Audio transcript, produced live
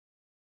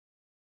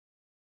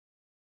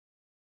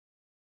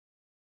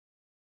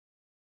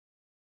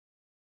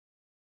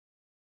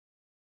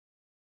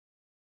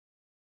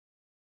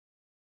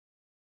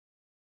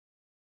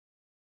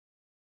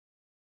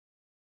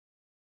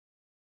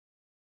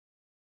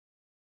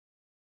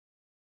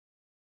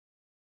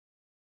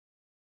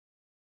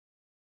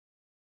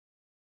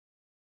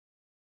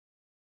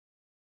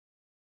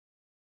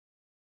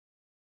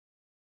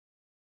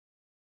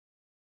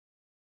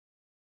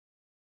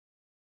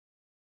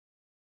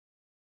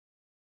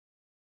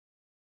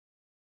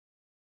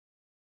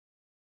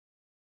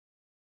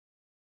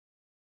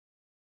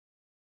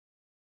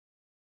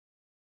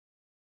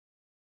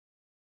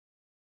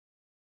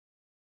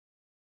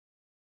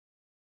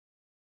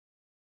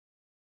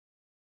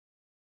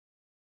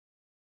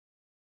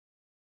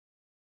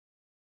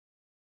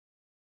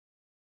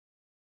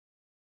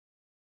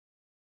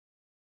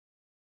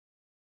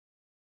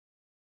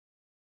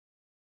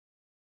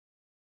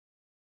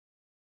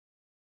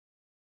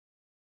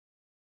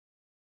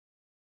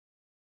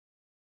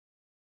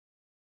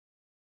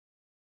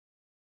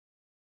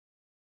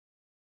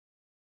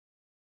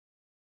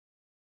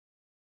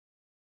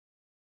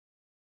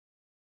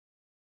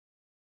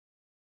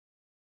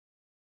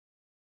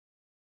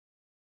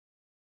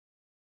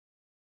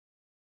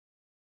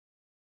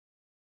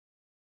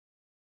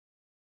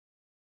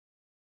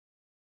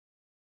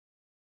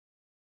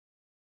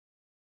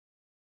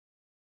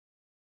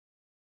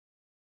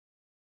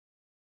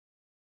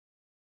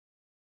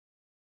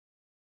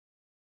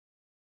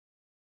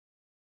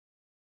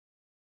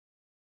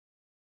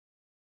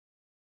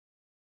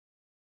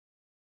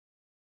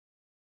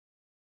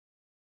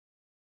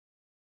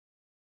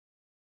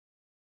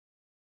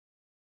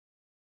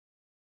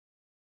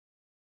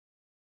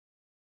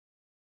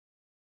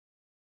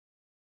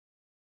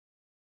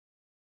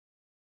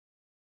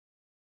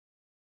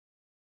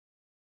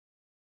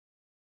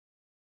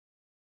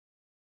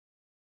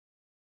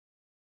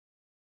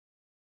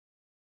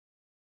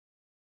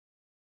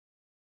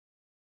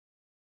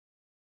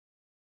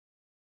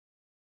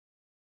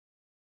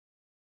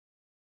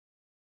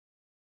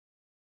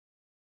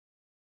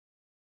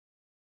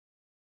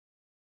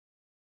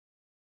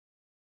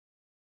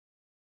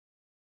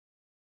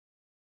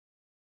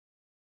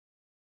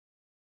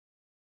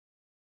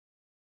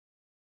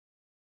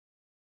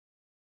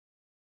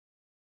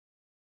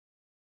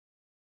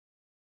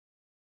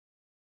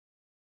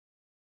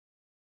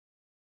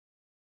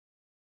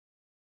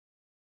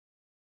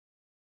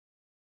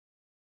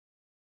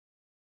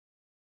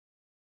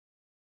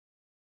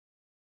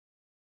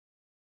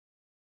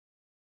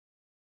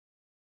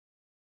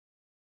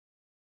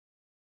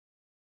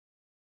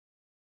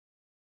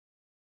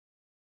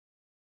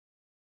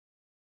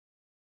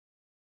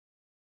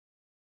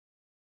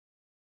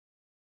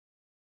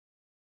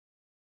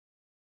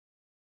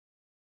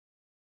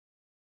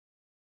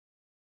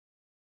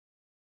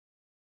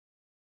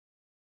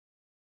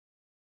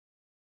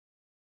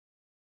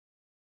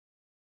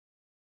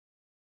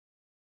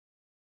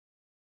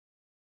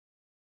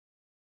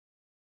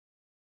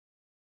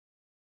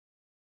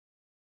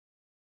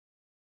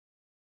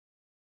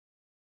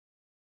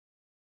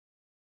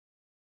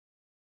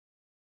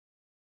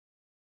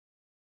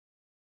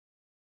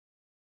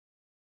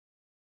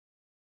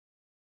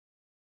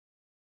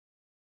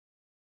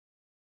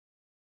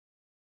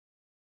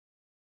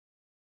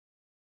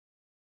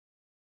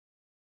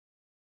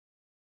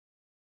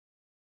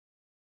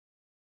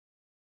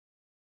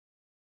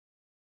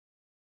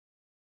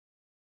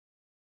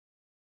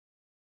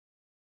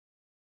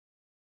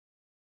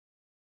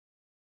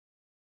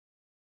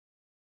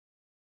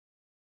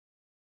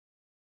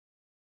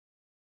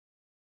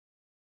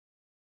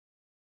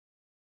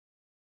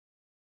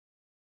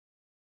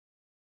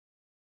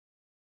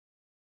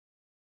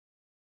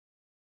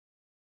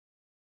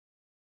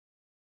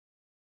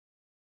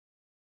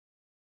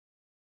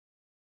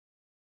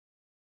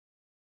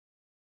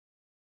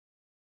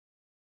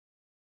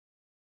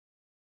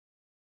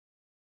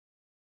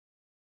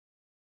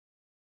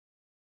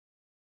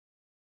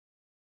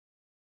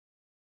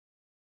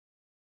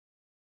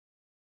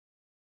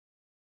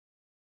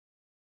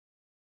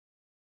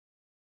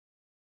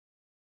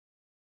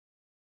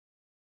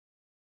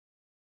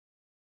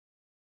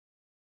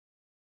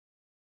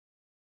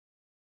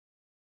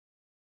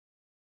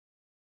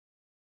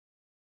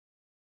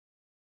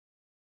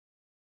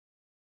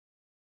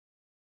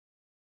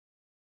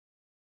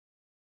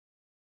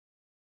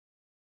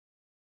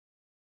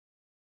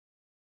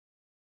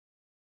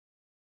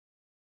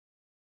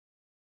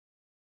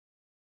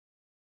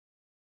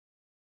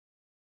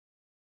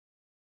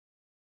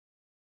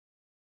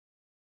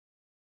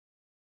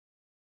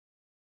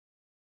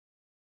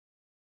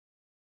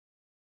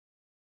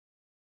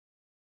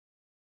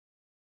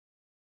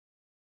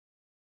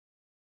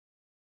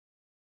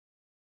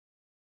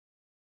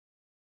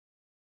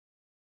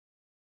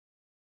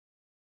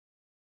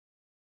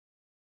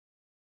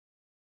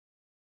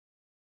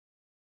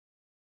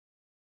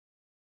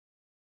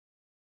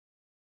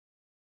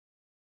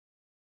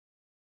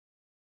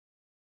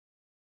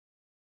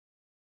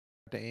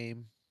to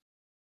aim.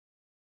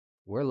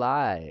 We're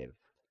live.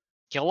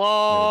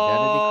 Hello.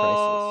 Identity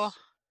Crisis.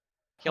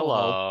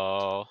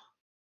 Hello.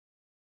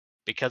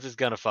 Because it's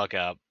gonna fuck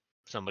up.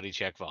 Somebody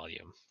check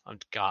volume. I'm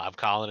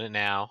calling it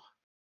now.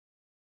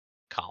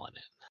 Calling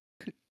it.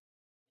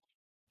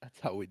 That's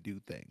how we do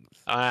things.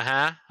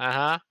 Not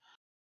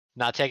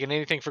taking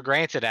anything for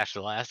granted after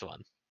the last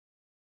one.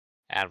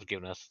 Adam's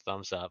giving us a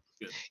thumbs up.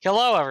 Good.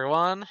 Hello,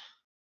 everyone.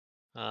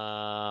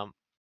 I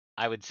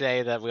would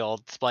say that we'll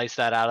splice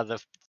that out of the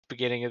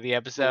beginning of the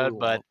episode,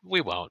 but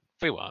we won't.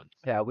 We won't.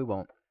 Yeah, we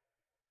won't.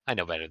 I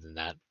know better than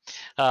that.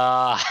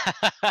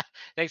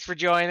 Thanks for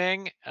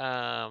joining.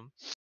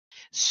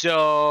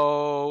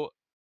 So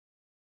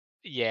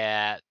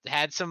yeah,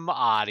 had some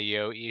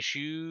audio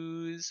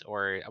issues,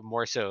 or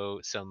more so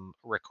some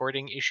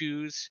recording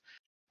issues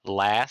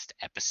last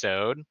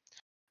episode.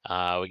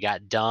 We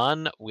got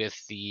done with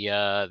the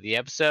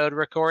episode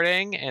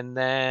recording, and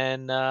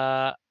then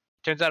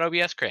turns out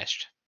OBS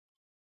crashed,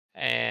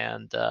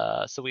 and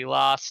so we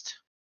lost.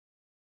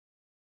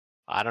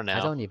 I don't know. I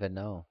don't even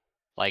know.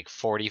 Like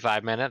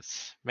 45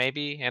 minutes,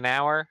 maybe an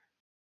hour.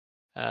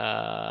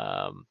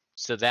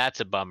 So that's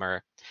a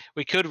bummer.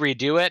 We could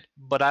redo it,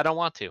 but I don't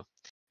want to.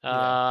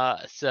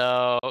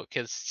 So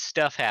because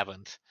stuff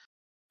happened.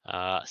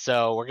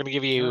 So we're gonna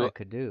give You know you. what I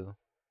could do.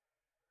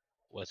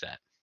 What's that?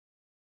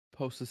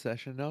 Post the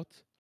session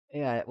notes.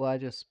 Yeah, well, I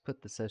just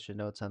put the session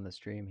notes on the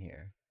stream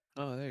here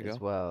Oh, there you as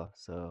go. well.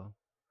 So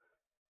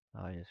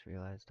I just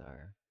realized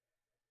our.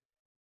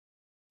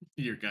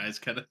 Your guys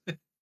kind of.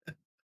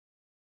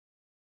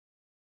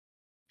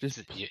 Just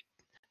Your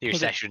put it-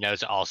 session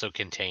notes also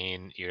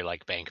contain your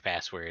like bank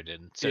password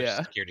and social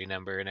Yeah. security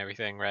number and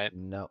everything, right?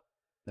 No.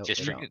 Nope,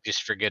 Just they for don't.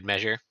 just for good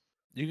measure.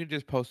 You can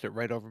just post it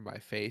right over my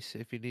face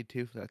if you need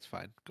to. That's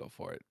fine. Go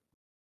for it.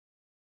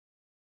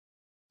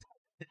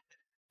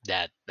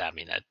 That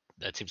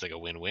seems like a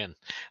win-win.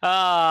 So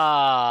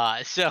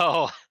a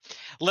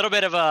little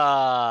bit of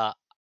a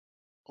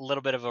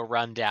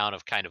rundown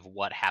of kind of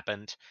what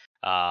happened.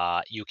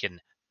 You can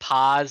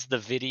pause the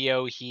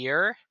video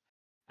here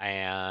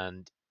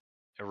and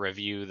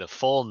review the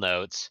full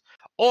notes,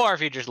 or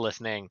if you're just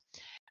listening,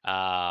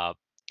 long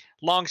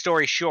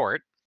story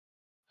short,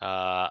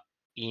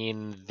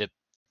 in the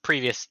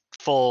previous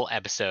full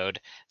episode,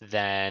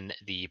 then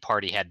the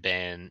party had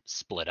been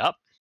split up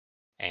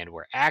and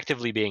were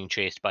actively being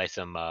chased by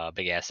some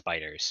big ass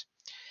spiders.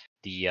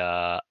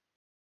 The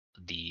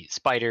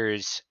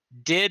spiders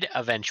did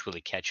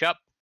eventually catch up,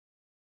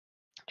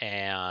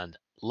 and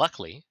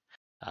luckily,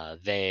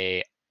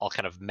 they all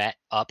kind of met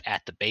up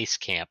at the base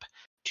camp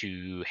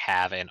to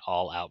have an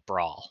all-out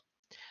brawl.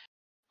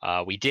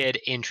 We did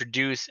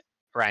introduce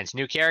Ryan's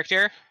new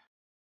character,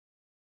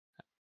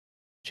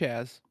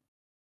 Chaz.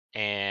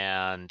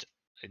 and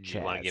do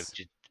you want to give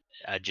Chaz.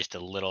 just a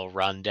little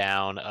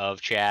rundown of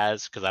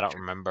Chaz? Because I don't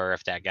remember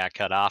if that got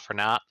cut off or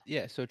not.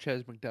 Yeah, so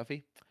Chaz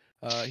McDuffie.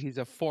 He's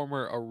a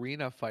former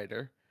arena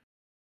fighter.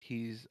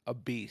 He's a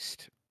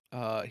beast.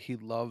 He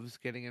loves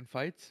getting in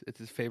fights. It's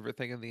his favorite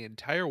thing in the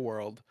entire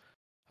world.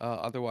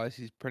 Otherwise,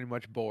 he's pretty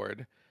much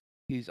bored.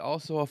 He's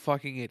also a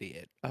fucking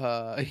idiot.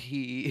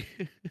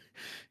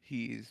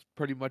 He's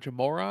pretty much a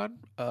moron.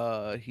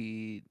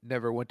 He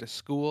never went to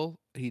school.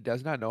 He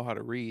does not know how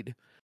to read.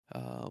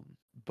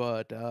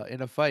 But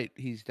in a fight,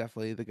 he's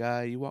definitely the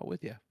guy you want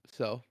with you.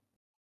 So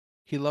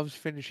he loves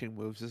finishing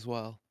moves as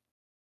well.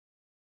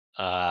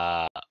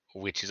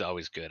 Which is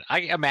always good. I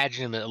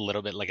imagine him a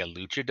little bit like a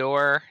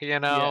luchador, you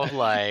know, Yeah.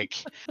 like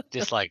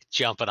just like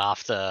jumping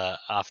off the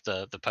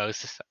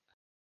posts,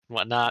 and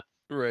whatnot.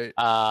 Right.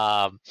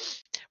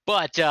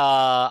 But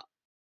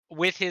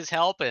with his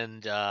help,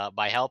 and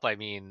by help I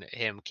mean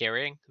him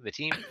carrying the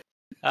team,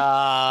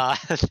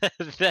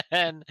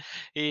 then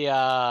he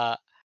the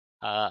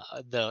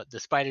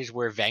spiders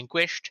were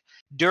vanquished.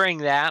 During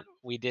that,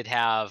 we did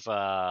have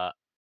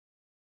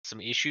some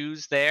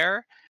issues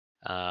there.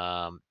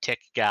 Tick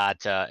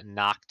got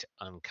knocked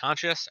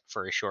unconscious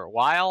for a short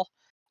while,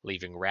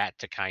 leaving Rat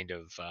to kind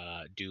of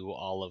do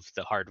all of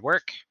the hard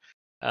work,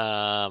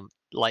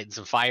 lighting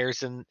some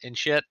fires and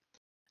shit.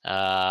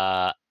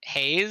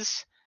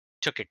 Hayes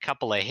took a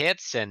couple of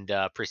hits and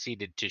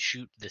proceeded to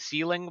shoot the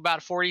ceiling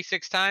about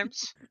 46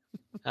 times.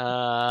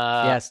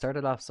 Yeah, it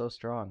started off so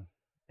strong,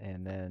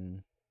 and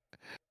then.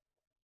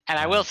 And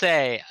I will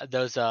say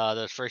those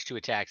first two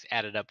attacks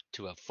added up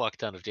to a fuck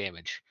ton of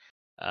damage.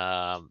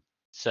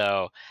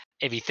 So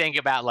if you think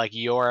about like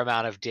your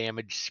amount of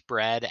damage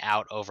spread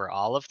out over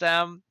all of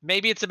them,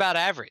 maybe it's about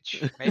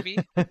average. Maybe,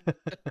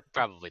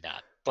 probably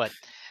not. But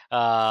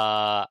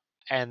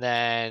and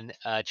then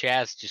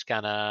Chaz just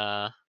kind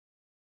of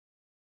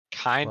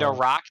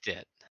rocked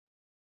it.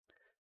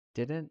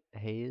 Didn't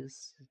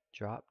Hayes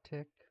drop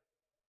Tick?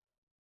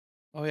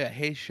 Oh yeah,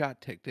 Hayes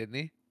shot Tick, didn't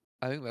he?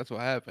 I think that's what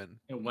happened.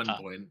 At one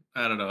point,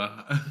 I don't know.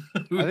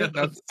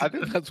 I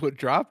think that's what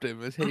dropped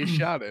him. Is Hayes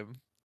shot him.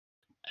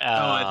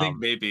 I think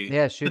maybe.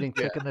 Yeah, shooting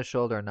Tick in the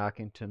shoulder,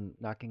 knocking him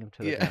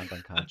to the ground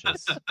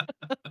unconscious.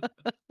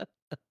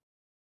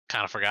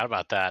 Kind of forgot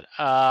about that.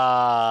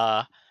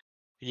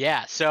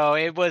 Yeah, so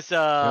it was We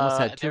almost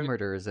had 2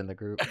 murderers in the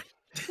group.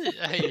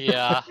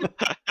 yeah.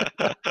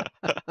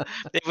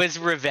 It was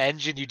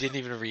revenge and you didn't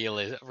even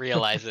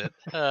realize it.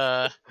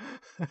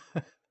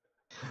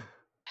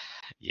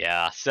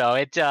 Yeah, so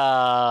it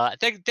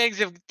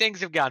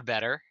things have gone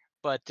better,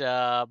 but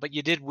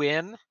you did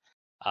win.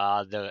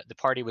 The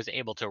party was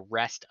able to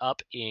rest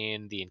up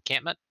in the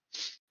encampment.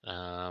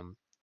 And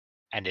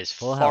as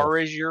Full far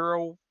health. as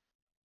you're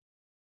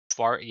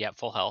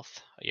full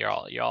health. You're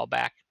all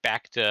back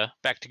to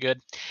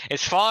good.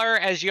 As far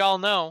as y'all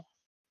know,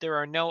 there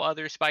are no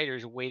other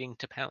spiders waiting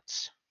to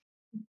pounce.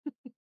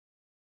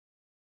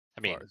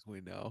 I mean, As far as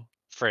we know.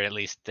 for at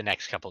least the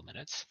next couple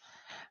minutes.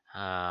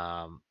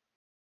 But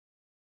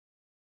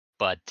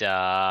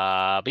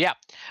yeah.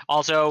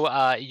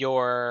 Also,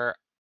 your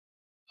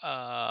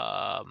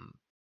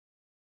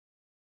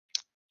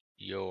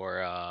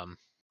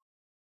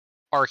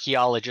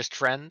archaeologist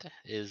friend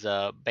is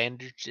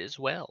bandaged as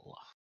well.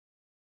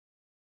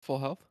 Full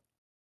health.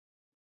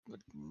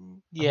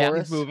 Yeah,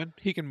 Horus? He's moving.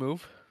 He can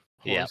move.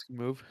 Yeah. Horus can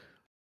move.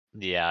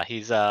 Yeah,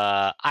 he's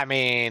I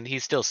mean,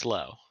 he's still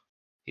slow.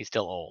 He's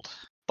still old.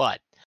 But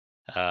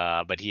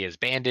he is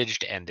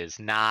bandaged and is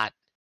not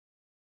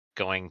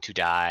going to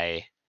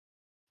die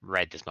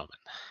right this moment.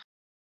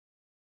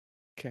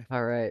 Okay.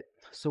 All right.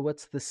 So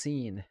what's the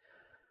scene?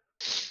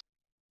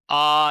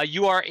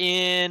 You are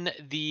in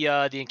the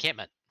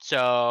encampment.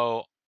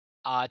 So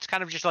it's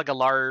kind of just like a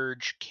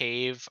large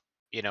cave,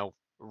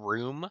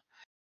 room.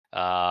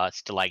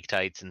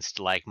 Stalactites and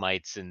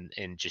stalagmites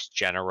and just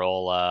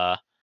general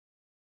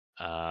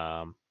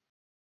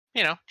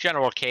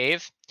general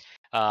cave.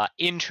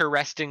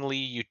 Interestingly,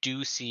 you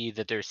do see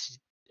that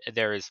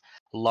there is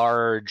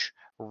large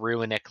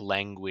runic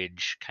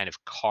language kind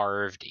of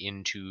carved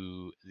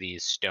into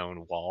these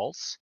stone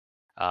walls.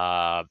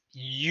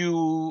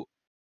 You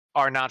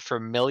are not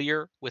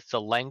familiar with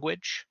the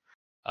language,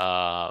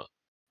 so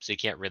you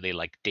can't really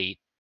like date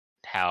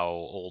how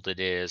old it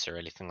is or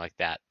anything like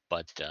that.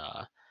 But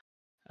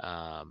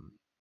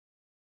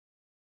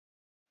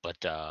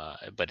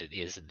it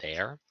is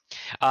there.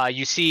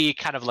 You see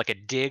kind of like a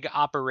dig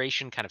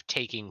operation kind of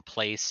taking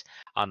place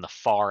on the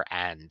far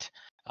end.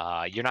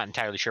 You're not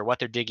entirely sure what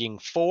they're digging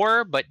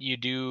for, but you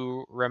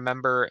do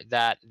remember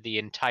that the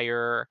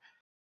entire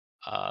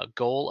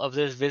goal of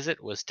this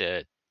visit was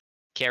to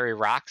carry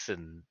rocks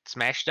and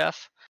smash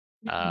stuff.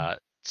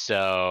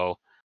 So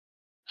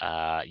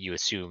you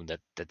assume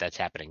that's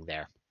happening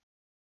there.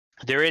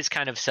 There is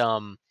kind of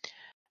some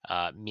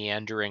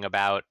meandering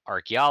about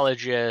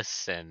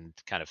archaeologists and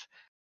kind of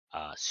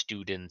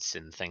students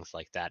and things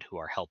like that who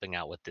are helping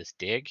out with this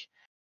dig.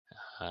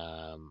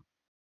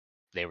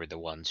 They were the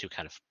ones who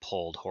kind of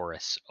pulled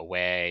Horus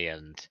away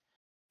and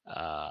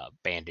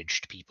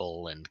bandaged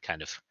people and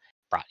kind of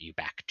brought you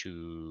back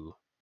to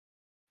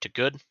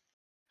good.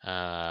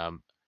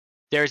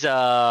 There's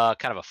a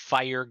kind of a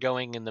fire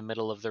going in the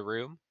middle of the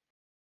room.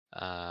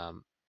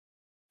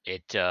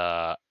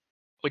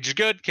 Which is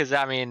good because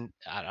I mean,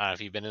 I don't know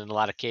if you've been in a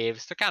lot of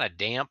caves. They're kind of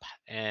damp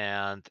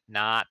and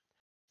not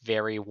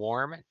very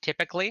warm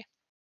typically,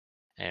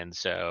 and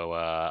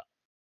so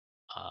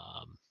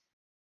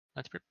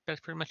that's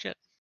pretty much it.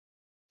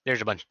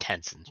 There's a bunch of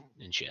tents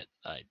and shit.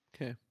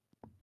 Okay.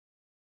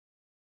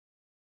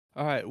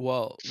 All right.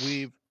 Well,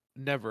 we've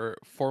never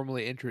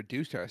formally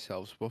introduced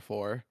ourselves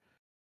before.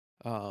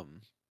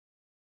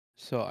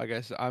 So I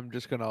guess I'm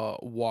just gonna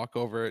walk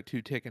over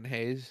to Tick and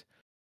Hayes,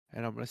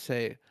 and I'm gonna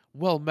say,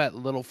 "Well met,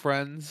 little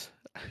friends."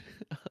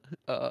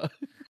 uh,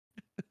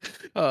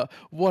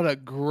 what a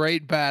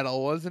great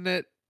battle, wasn't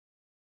it?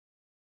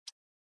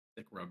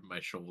 Like rubbed my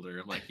shoulder.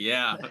 I'm like,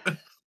 yeah, it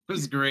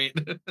was great.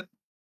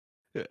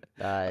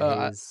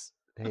 Hayes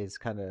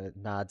kind of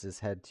nods his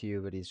head to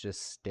you, but he's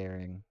just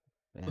staring.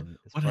 And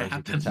as What far as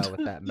you can happened? tell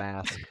with that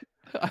mask,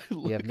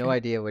 you have look no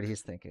idea what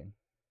he's thinking.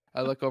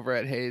 I look over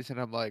at Hayes and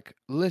I'm like,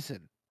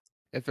 "Listen,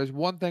 if there's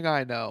one thing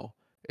I know,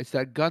 it's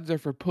that guns are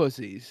for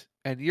pussies,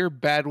 and you're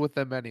bad with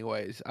them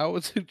anyways. I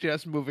would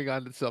suggest moving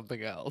on to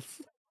something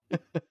else."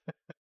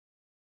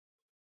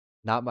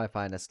 Not my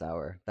finest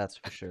hour, that's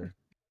for sure.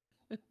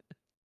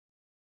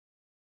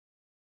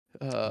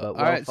 But All well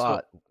right,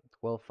 fought.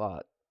 Well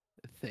fought.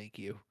 thank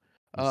you.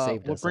 You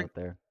saved us out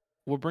there.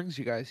 What brings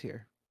you guys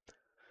here?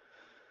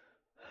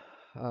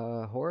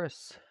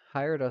 Horus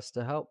hired us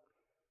to help.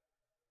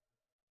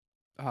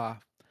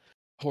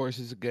 Horus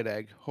is a good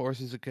egg.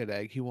 Horus is a good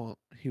egg. He won't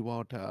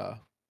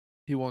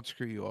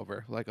screw you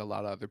over like a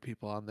lot of other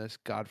people on this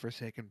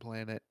godforsaken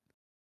planet.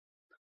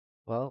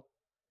 Well,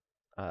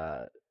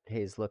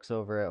 Hayes looks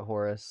over at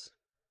Horus.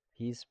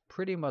 He's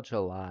pretty much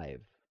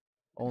alive,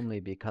 only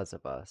because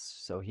of us,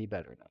 so he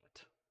better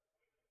not.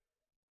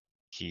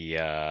 He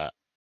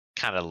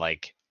kind of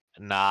like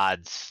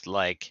nods,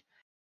 like,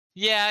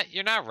 "Yeah,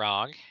 you're not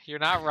wrong. You're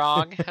not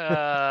wrong."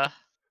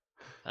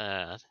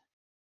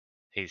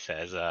 He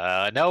says,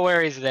 "No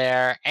worries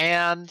there,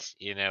 and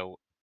the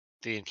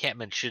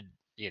encampment should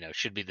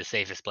be the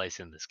safest place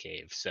in this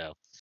cave." So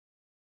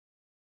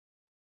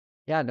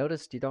Yeah, I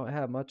noticed you don't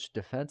have much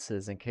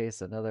defenses in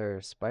case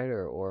another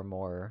spider or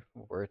more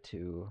were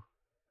to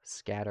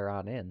scatter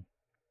on in.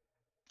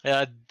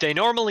 They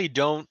normally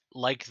don't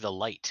like the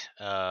light.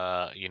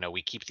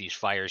 We keep these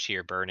fires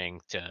here burning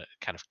to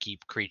kind of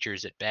keep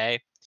creatures at bay.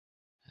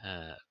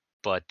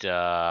 But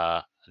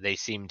they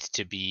seemed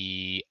to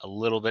be a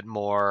little bit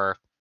more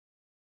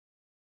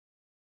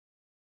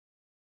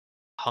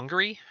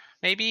hungry,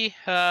 maybe,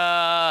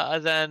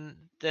 than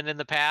in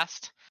the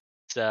past.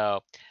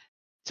 So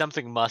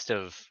something must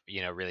have,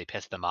 really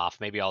pissed them off.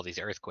 Maybe all these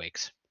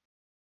earthquakes.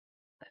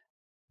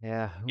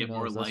 Yeah, who Get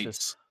more knows?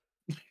 lights.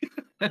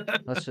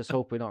 Let's just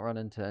hope we don't run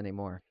into any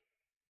more.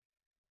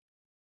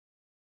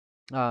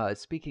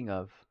 Speaking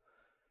of,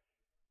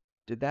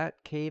 did that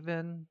cave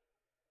in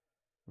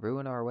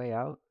ruin our way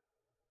out?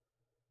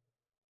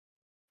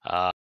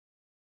 Uh,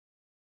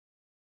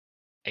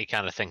 he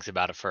kind of thinks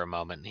about it for a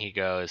moment. And he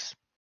goes,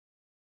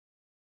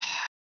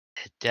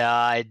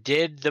 I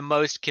did the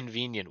most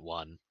convenient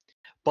one,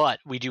 but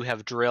we do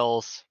have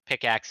drills,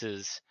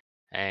 pickaxes,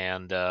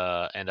 and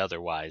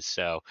otherwise,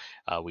 so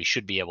we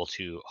should be able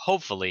to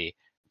hopefully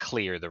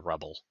clear the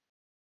rubble.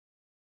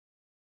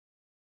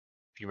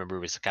 If you remember, it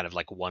was kind of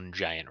like one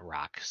giant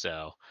rock,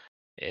 so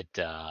it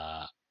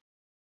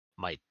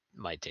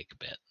might take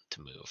a bit to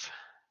move.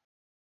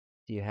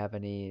 Do you have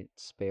any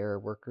spare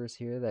workers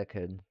here that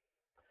could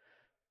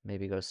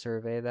maybe go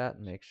survey that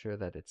and make sure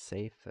that it's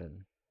safe?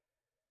 And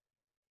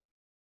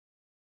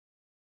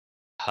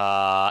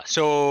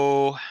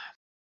So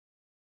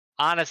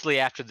honestly,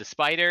 after the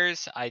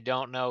spiders, I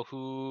don't know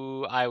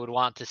who I would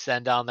want to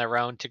send on their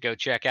own to go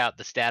check out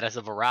the status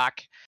of a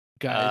rock.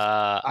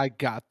 Guys, I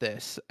got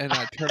this. And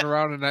I turn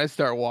around and I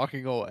start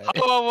walking away.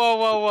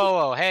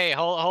 Whoa! Hey,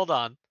 hold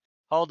on.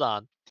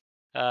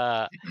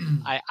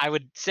 I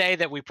would say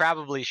that we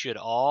probably should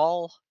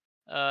all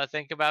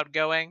think about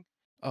going.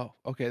 Oh,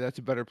 okay, that's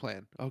a better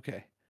plan.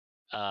 Okay.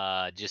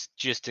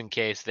 Just in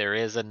case there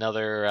is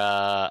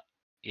another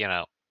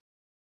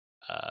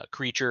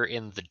creature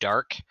in the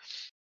dark.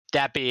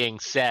 That being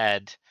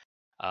said,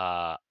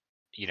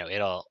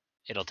 it'll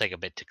take a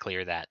bit to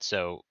clear that.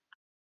 So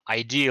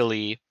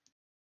ideally,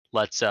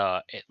 let's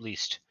at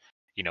least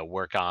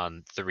work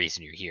on the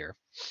reason you're here.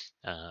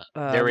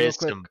 There real is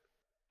quick, some.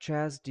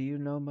 Chaz, do you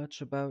know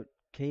much about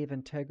cave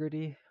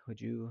integrity?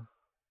 Would you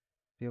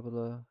be able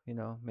to,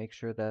 make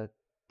sure that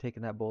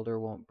taking that boulder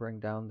won't bring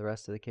down the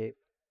rest of the cave?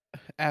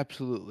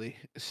 Absolutely.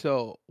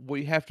 So, what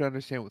you have to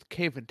understand with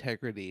cave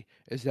integrity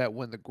is that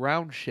when the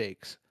ground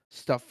shakes,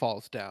 stuff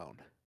falls down.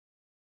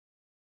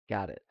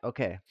 Got it.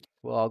 Okay,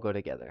 we'll all go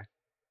together.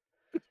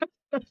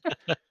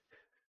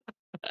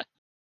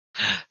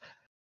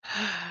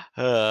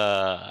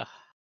 uh,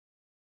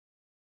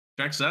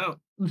 Checks out.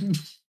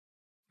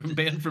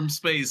 Banned from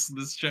space.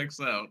 This checks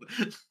out.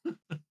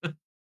 But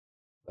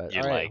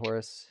You all right, like.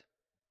 Horace.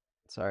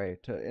 Sorry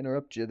to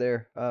interrupt you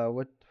there.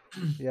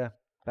 Yeah,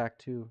 back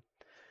to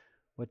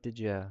what did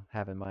you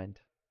have in mind?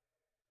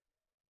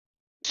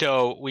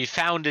 So we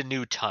found a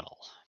new tunnel.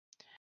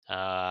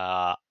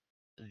 The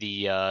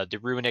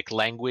runic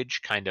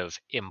language kind of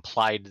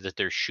implied that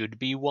there should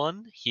be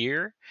one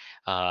here,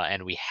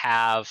 and we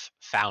have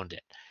found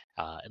it.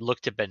 It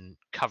looked to have been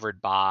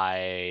covered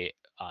by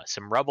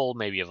some rubble,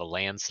 maybe of a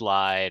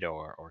landslide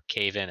or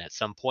cave-in at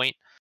some point.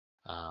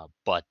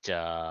 But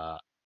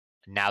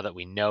now that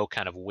we know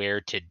kind of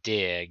where to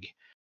dig,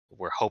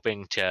 we're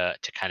hoping to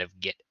kind of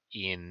get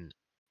in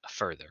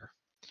further.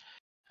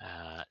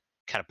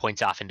 Kind of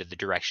points off into the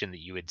direction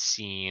that you had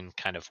seen,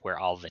 kind of where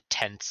all the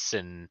tents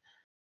and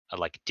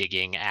like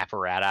digging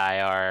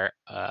apparati are,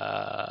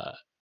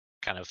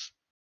 kind of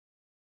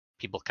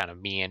people kind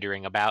of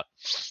meandering about.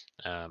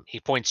 He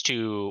points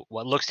to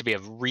what looks to be a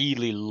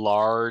really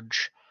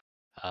large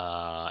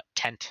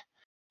tent,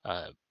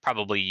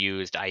 probably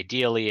used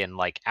ideally in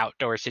like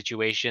outdoor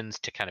situations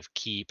to kind of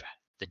keep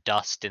the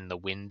dust and the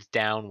wind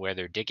down where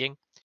they're digging,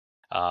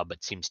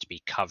 but seems to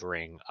be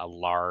covering a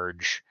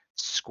large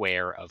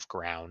square of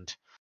ground.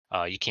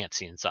 You can't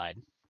see inside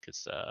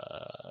because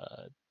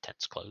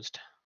tent's closed.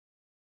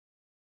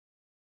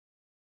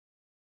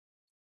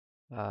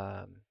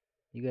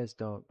 You guys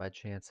don't by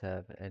chance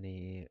have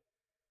any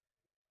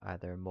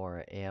either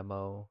more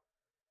ammo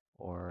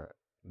or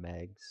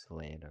megs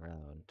laying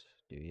around,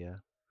 do you?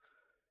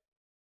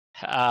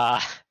 Uh,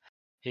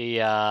 he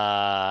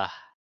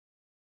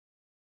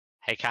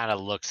kind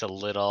of looks a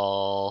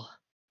little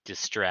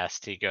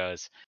distressed. He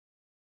goes,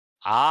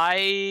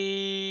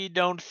 "I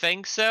don't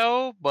think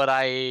so, but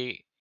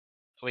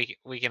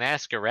we can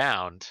ask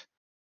around."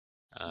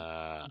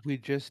 We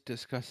just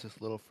discussed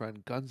this, little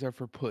friend. Guns are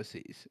for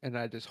pussies, and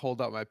I just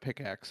hold out my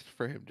pickaxe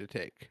for him to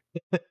take.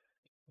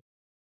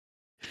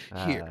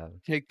 Here, Uh,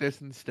 take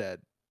this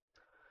instead.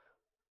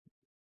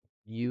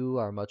 you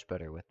are much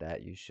better with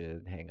that. You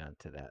should hang on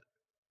to that.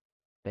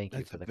 Thank you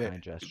That's for a the very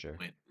kind Good gesture.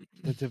 point.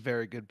 that's a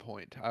very good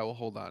point. I will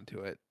hold on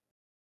to it.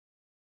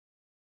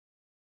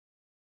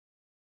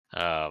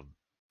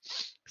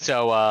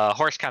 So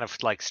Horse kind of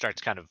like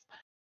starts kind of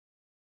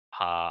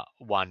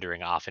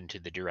wandering off into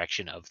the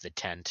direction of the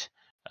tent,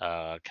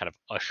 kind of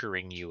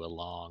ushering you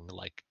along,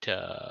 like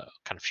to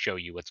kind of show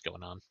you what's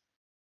going on.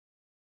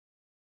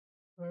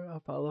 All right, I'll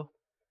follow.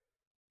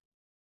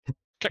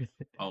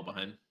 All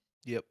behind.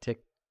 Yep.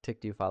 Tick,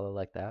 do you follow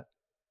like that?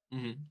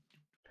 Mm-hmm.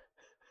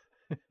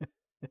 Just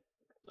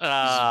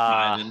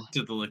Uh, vibing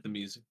to the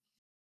music.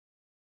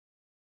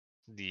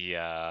 the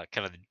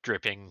kind of the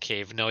dripping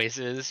cave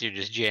noises. You're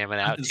just jamming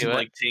out Just to it.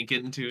 like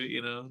tinking to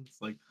it,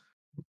 It's like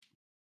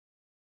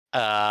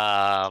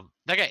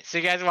Okay, so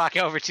you guys walk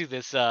over to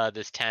this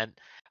tent.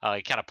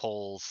 It kind of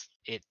pulls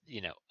it,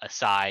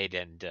 aside,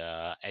 and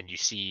you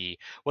see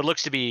what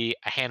looks to be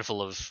a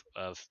handful of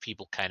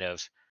people kind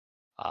of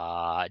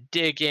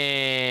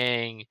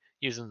digging,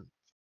 using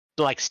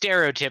like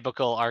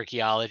stereotypical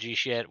archaeology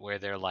shit where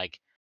they're like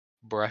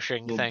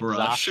brushing little things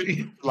brush. off.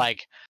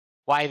 Like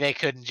why they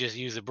couldn't just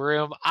use a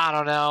broom, I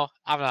don't know.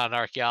 I'm not an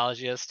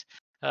archaeologist.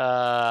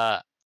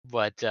 But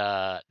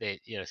they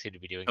seem to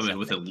be doing Come in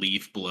with a something.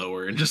 leaf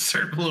blower and just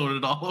start blowing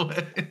it all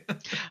away.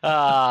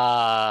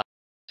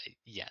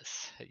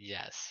 Yes.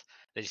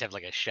 They just have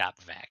like a shop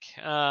vac.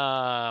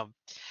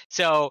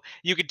 So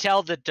you can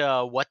tell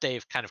that what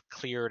they've kind of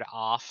cleared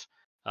off,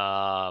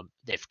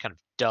 they've kind of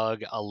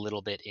dug a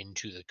little bit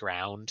into the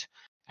ground,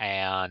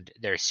 and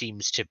there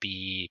seems to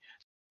be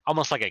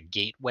almost like a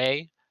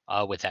gateway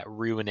with that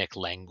runic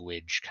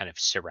language kind of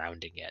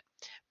surrounding it.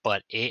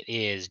 But it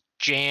is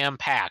jam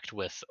packed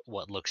with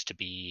what looks to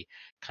be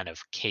kind of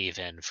cave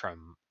in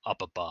from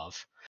up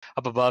above.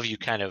 Up above, you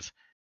kind of,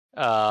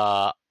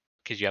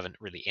 because you haven't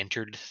really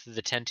entered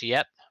the tent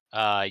yet,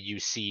 you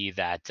see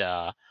that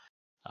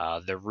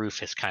the roof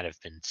has kind of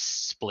been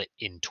split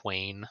in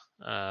twain.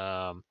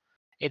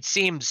 It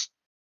seems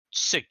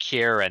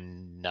secure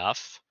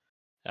enough,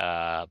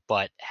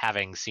 but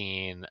having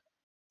seen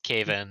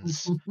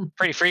cave-ins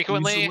pretty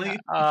frequently Recently?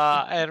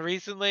 and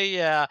recently,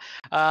 yeah,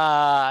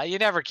 you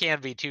never can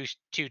be too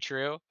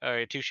true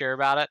or too sure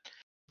about it,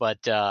 but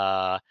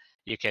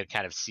you can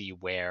kind of see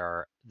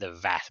where the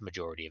vast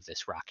majority of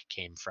this rock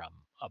came from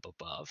up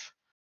above.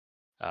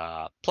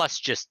 Plus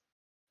just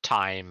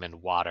time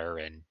and water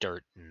and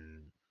dirt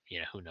and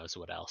who knows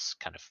what else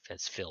kind of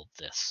has filled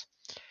this.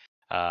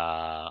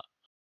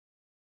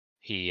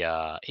 He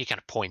kind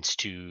of points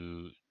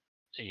to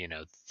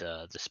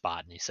the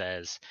spot, and he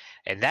says,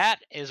 and that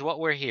is what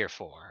we're here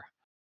for.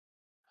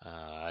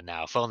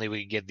 Now if only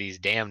we could get these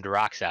damned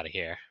rocks out of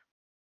here.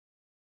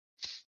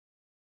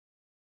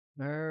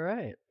 All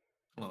right.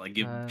 Well, I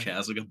give Uh,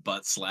 Chaz like a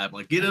butt slap,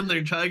 like get in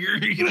there, Tiger.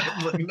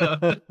 Like, no.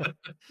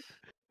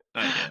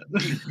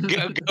 Not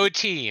yet. Go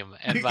team,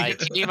 and by Yeah.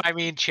 team I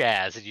mean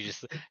Chaz, and you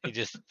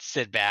just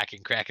sit back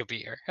and crack a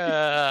beer.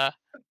 I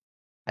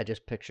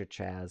just picture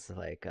Chaz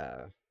like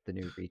the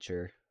new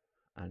Reacher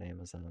on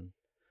Amazon.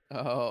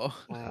 Oh,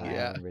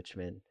 yeah, Alan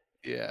Richmond.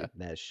 yeah. In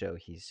that show,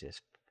 he's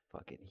just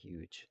fucking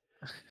huge.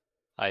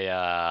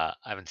 I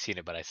haven't seen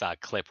it, but I saw a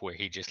clip where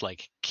he just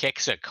like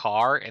kicks a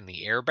car and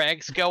the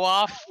airbags go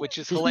off, which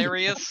is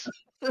hilarious.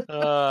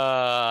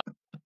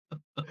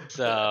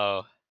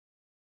 So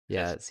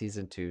Yeah,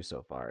 season 2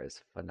 so far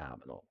is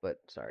phenomenal. But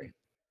sorry.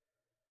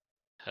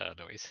 no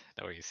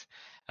worries.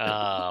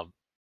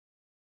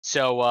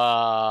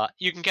 So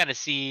you can kind of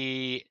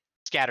see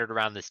scattered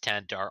around this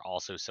tent are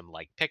also some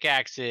like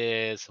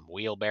pickaxes, some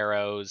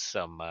wheelbarrows,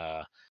 some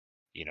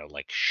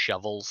like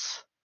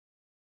shovels,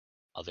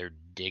 other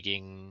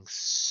digging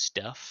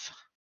stuff.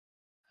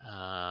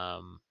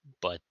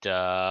 But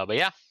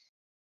yeah.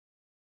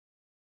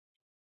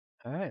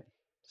 All right.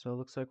 So it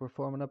looks like we're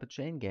forming up a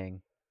chain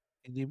gang.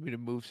 You need me to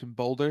move some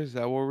boulders? Is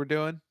that what we're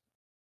doing?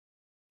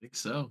 I think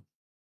so.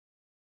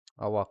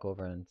 I'll walk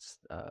over and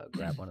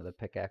grab one of the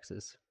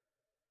pickaxes.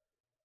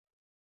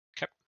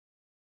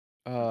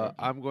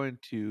 I'm going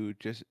to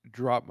just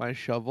drop my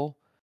shovel,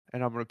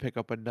 and I'm going to pick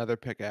up another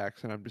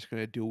pickaxe, and I'm just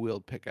going to dual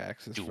wield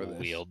pickaxes for Dual this.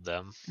 wield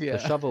them. Yeah.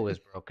 The shovel is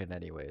broken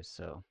anyways,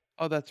 so.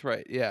 Oh, that's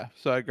right. Yeah.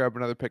 So I grab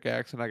another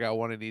pickaxe, and I got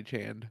one in each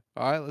hand.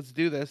 All right, let's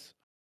do this.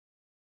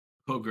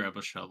 Go grab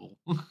a shovel.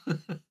 I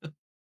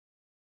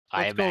Let's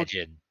go.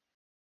 imagine,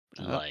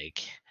 I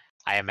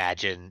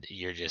imagine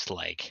you're just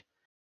like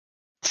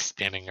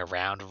spinning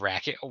around,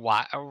 whacking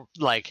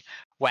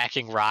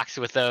rocks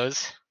with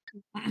those.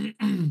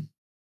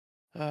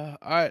 All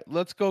right,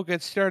 let's go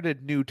get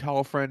started, new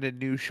tall friend and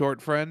new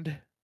short friend.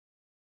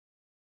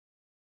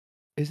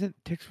 Isn't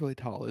Tick's really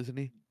tall, isn't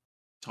he?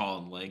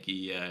 Tall and lanky,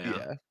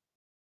 yeah.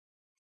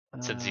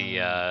 Since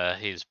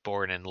he's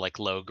born in like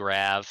low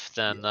grav,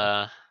 then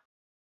I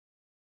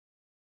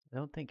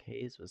don't think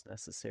Hayes was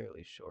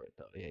necessarily short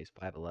though. Yeah, he's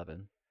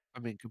 5'11". I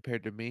mean,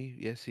 compared to me,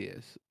 yes, he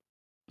is.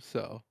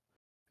 So,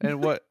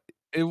 and what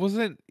it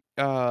wasn't.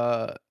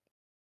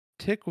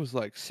 Tick was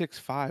like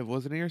 6'5",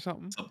 wasn't he, or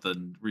something?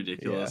 Something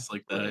ridiculous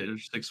like that. right. Or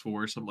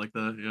 6'4", something like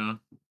that, yeah.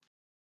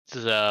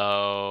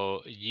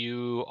 So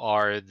you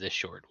are the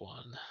short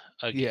one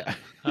again.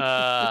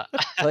 Yeah.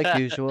 Like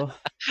usual.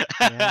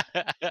 Yeah.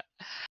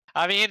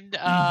 I mean,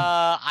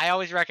 I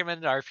always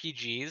recommend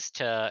RPGs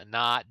to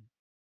not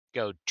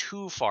go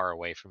too far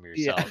away from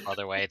yourself.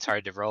 Otherwise, it's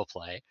hard to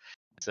roleplay.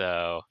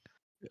 So,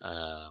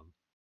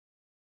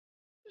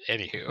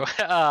 Anywho,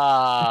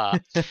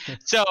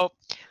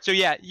 so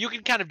yeah, you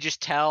can kind of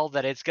just tell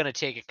that it's going to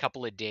take a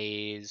couple of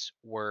days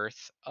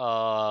worth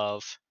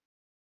of,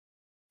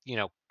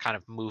 kind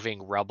of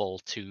moving rubble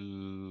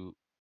to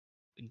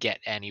get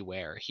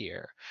anywhere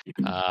here.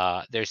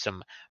 There's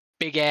some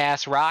big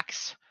ass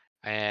rocks,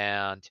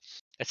 and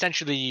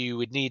essentially you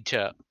would need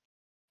to.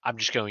 I'm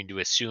just going to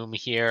assume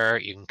here.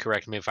 You can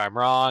correct me if I'm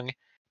wrong.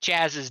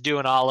 Chaz is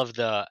doing all of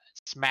the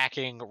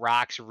smacking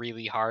rocks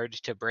really hard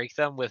to break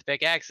them with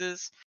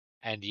pickaxes,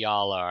 and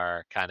y'all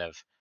are kind of,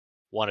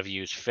 one of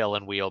you's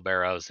filling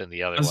wheelbarrows and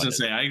the other I was one gonna is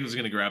say I was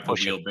gonna grab the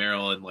pushing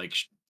wheelbarrow and like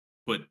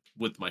put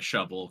with my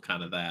shovel,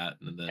 kind of that,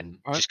 and then and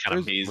Aren't- just kind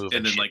of there's- moving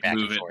and then shit like back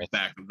move and it forth.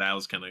 back. That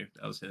was gonna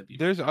be.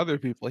 There's other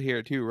people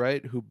here too,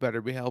 right? Who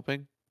better be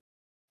helping?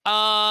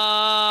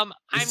 I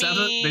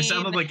They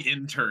sounded mean, like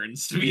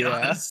interns, to be Yeah.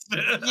 honest.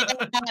 yeah,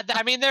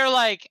 I mean they're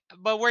like,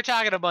 but we're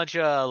talking a bunch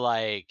of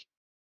like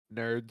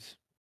Nerds.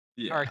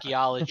 Yeah.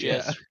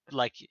 archaeologists.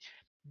 Like,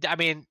 I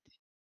mean,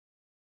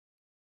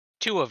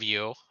 two of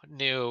you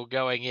knew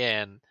going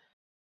in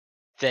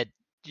that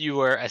you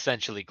were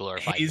essentially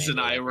glorified. Hayes and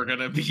manual I were labor.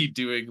 gonna be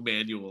doing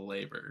manual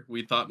labor.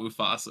 We thought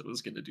Mufasa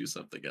was gonna do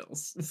something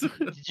else.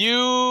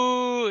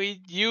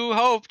 You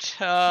hoped.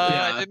 He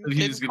was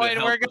Didn't gonna quite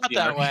help work with out the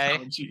that way.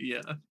 archaeology,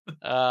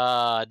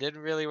 Yeah.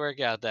 Didn't really work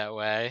out that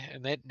way,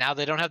 and now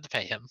they don't have to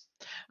pay him.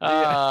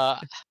 Yeah.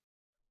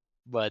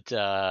 But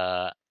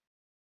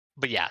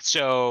yeah.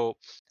 So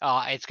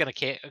it's gonna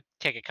take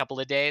a couple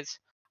of days.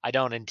 I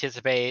don't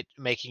anticipate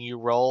making you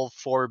roll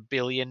 4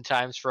 billion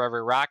times for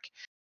every rock.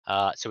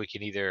 So we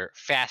can either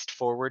fast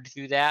forward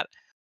through that,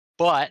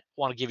 but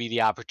want to give you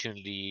the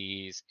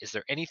opportunities. Is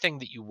there anything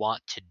that you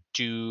want to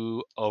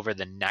do over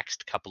the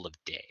next couple of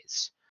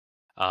days?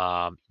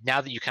 Now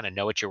that you kind of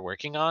know what you're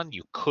working on,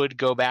 you could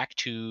go back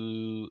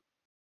to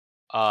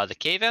the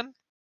cave-in.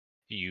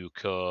 You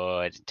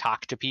could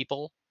talk to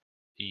people.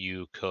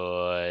 You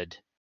could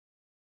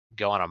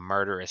go on a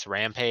murderous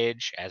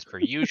rampage as per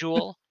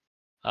usual.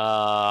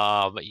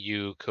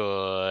 You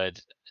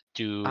could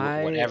do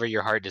whatever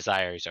your heart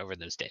desires over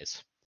those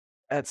days.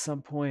 At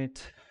some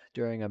point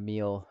during a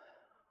meal,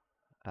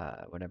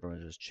 when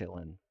everyone's just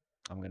chilling,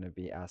 I'm gonna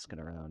be asking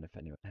around if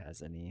anyone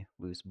has any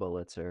loose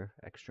bullets or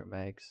extra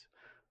mags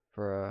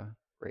for a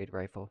raid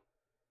rifle.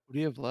 What do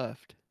you have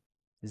left?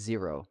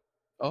 0.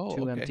 Oh,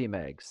 2 okay. empty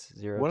mags.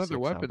 0 What to other 6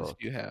 on weapons both.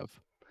 do you have?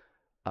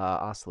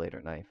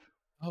 Oscillator knife.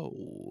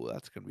 Oh,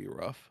 that's gonna be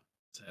rough.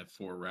 I have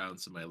 4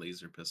 rounds in my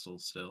laser pistol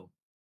still.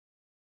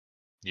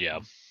 Yeah.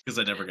 Because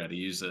I never got to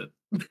use it.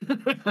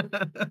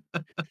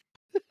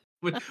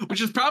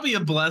 Which is probably a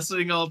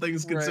blessing, all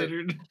things Right.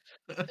 considered.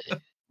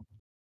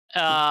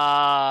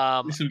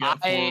 At least we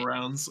got 4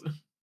 rounds.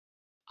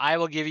 I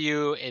will give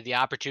you the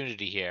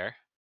opportunity here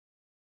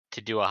to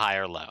do a high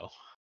or low.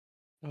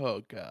 Oh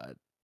God.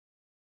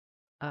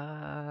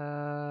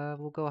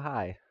 We'll go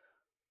high.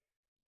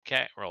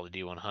 Okay, roll the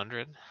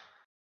D100.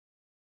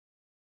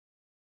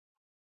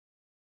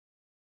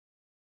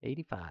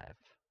 85.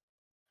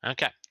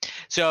 Okay,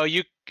 so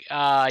you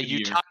year.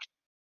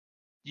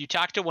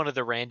 talk to one of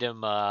the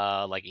random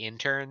like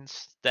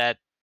interns that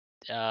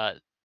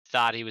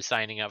thought he was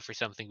signing up for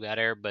something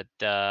better, but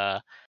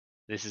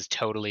this is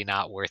totally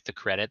not worth the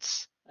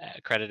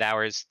credit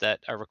hours that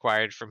are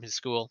required from his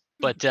school.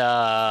 But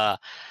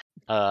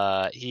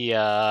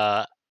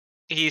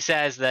he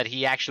says that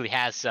he actually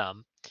has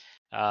some.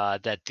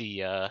 That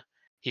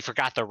he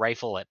forgot the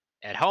rifle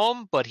at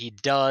home, but he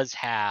does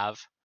have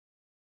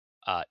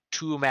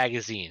 2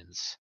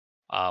 magazines,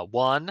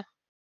 one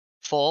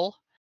full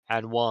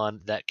and one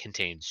that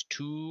contains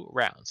 2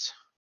 rounds.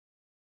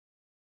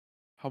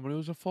 How many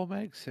was a full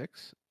mag?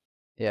 6.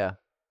 Yeah.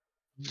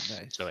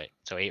 Nice.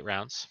 So 8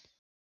 rounds.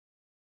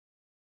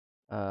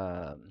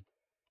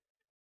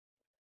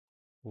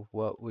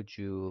 What would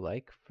you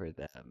like for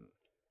them?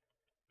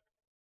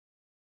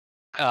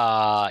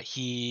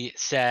 He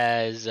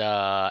says,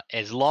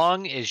 as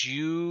long as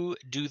you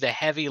do the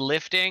heavy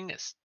lifting,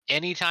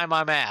 anytime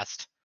I'm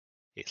asked,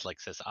 it's like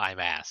says I'm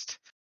asked,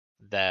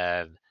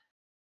 then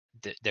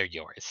they're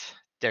yours.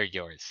 They're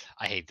yours.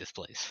 I hate this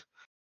place.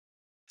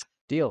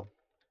 Deal.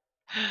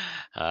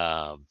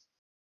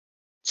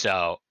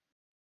 So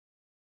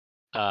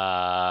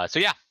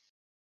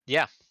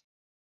yeah.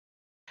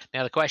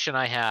 Now the question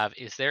I have,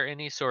 is there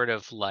any sort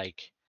of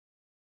like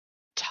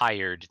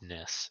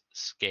tiredness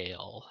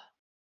scale,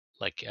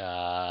 like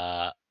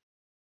in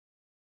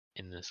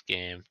this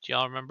game? Do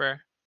y'all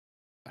remember?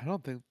 I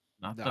don't think.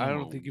 Not that I I'm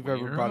don't think you've ever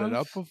aware brought it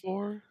of. up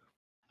before.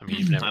 I mean,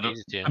 you've never I don't-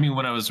 needed to. I mean,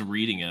 when I was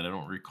reading it, I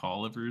don't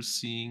recall ever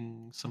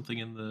seeing something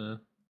in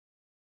the.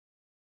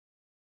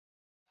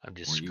 I'm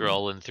just or even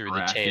scrolling through the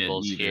bracket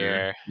tables either.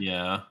 here,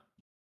 Yeah.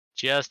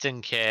 just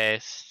in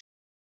case.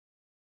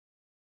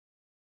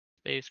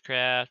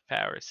 Spacecraft,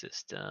 power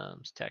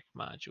systems, tech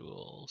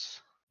modules.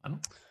 I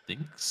don't think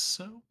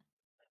so.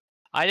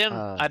 I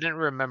didn't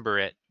remember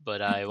it,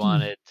 but I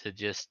wanted to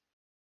just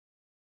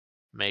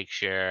make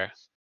sure.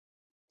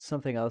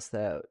 Something else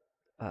that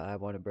I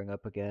want to bring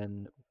up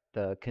again.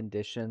 the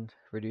condition,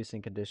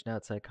 reducing condition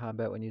outside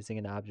combat when using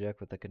an object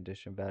with a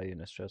condition value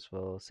in a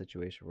stressful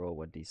situation, roll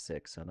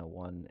 1d6. On a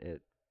 1,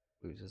 it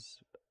loses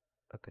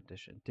a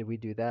condition. Did we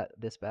do that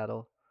this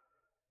battle?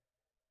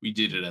 We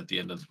did it at the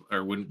end of,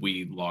 or when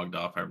we logged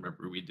off. I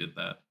remember we did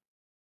that.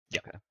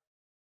 Yep. Okay.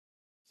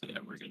 So yeah,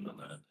 we're good on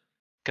that.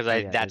 Because Oh, I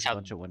yeah, that's there's a how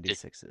bunch of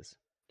 1d6s.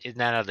 isn't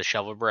that how the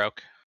shovel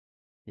broke?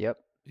 Yep,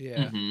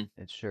 Yeah. Mhm.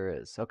 it sure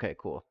is. Okay,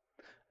 cool.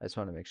 I just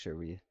want to make sure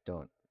we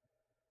don't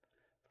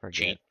forget.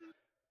 Cheat.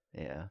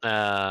 Yeah.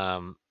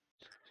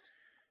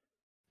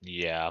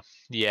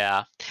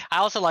 Yeah. I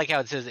also like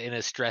how it says in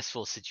a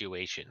stressful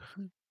situation.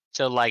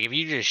 So like if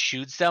you just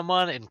shoot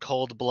someone in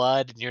cold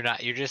blood and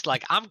you're just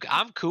like I'm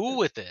cool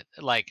with it.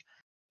 Like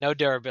no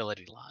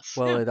durability loss.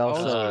 Well, Yeah, it I was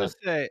also gonna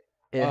say,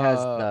 it has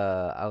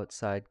the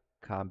outside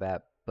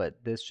combat,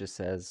 but this just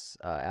says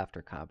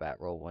after combat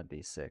roll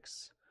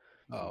 1d6.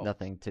 oh,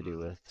 Nothing to do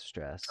with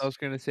stress. I was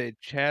gonna say,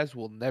 Chaz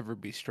will never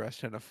be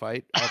stressed in a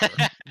fight ever,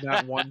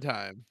 not one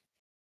time.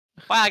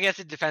 Well, I guess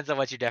it depends on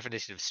what your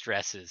definition of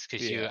stress is,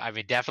 because Yeah. I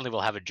mean, definitely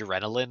will have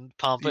adrenaline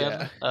pumping.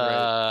 Yeah,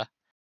 right.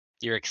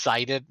 You're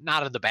excited,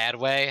 not in the bad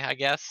way, I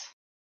guess.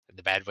 In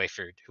the bad way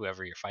for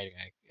whoever you're fighting,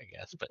 I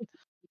guess.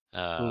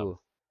 But Ooh,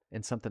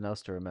 and something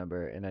else to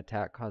remember: an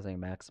attack causing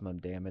maximum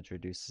damage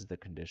reduces the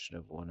condition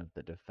of one of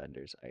the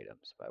defender's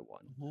items by 1.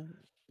 Well,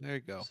 there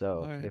you go. So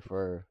All right. if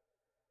we're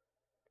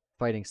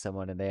fighting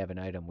someone and they have an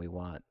item we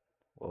want,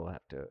 we'll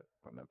have to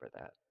remember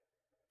that.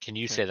 can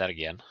you Okay. say that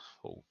again?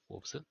 What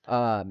was it?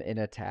 An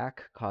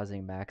attack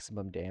causing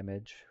maximum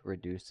damage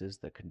reduces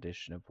the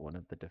condition of one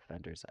of the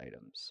defender's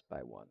items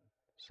by 1.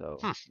 So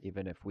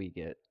even if we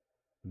get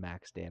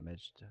max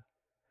damaged,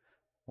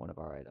 one of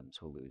our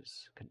items will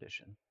lose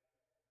condition.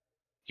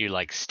 You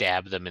like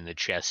stab them in the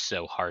chest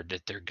so hard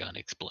that their gun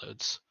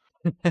explodes.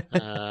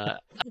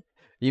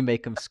 You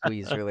make them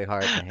squeeze really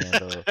hard to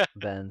handle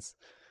Ben's.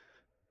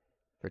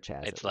 For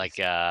Chaz, It's at least.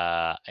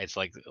 it's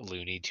like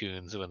Looney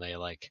Tunes when they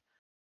like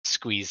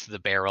squeeze the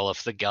barrel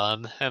of the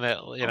gun and it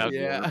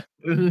Yeah.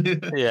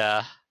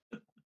 yeah.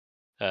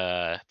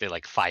 They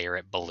like fire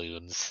at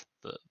balloons.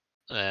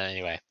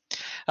 Anyway.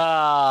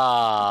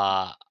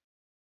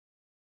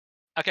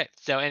 Okay,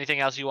 so anything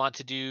else you want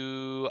to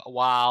do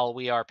while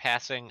we are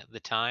passing the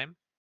time?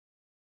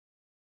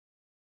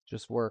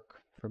 Just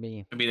work for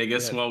me. I mean, I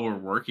guess Yeah. while we're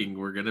working,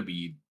 we're gonna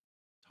be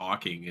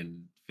talking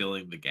and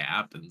filling the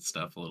gap and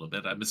stuff a little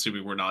bit. I'm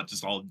assuming we're not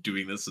just all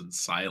doing this in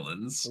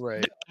silence.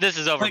 Right. This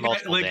is over Like,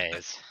 multiple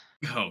days.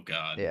 Oh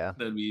god, Yeah.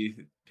 that'd be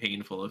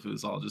painful if it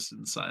was all just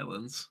in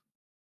silence.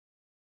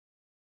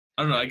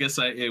 I don't know. I guess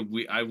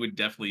I would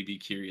definitely be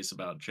curious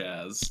about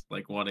Chaz,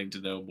 like wanting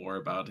to know more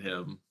about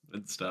him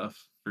and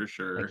stuff for I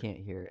sure. can't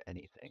hear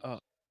anything.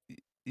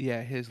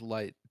 Yeah, his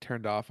light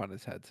turned off on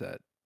his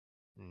headset.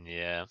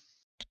 Yeah.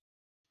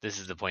 This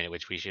is the point at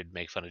which we should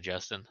make fun of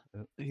Justin.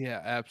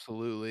 Yeah,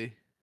 absolutely.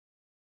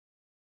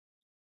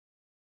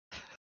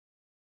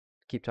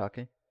 Keep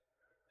talking.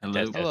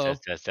 Hello.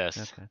 Test.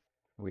 Okay.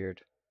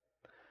 Weird.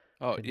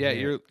 Oh, Couldn't yeah,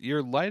 hear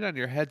your light on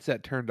your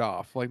headset turned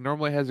off. Like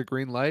normally it has a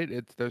green light,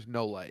 there's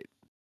no light.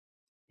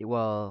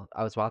 Well,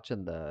 I was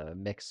watching the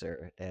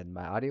mixer and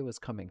my audio was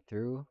coming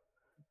through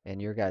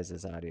and your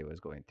guys' audio was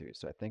going through.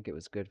 So I think it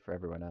was good for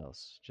everyone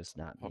else, just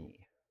not Oh, me.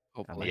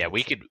 Hopefully. Yeah,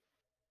 we headset.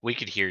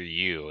 could hear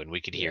you and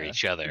we could hear Yeah.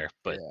 each other,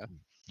 but Yeah.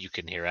 you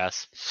can hear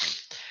us.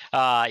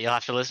 You'll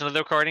have to listen to the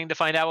recording to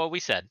find out what we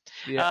said.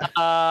 Yeah.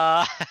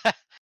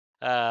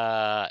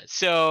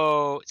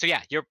 So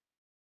yeah, you're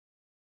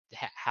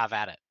have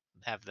at it.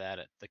 Have that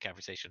at the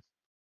conversation.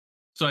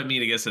 So I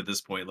mean, I guess at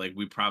this point, like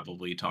we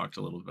probably talked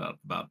a little about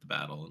the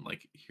battle and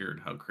like heard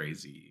how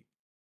crazy.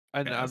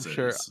 And I'm Chaz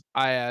sure is.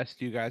 I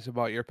asked you guys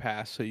about your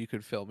past so you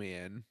could fill me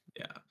in.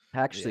 Yeah.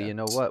 Actually, Yeah. you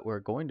know what we're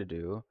going to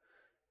do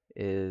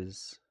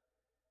is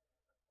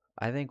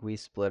I think we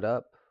split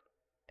up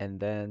and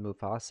then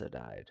Mufasa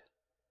died.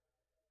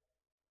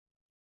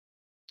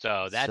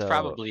 So that's So-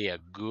 probably a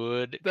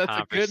good That's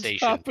a good conversation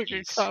topic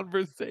piece. of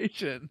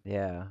conversation.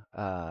 Yeah.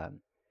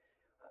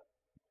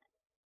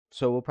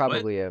 So we'll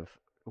probably have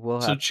So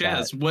have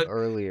Chaz, that what?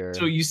 earlier.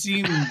 So you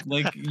seem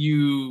like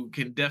you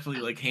can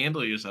definitely like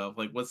handle yourself.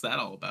 Like, what's that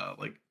all about?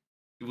 Like,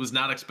 I was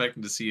not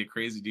expecting to see a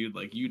crazy dude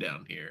like you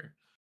down here.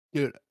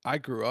 Dude, I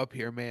grew up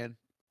here, man.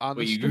 On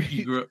Wait, the you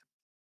street grew up.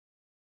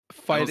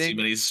 I don't see fighting.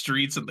 many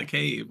streets in the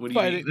cave. What do you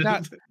Fighting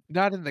mean?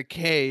 not in the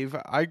cave.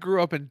 I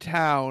grew up in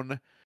town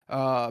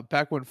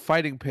back when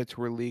fighting pits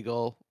were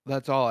legal.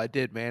 That's all I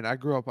did, man. I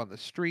grew up on the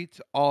streets.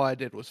 All I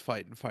did was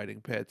fight in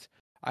fighting pits.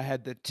 I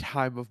had the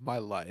time of my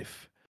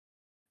life.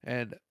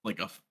 And Like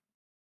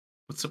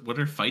what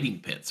are fighting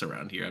pits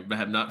around here?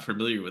 I'm not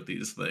familiar with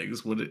these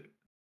things.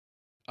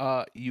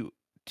 you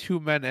 2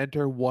 men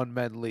enter, 1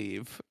 man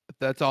leave.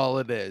 That's all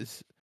it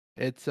is.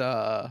 It's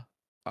To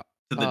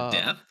the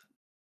death?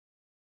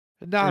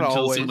 not Or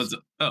until always. someone's.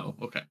 Oh,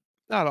 okay.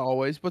 Not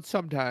always, but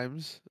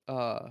sometimes.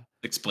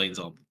 Explains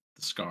all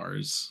the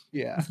scars.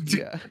 Yeah,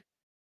 yeah.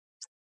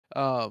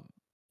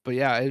 But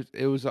yeah,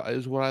 it was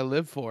what I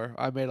lived for.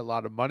 I made a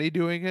lot of money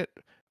doing it.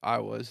 I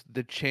was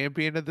the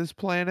champion of this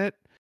planet,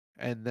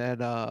 and then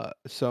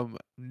some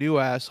new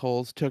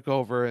assholes took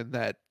over in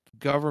that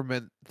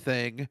government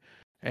thing,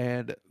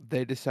 and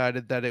they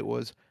decided that it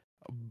was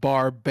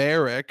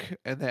barbaric,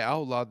 and they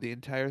outlawed the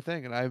entire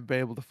thing, and I haven't been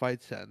able to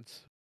fight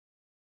since.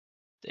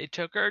 They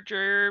took our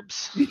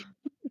gerbs.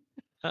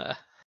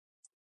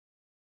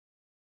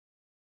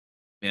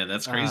 Man,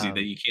 that's crazy that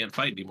Um, you can't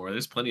fight anymore.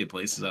 There's plenty of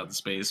places out in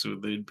space where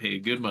they'd pay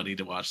good money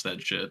to watch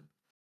that shit.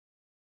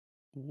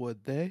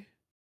 Would they?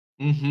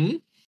 Mm-hmm.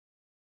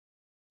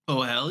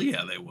 Oh, hell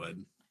yeah, they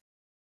would.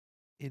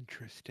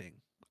 Interesting.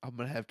 I'm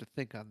gonna have to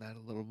think on that a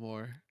little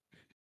more.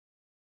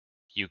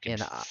 You can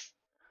And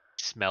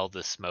smell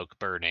the smoke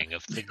burning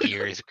of the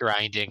gears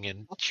grinding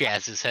in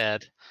Chaz's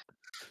head.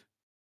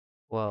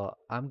 well,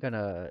 I'm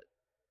gonna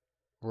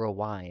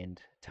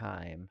rewind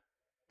time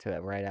to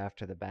right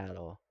after the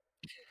battle.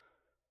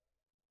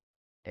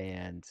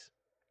 And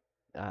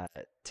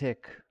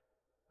Tick,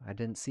 I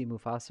didn't see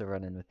Mufasa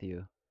running with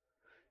you.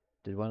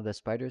 Did one of the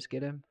spiders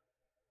get him?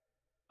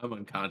 I'm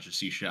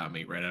unconscious. You shot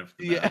me right after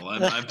the Yeah. battle.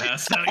 I'm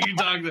passed out. You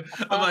talking?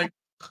 I'm like,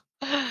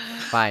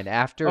 Fine,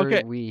 after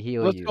Okay, we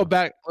heal let's you. go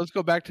back. Let's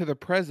go back to the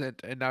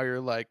present, and now you're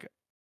like,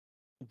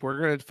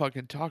 we're gonna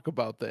fucking talk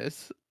about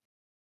this.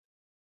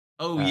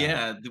 oh Uh,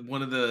 yeah,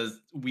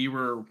 we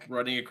were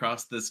running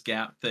across this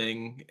gap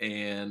thing,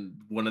 and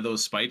one of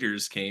those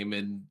spiders came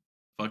and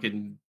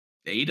fucking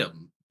ate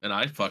him, and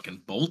I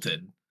fucking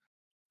bolted.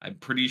 I'm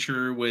pretty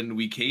sure when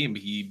we came,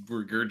 he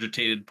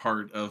regurgitated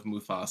part of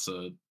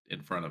Mufasa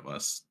in front of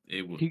us.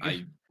 He got,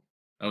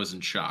 I was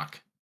in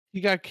shock. he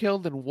got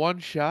killed in one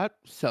shot.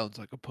 Sounds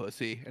like a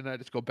pussy, and I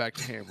just go back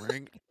to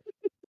hammering.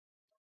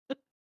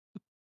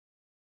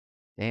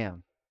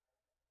 Damn.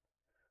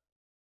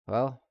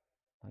 Well,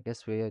 I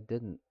guess we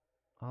didn't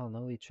all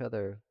know each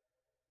other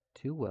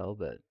too well,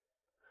 but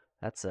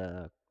that's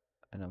an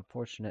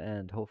unfortunate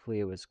end. Hopefully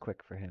it was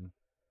quick for him.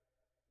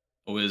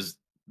 It was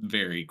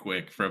very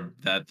quick from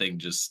that thing,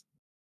 just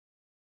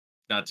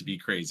not to be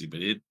crazy,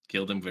 but it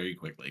killed him very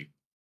quickly.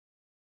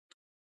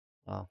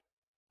 Well,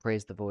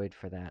 praise the void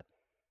for that.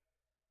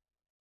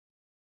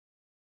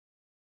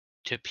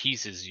 To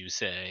pieces, you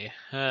say?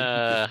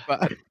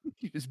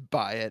 You just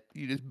buy it.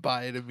 You just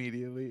buy it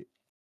immediately.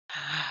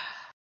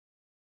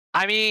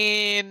 I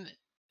mean,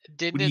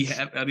 Would he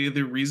have any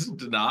other reason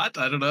to not?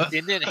 I don't know.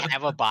 didn't it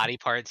have a body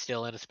part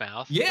still in its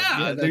mouth? Yeah,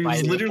 Yeah, there's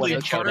that's- literally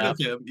that's part showed of up.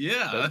 him.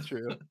 Yeah, That's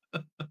true.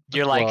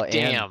 You're like, well,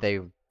 damn, and they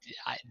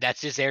that's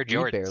just Air we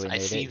Jordans. barely I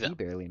made see it. them. He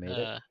barely made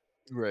it.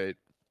 Right.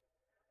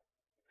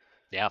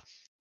 Yeah.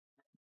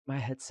 My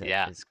headset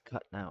Yeah. is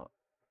cutting out.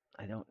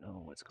 I don't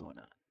know what's going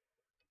on.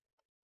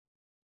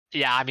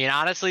 Yeah, I mean,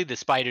 honestly, the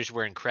spiders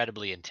were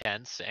incredibly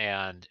intense,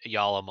 and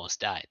y'all almost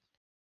died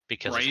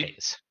because of Right?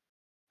 Hayes.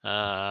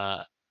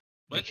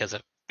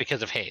 What?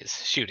 Because of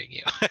Hayes shooting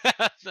you.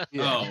 Yeah.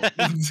 Oh,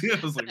 I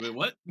was like, wait,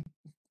 what?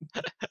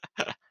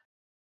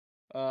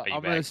 Are you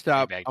I'm back? gonna Are you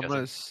stop. back, I'm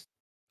gonna. Justin?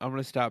 I'm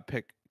gonna stop.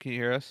 Can you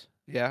hear us?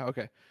 Yeah.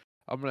 Okay.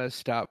 I'm gonna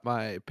stop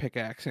my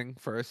pickaxing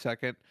for a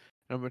second.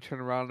 And I'm gonna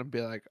turn around and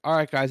be like, "All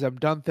right, guys, I'm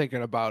done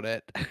thinking about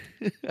it."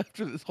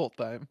 After this whole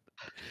time,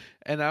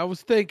 and I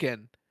was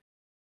thinking,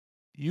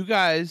 you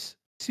guys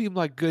seem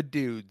like good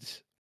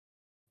dudes,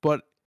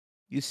 but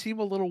you seem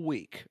a little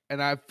weak,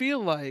 and I feel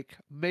like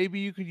maybe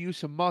you could use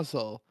some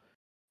muscle.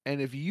 And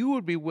if you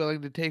would be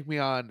willing to take me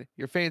on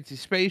your fancy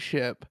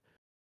spaceship,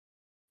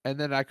 and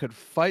then I could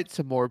fight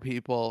some more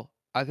people,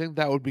 I think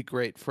that would be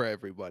great for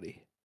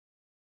everybody.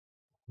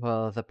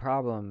 Well, the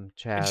problem,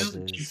 I just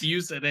Chaz, is you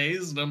said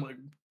Hayes, and I'm like,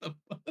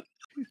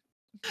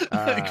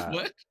 like uh,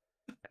 what?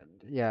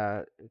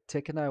 yeah,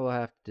 Tick and I will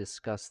have to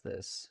discuss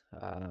this.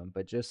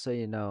 But just so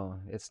you know,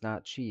 it's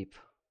not cheap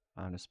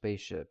on a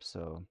spaceship,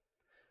 so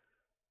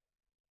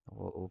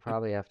we'll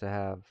probably have to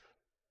have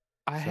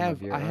some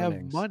of your I have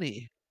earnings.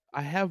 money.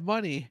 I have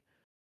money.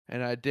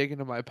 And I dig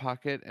into my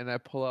pocket and I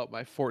pull out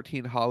my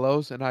 14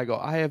 hollows and I go,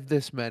 I have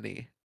this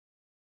many.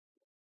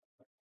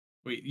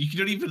 Wait, you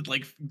don't even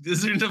like.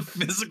 Isn't a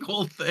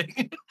physical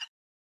thing?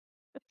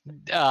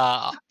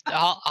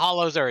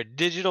 Hollows are a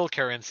digital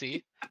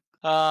currency.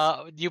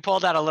 You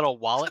pulled out a little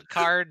wallet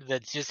card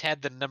that just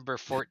had the number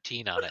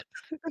 14 on it.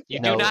 You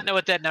do No. not know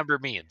what that number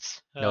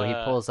means. No, he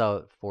pulls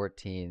out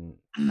 14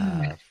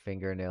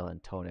 fingernail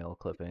and toenail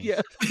clippings.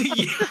 Yeah.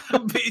 Yeah,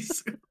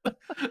 basically,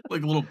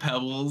 like little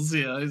pebbles.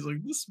 Yeah, he's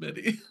like this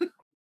many.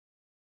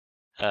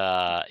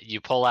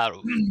 You pull out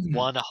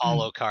one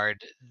hollow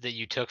card that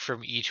you took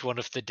from each one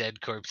of the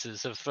dead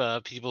corpses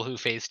of people who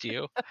faced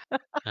you.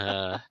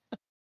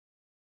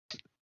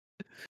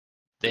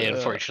 They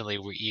unfortunately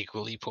were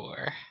equally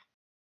poor.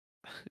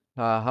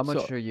 How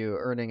much So- are you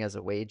earning as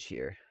a wage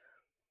here?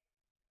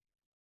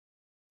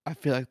 I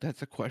feel like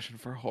that's a question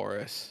for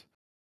Horace.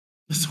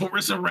 Is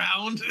Horace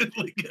around?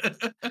 Like,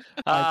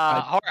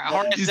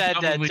 Horace he's said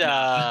probably that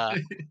not.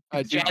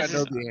 I think I Chaz know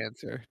is- the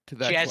answer to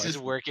that Chaz question. is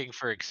working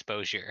for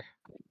exposure.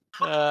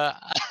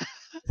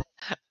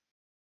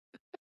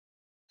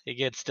 He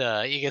gets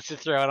to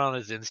throw it on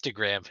his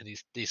Instagram, and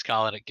he's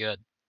calling it good.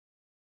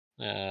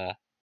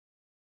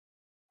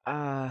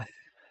 Uh,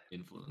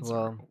 Influencer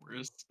Well-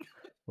 Horace.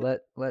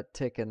 Let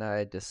Tick and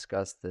I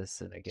discuss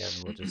this, and again,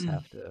 we'll just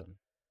have to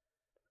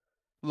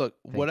Look,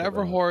 think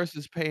whatever about. Horace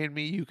is paying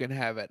me, you can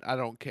have it. I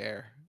don't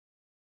care.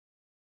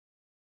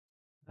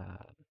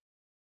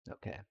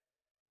 Okay.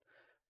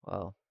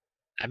 Well,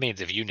 That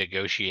means if you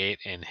negotiate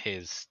in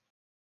his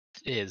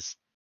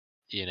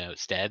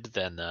stead,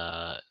 then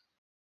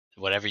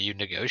whatever you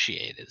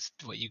negotiate is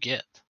what you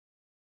get.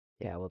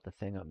 yeah. Well, the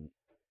thing I'm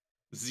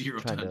 0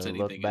 trying times to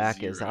look anything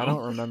back is is I 0.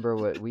 don't remember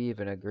what we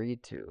even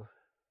agreed to.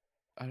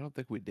 I don't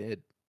think we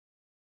did.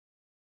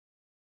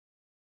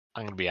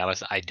 I'm gonna be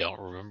honest, I don't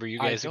remember you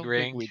I guys don't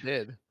agreeing. think we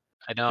did. I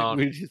I think don't.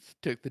 we just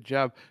took the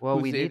job. Well,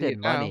 Who's we the needed idiot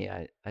now? money.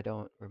 I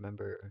don't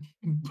remember.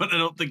 But I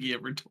don't think he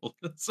ever told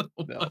us so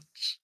No.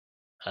 much.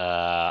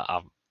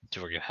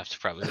 We're gonna have to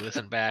probably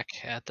listen back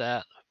at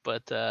that,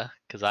 but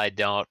because I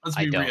don't. Let's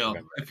I be don't real.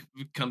 remember. If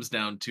it comes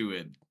down to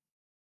it,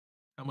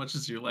 how much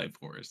is your life,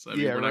 Horace? I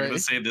mean, Yeah, we're not going to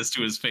right. say this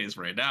to his face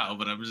right now,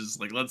 but I'm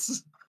just like,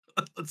 let's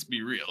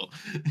be real.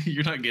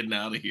 You're not getting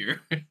out of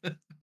here.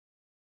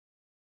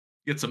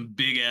 Get some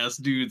big ass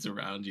dudes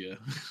around you.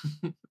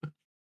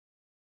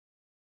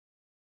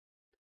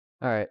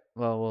 All right.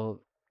 Well,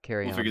 we'll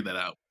carry We'll on. figure that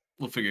out.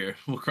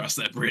 We'll cross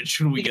that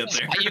bridge when we You get guys,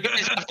 there. you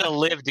guys have to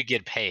live to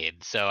get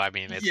paid, so I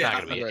mean, it's not Yeah,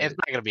 gonna be right. it's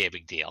not gonna be a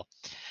big deal.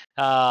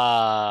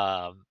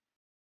 So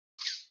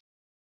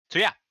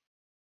yeah,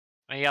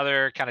 any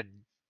other kind of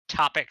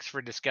topics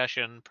for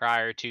discussion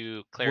prior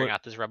to clearing What-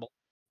 out this rebel?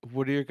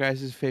 What are your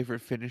guys'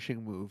 favorite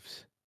finishing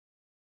moves?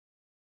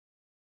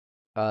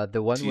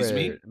 The one Excuse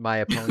where me? my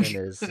opponent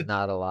is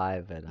not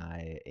alive and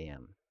I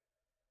am.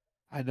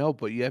 I know,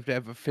 but you have to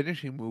have a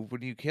finishing move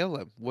when you kill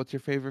him. What's your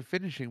favorite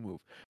finishing move?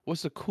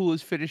 What's the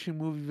coolest finishing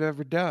move you've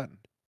ever done?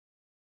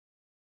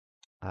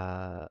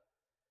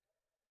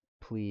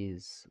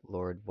 Please,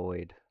 Lord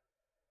Void.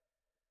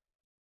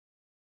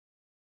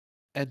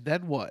 And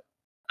then what?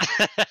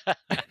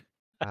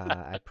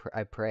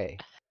 I pray.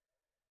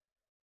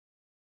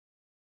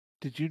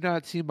 Did you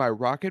not see my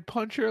rocket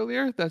punch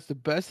earlier? That's the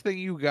best thing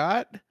you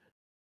got?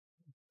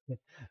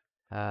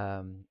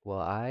 Well,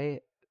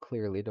 I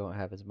clearly don't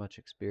have as much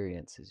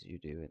experience as you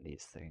do in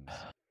these things.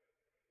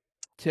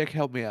 Tick,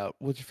 help me out.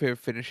 What's your favorite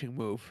finishing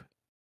move?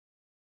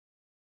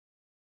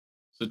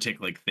 So Tick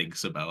like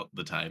thinks about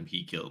the time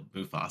he killed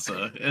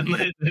Mufasa, and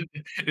then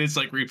it's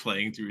like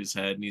replaying through his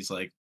head, and he's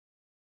like,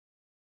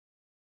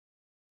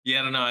 "Yeah,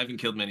 I don't know. I haven't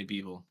killed many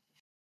people."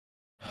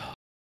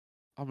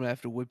 I'm gonna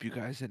have to whip you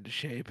guys into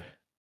shape.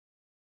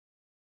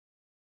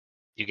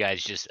 You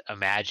guys just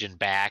imagine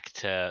back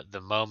to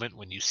the moment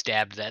when you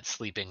stabbed that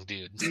sleeping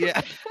dude.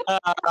 Yeah.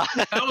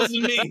 That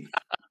wasn't me.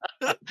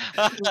 The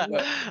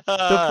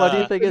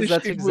funny thing is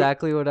that's finishing move-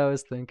 exactly what I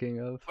was thinking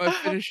of. My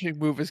finishing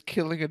move is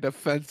killing a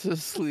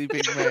defenseless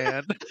sleeping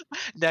man.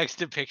 next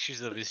to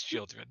pictures of his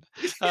children.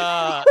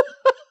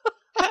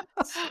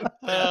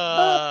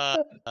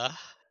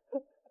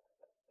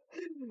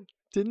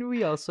 Didn't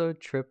we also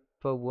trip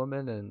a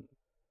woman and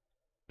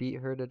beat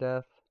her to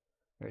death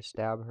or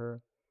stab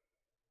her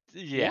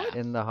Yeah.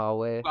 in the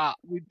hallway?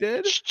 We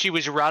did? She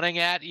was running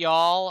at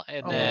y'all,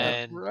 and Oh,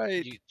 that's then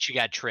right. she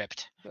got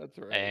tripped, That's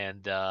right.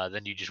 and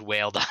then you just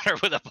wailed on her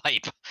with a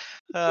pipe.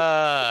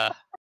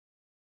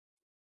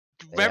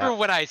 Remember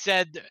when I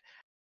said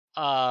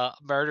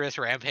murderous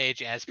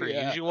rampage as per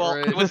Yeah, usual?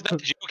 right. I was not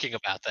joking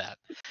about that.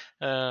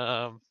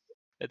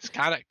 It's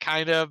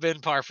kind of been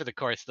par for the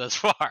course thus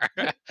far.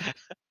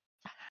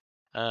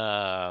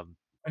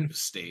 Kind of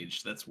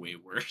staged. That's way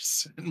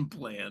worse and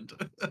planned.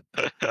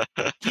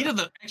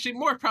 Actually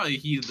more probably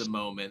heat of the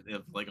moment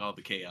of like all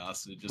the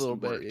chaos, and it just Little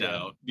bit, worked yeah.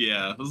 out.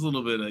 Yeah, it was a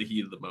little bit of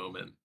heat of the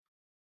moment.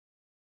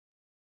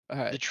 All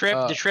right. the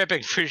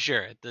tripping for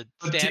sure. The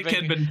But Tick stabbing.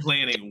 had been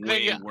planning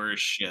way stabbing- worse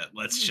shit.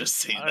 Let's just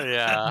say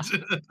that.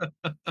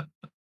 Yeah.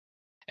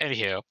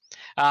 Anywho,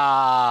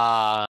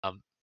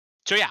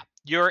 so yeah,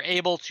 you're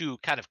able to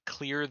kind of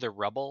clear the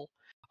rubble.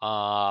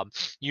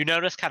 You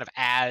notice kind of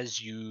as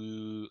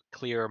you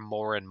clear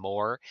more and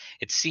more,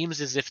 it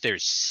seems as if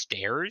there's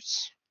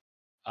stairs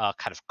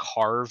kind of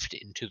carved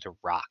into the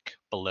rock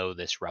below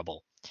this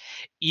rubble.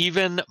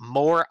 Even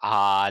more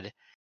odd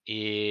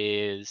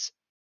is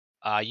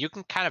you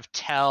can kind of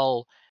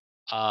tell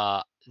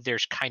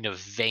there's kind of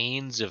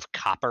veins of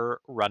copper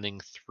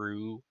running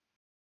through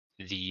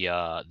the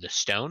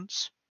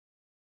stones,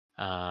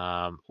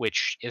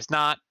 which is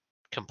not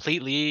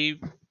completely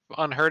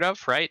unheard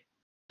of, right?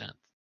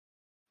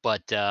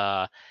 But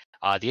the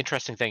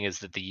interesting thing is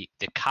that the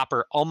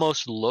copper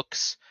almost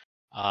looks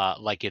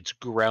like it's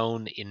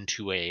grown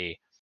into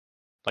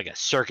like a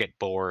circuit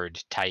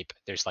board type.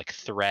 There's like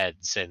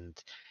threads, and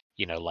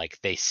like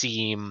they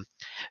seem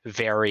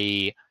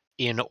very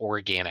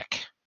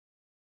inorganic.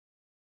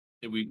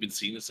 We've been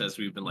seeing this as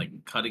we've been like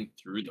cutting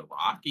through the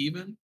rock,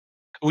 even.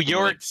 Well,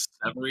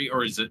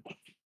 Or is it?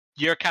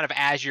 You're kind of,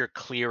 as you're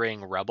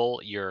clearing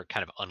rubble, you're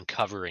kind of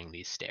uncovering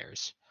these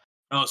stairs.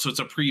 Oh, so it's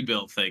a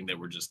pre-built thing that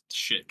we're just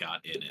shit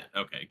got in it.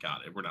 Okay,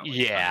 got it. We're not. Like,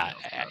 Yeah,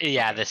 cutting out stuff.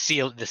 yeah.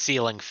 Okay. The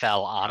ceiling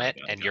fell on Got it,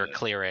 it, and got you're it.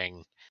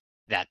 clearing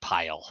that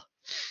pile.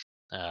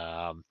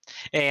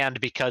 And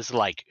because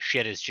like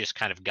shit has just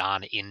kind of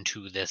gone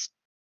into this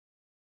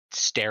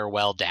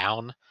stairwell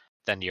down,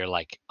 then you're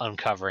like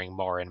uncovering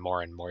more and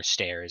more and more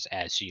stairs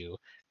as you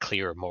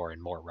clear more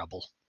and more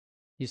rubble.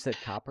 You said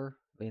copper?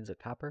 Lanes of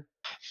copper?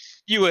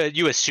 You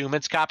assume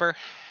it's copper.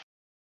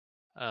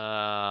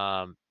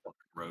 Fucking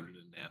Rodent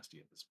and nasty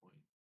at this point.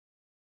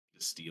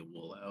 Just steal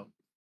wool out.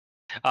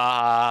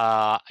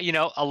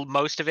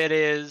 Most of it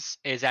is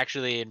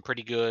actually in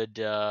pretty good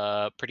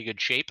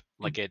shape.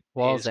 Like it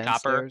Walls is and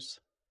copper. stairs?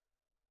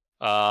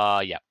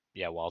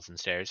 Yeah, walls and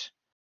stairs.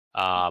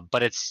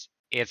 But it's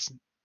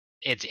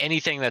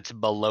anything that's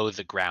below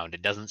the ground.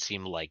 It doesn't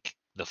seem like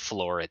the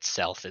floor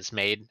itself is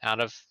made out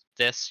of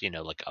this,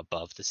 like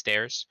above the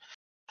stairs.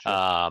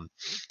 Sure.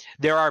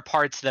 There are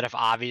parts that have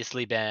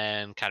obviously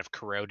been kind of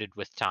corroded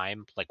with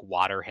time, like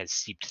water has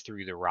seeped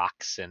through the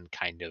rocks and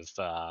kind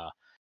of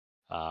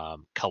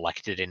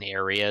collected in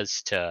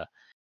areas to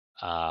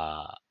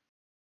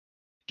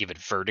give it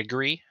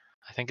verdigris,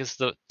 I think is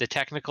the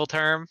technical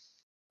term.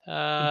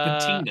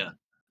 Patina.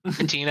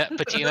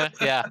 Patina,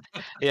 yeah.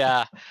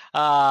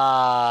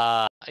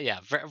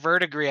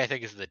 Verdigris, I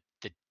think, is the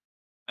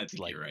I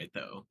think like, you're right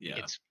though. Yeah.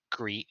 it's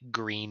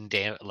green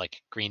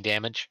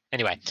damage.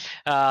 Anyway,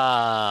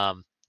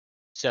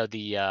 so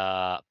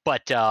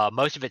but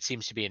most of it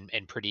seems to be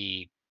in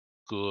pretty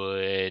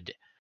good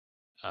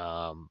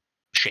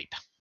shape.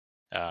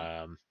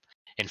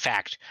 In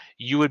fact,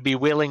 you would be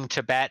willing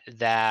to bet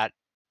that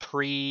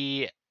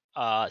pre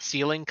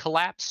ceiling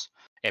collapse,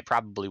 it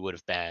probably would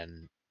have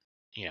been,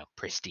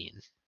 pristine.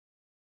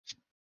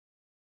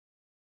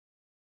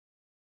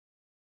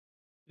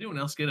 Anyone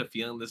else get a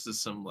feeling this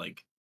is some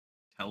like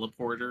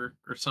teleporter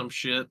or some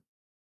shit?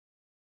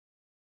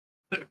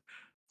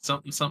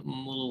 something a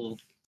little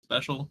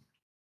special.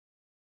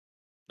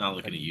 Not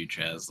looking at you,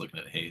 Chaz. Looking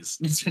at Hayes.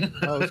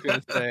 I was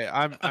gonna say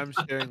I'm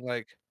staring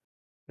like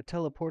A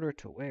teleporter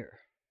to where?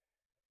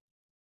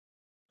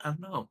 I don't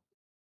know.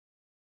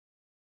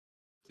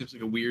 Seems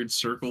like a weird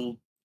circle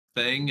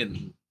thing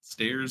and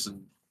stairs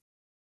and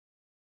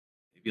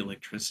maybe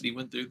electricity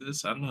went through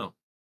this. I don't know.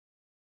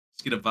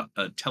 Let's get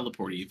a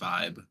teleporty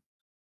vibe.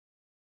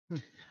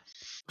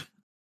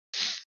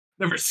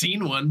 Never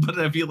seen one, but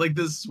I feel like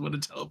this is what a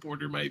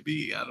teleporter might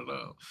be. I don't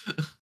know.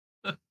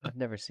 I've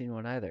never seen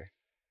one either.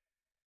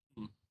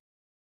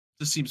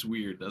 This seems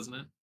weird, doesn't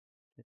it?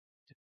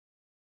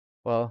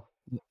 Well,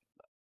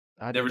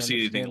 I Never didn't seen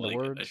anything understand the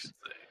like words, it, I should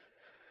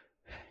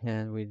say.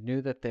 and we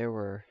knew that there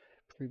were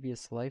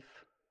previous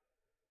life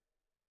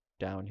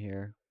down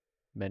here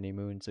many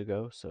moons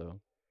ago, so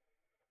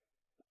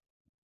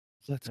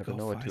let's never go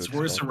know what find to Is out. expect.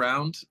 Horus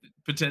around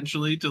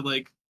potentially to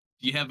like?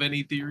 Do you have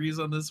any theories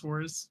on this,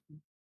 Horus?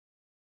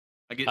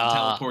 I get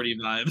teleporting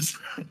vibes.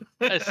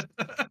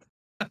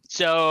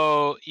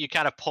 So you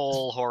kind of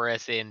pull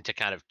Horus in to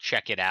kind of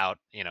check it out.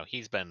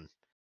 He's been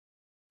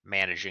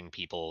managing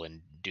people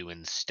and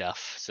doing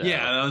stuff. So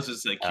yeah, I was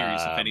just like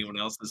curious if um, anyone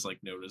else has like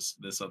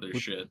noticed this other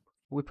shit.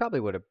 We probably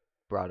would have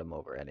brought him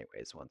over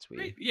anyways once we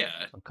Right,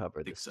 yeah,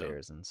 uncovered the think so.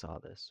 stairs and saw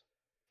this.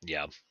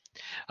 yeah.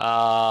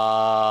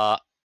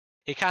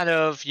 He kind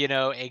of,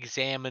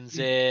 examines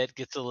it,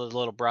 gets a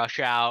little brush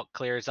out,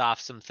 clears off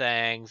some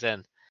things,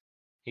 and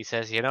he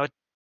says,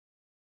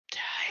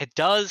 it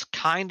does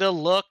kind of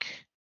look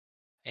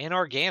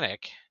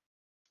inorganic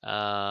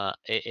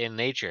in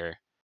nature.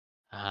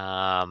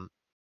 Can't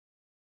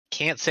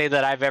say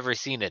that I've ever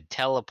seen a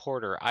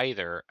teleporter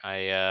either.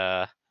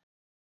 I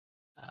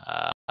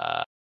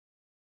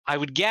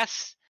would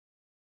guess,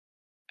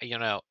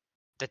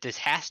 that this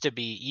has to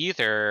be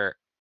either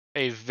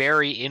a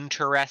very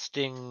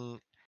interesting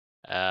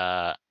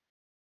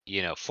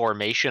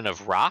formation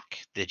of rock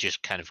that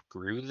just kind of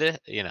grew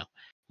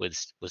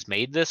was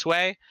made this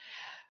way,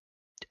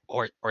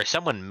 or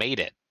someone made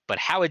it. But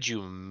how would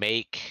you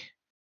make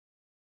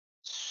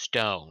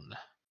stone?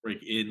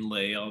 Like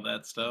inlay all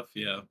that stuff,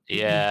 yeah.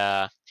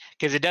 Yeah,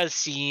 because it does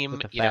seem,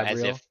 With the as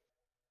fabrial? if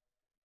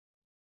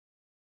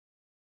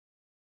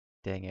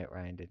Dang it,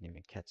 Ryan didn't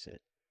even catch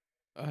it.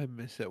 I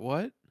miss it.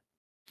 What?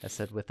 I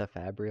said with a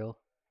fabrial.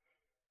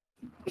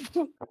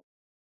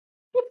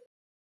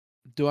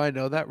 Do I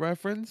know that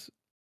reference?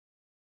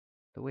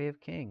 The Way of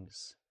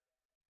Kings.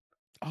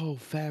 Oh,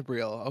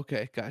 Fabrial.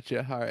 Okay,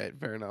 gotcha. All right,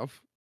 fair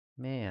enough.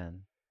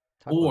 Man.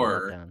 Talk about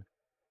Or letdown.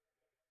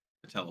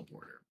 a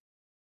teleporter.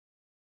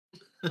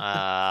 We'll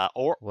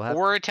have-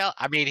 or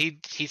I mean,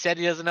 he said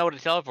he doesn't know what a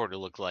teleporter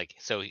looks like,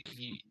 so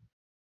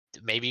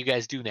maybe you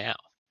guys do now.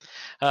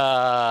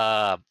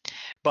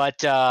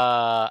 But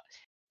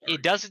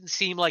it doesn't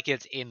seem like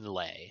it's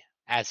inlay,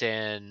 as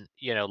in,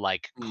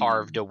 like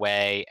carved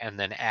away and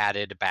then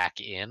added back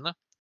in.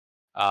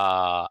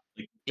 Like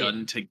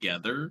done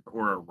together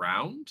or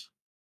around?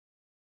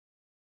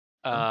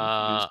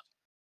 Uh,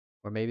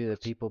 Or maybe the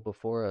people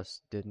before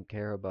us didn't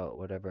care about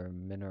whatever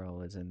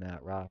mineral is in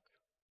that rock,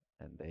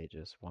 and they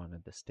just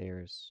wanted the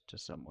stairs to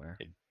somewhere.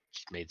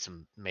 made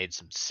some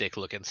sick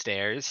looking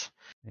stairs.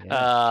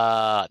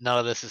 Yeah. None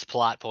of this is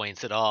plot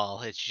points at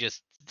all. It's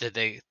just that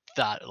they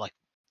thought, like,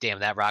 damn,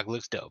 that rock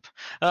looks dope.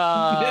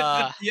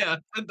 Uh, Yeah,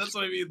 that's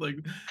what I mean. Like,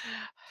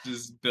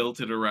 just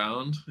built it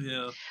around.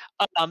 Yeah.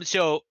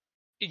 so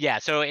yeah,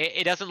 so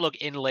it doesn't look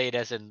inlaid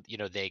as in,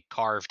 they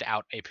carved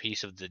out a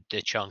piece of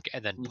the chunk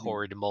and then Mhm.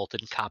 poured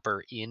molten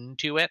copper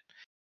into it.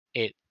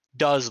 It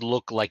does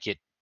look like it,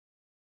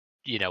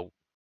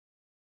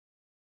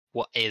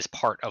 what is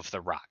part of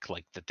the rock,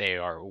 like that they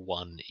are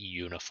one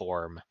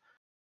uniform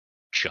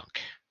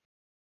chunk.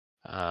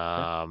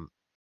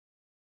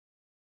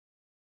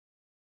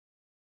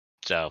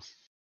 So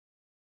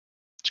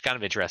it's kind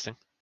of interesting.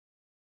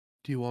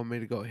 Do you want me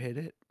to go hit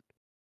it?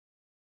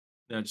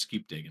 Now just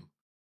keep digging.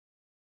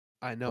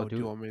 I know. Do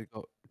you want me to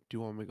go? Do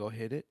you want me to go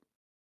hit it?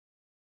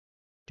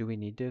 Do we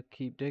need to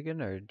keep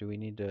digging, or do we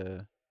need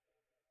to?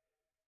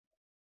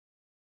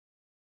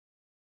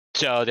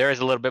 So there is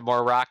a little bit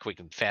more rock. We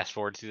can fast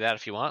forward through that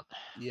if you want.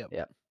 Yep.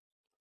 Yeah.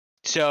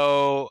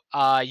 So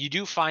you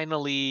do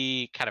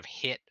finally kind of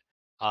hit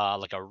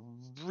like a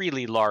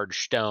really large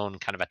stone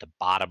kind of at the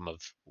bottom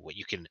of what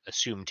you can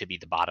assume to be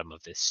the bottom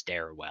of this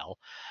stairwell.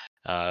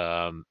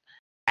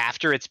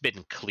 After it's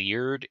been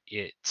cleared,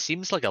 it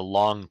seems like a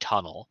long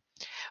tunnel.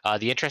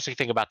 The interesting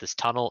thing about this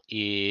tunnel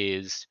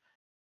is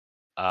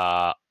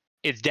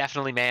it's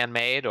definitely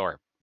man-made, or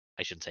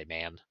I shouldn't say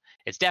man.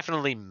 It's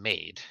definitely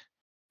made.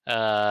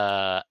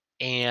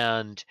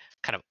 And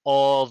kind of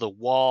all the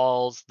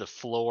walls, the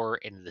floor,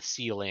 and the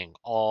ceiling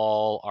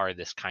all are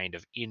this kind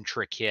of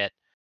intricate,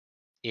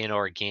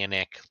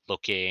 inorganic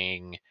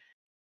looking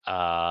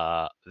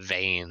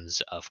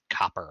veins of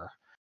copper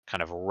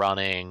kind of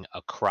running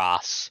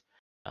across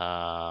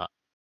kind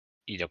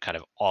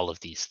of all of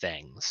these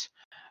things.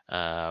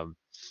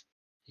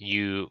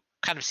 You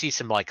kind of see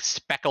some like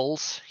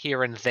speckles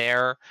here and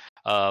there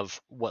of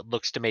what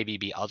looks to maybe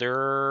be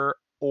other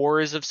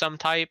ores of some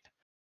type.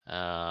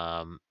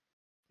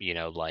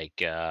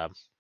 Like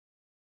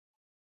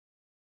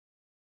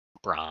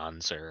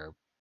bronze or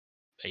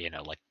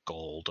like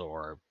gold,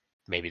 or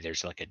maybe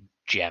there's like a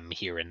gem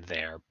here and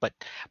there, but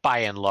by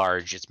and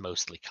large it's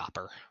mostly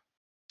copper.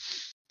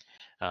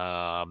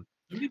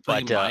 Somebody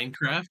playing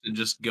Minecraft and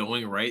just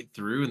going right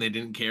through, and they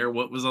didn't care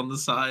what was on the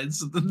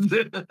sides.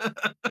 They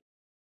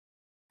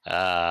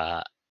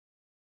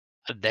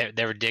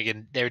were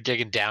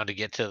digging down to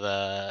get to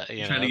the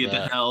trying to get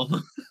to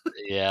hell.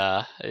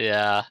 Yeah.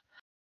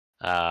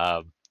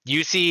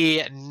 You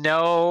see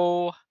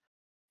no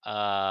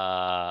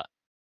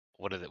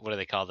what do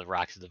they call the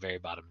rocks at the very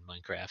bottom of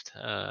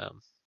Minecraft?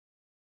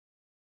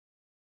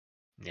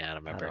 Yeah, I don't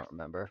remember. I don't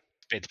remember.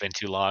 It's been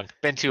too long.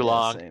 Yeah,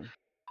 Long. Same.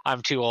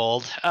 I'm too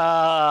old.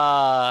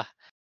 But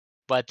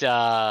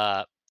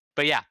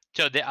yeah.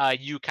 So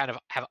you kind of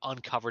have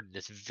uncovered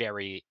this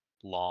very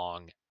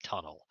long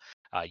tunnel.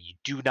 You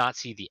do not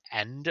see the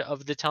end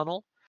of the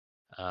tunnel.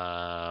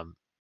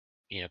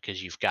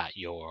 Because you've got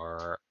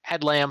your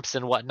headlamps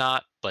and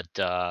whatnot, but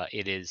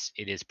it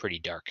is pretty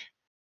dark.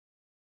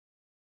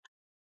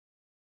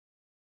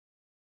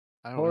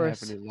 I don't Horace.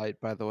 have any light,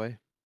 by the way.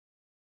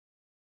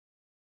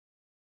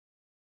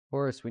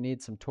 Horace, we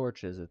need some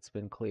torches. It's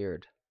been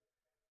cleared.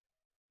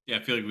 Yeah, I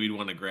feel like we'd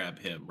want to grab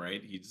him,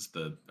 right? He's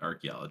the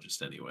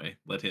archaeologist anyway.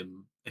 Let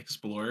him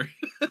explore.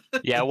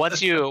 Yeah,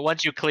 once you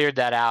cleared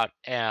that out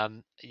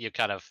and you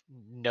kind of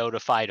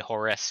notified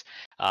Horace,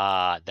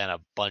 then a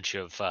bunch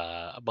of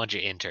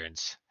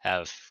interns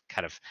have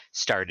kind of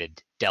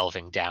started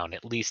delving down,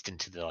 at least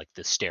into the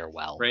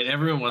stairwell. Right,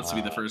 everyone wants to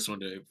be the first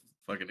one to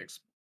fucking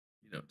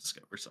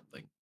discover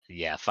something.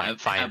 Yeah,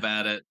 have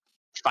at it.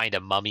 Find a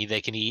mummy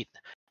they can eat.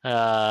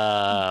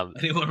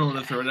 Anyone want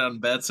to throw down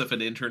bets if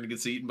an intern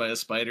gets eaten by a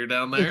spider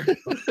down there?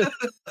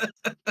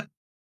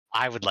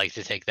 I would like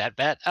to take that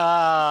bet.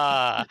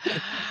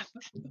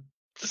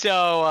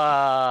 So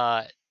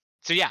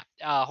yeah,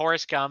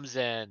 Horace comes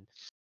and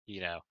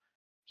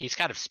he's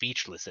kind of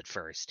speechless at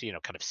first,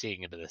 kind of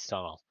seeing into this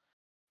tunnel.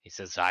 He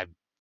says, I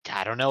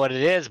don't know what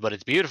it is, but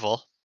it's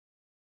beautiful.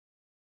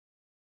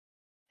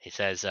 He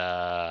says,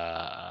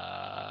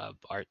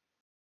 Art,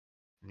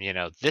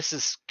 this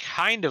is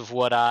kind of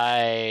what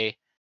I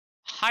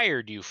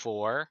hired you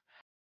for.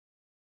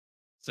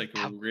 It's like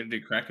we're ready to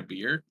crack a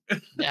beer.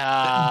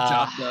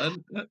 Job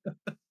done.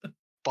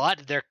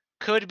 But there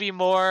could be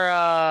more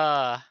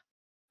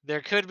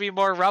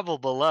rubble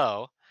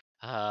below.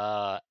 He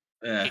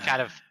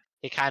kind of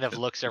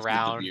looks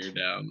around. Get the beer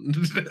down.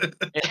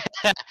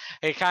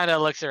 He kind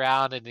of looks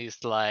around and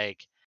he's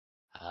like,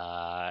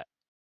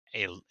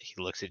 he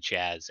looks at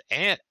Chaz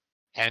and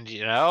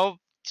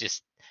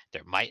just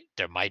there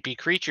might be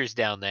creatures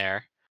down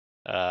there.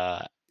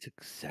 It's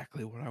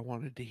exactly what I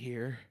wanted to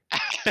hear.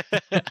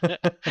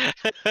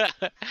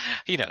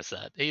 He knows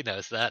that.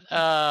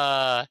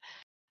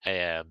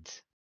 And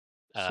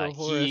so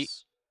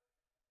Horace,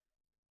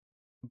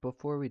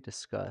 before we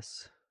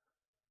discuss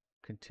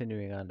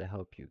continuing on to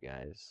help you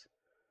guys,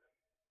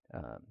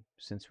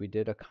 since we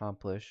did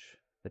accomplish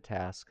the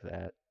task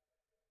that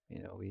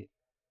we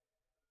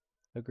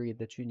agreed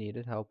that you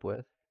needed help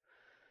with,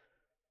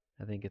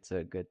 I think it's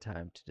a good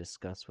time to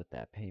discuss what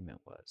that payment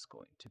was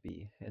going to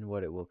be and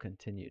what it will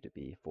continue to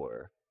be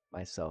for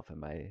myself and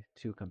my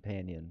two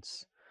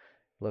companions.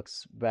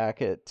 Looks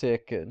back at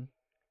Tick and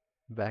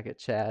back at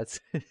Chaz.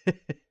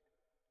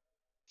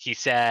 He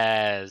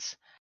says,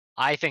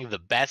 I think the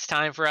best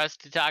time for us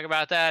to talk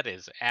about that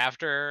is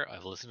after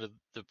I've listened to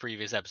the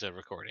previous episode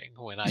recording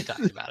when I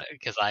talked about it,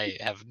 because I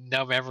have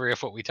no memory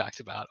of what we talked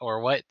about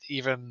or what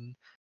even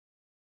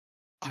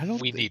I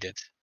don't we thi- needed.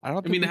 I don't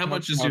I think mean, we how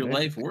much talked is your about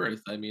life anything.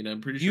 worth? I mean, I'm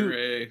pretty You- sure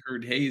I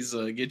heard Hayes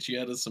get you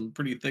out of some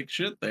pretty thick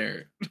shit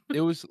there.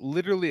 It was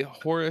literally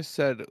Horace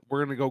said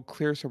we're gonna go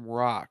clear some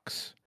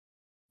rocks,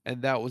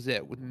 and that was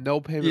it. With no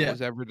payment Yeah.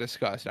 was ever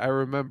discussed. I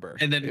remember.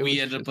 And then It we was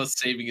ended up just- us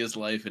saving his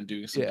life and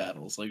doing some Yeah.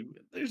 battles. Like,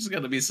 there's got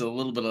to be a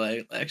little bit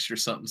of extra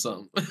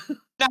something.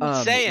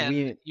 Not saying we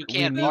you we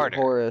can't meet barter.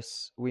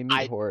 Horace. We meet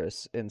I-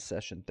 Horace in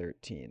session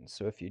 13.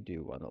 So if you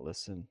do want to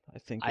listen, I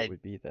think I- it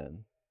would be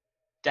then.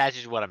 That's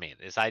just what I mean.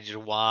 Is I just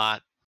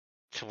want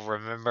to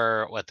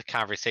remember what the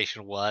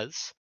conversation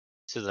was,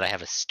 so that I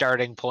have a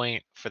starting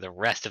point for the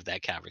rest of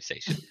that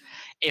conversation.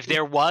 If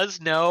there was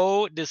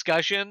no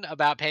discussion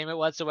about payment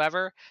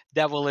whatsoever,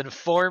 that will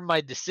inform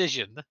my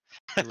decision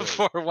Right.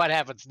 for what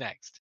happens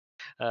next.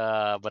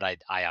 But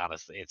I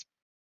honestly, it's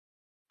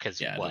because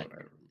Yeah, I what don't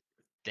remember.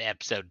 the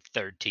episode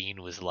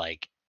 13 was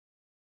like,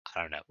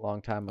 I don't know,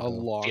 Long time a ago.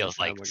 long feels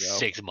time like ago.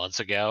 6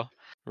 months ago.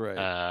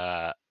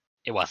 Right.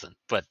 It wasn't,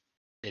 but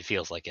it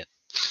feels like it.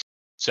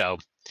 So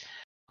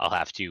I'll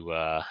have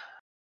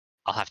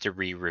to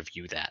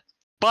re-review that.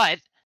 But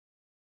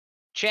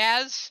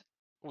Chaz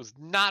was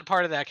not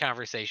part of that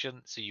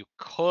conversation, so you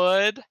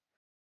could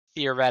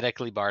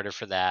theoretically barter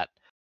for that,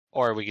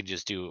 or we could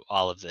just do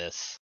all of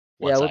this.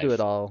 Yeah, we'll once do I've- it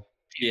all.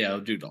 Yeah,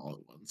 I'll do it all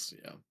at once.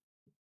 Yeah.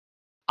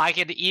 I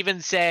could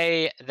even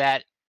say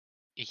that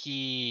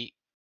he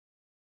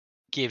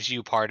gives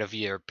you part of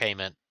your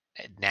payment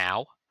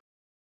now,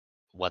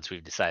 once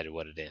we've decided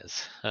what it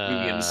is. We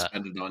can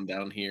spend it on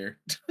down here.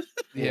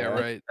 Yeah, Yeah.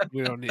 right.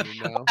 We don't need it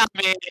now. I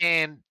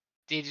mean,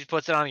 he just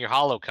puts it on your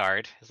holo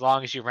card, as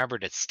long as you remember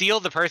to steal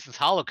the person's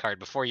holo card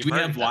before you Do we burn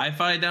have them.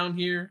 Wi-Fi down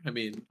here? I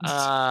mean,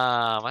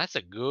 That's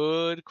a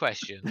good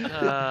question.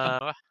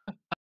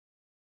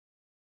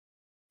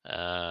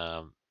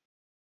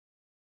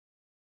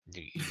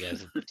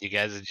 You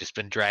guys have just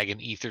been dragging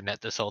Ethernet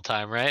this whole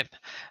time, right?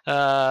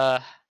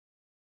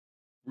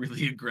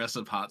 really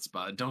aggressive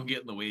hotspot. Don't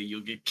get in the way;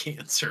 you'll get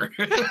cancer.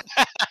 You're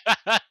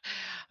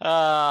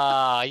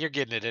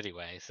getting it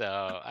anyway.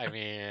 So I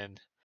mean,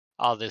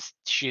 all this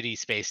shitty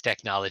space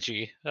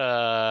technology.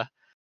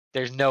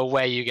 There's no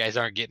way you guys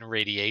aren't getting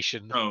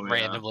radiation Oh, yeah.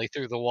 randomly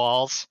through the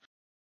walls.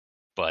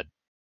 But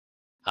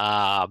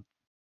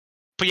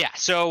yeah.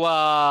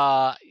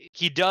 So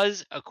he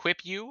does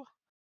equip you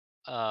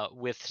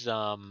with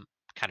some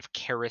kind of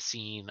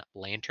kerosene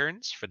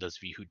lanterns for those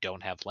of you who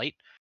don't have light.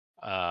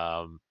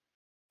 I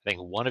think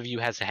one of you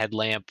has a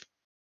headlamp.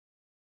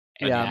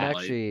 and Yeah, you I'm have-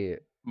 actually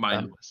Mine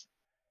Um, was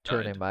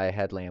turning died. my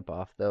headlamp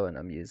off though, and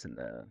I'm using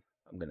the.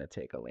 I'm gonna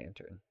take a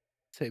lantern.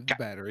 Save the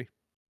battery.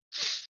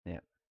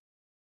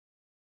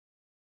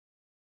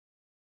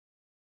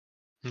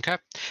 Okay.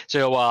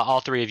 So all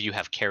three of you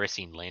have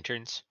kerosene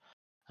lanterns.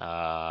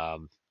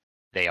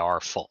 They are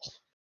full.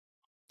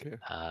 Okay.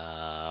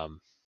 I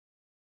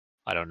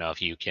don't know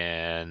if you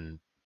can.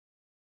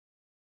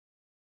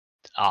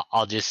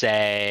 I'll just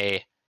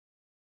say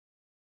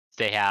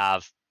they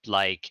have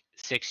like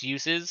 6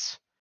 uses,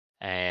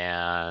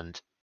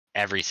 and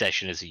every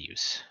session is a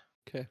use.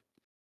 Okay.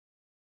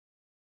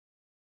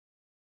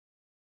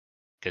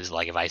 Because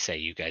like if I say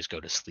you guys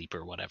go to sleep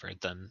or whatever,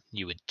 then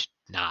you would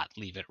not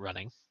leave it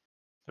running,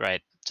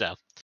 right? So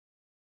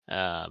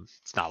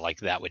it's not like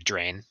that would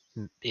drain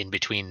in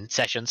between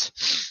sessions.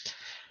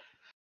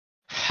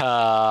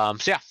 So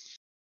yeah.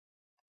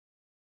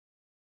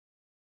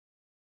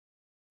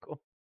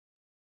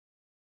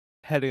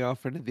 Heading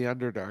off into the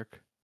Underdark.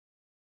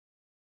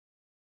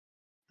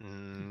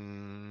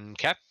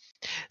 Okay.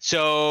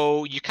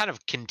 So you kind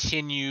of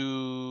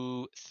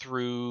continue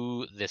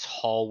through this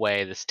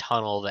hallway, this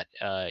tunnel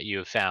that you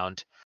have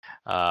found.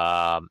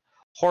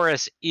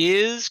 Horace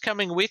is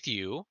coming with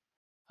you,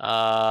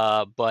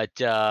 but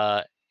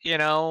you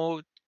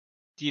know,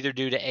 either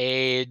due to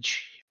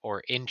age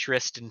or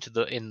interest in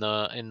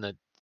the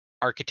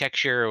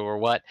architecture or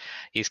what,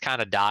 he's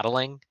kind of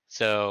dawdling.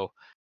 So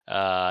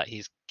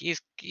he's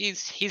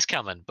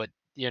coming, but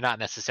you're not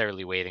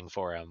necessarily waiting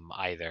for him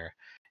either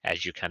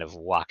as you kind of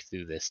walk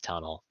through this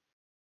tunnel.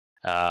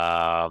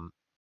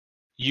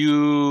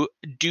 You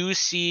do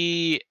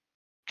see,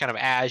 kind of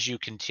as you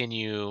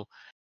continue,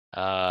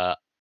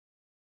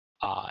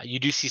 you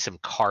do see some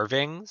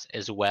carvings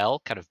as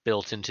well, kind of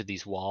built into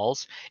these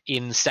walls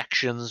in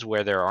sections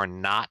where there are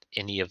not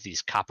any of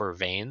these copper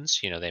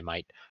veins. You know, they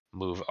might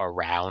move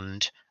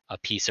around a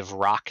piece of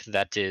rock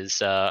that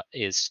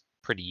is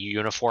pretty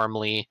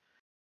uniformly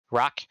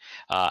rock,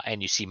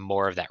 and you see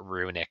more of that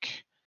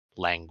runic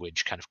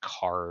language kind of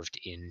carved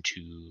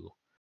into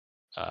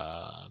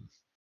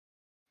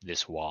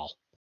this wall.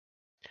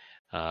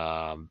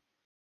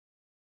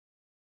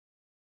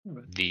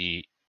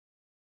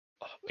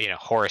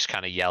 Horace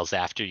kind of yells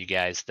after you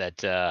guys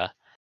that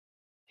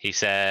He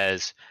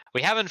says,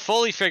 "We haven't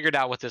fully figured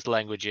out what this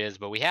language is,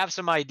 but we have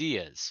some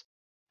ideas.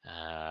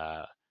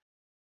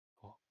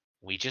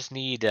 We just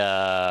need,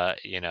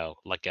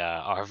 like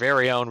our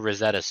very own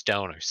Rosetta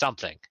Stone or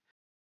something."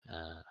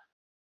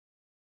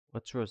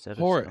 What's Rosetta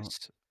Stone?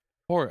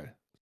 Horace,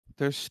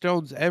 there's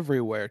stones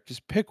everywhere.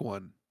 Just pick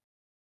one.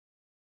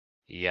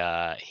 He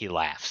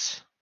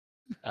laughs.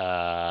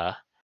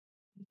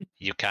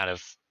 He kind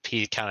of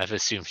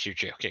assumes you're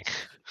joking.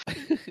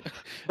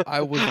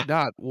 I was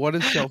not. What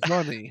is so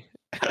funny?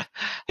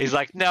 He's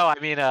like, "No, I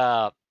mean,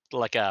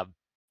 like a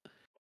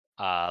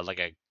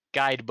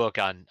guidebook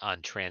on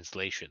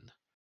translation.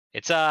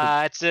 It's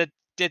a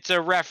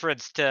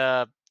reference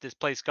to this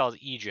place called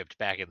Egypt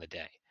back in the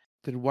day."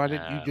 Then why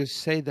didn't you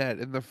just say that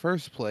in the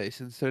first place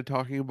instead of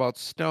talking about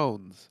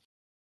stones?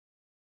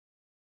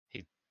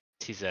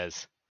 He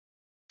says,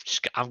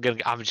 I'm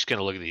just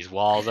gonna look at these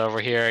walls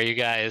over here. You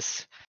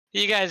guys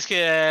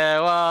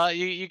can, well,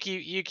 you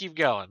keep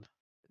going.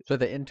 So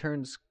the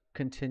interns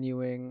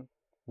continuing.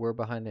 We're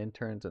behind the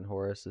interns, and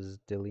Horace is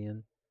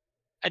Dillian.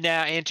 And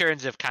now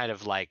interns have kind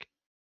of like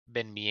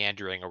been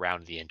meandering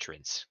around the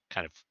entrance,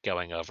 kind of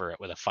going over it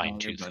with a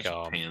fine-tooth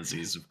comb.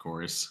 Pansies, of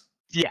course.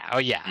 Yeah, oh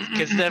yeah,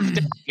 because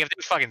if they're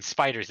fucking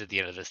spiders at the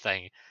end of this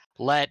thing,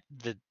 let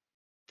the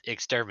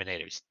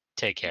exterminators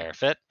take care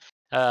of it.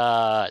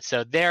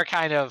 So they're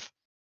kind of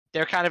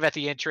at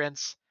the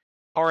entrance.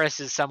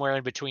 Horace is somewhere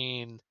in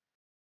between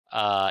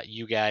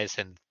you guys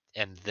and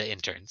the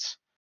interns.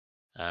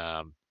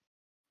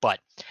 But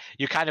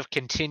you kind of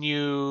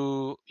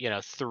continue,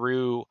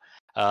 through,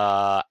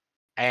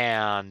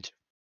 and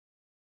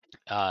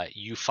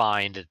you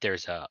find that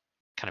there's a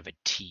kind of a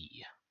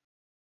T.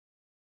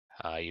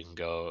 You can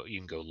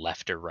go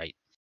left or right.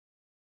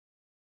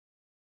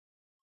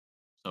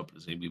 So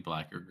it's gonna be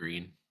black or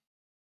green.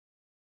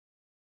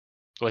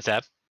 What's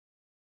that?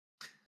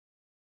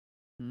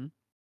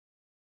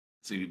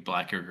 It's gonna be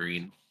black or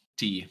green.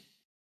 T.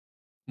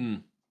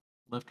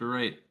 Left or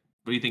right?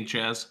 What do you think,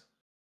 Chaz?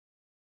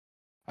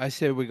 I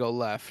say we go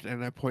left,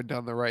 and I point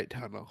down the right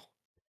tunnel.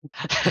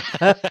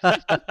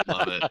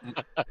 Love it.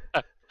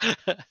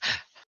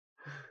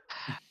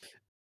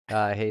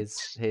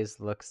 Hayes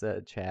looks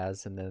at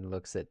Chaz and then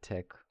looks at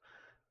Tick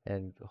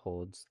and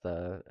holds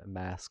the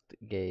masked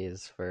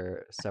gaze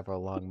for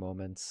several long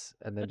moments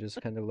and then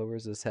just kind of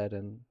lowers his head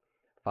and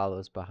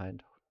follows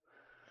behind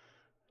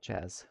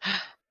Chaz.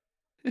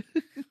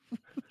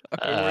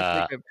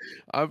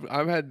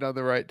 I'm heading down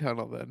the right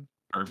tunnel then.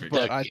 Perfect.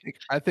 But I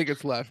think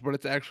it's left, but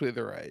it's actually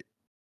the right.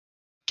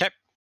 Okay.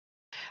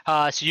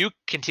 So you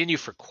continue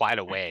for quite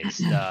a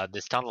ways.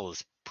 This tunnel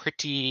is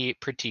pretty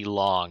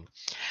long.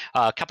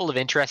 A couple of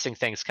interesting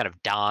things kind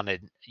of dawn on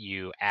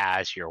you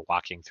as you're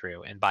walking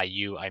through, and by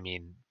you I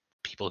mean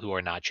people who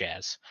are not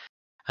Chaz.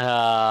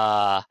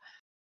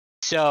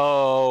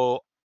 So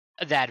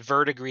that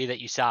verdigris that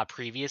you saw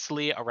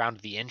previously around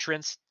the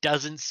entrance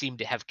doesn't seem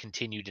to have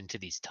continued into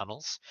these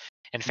tunnels.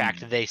 In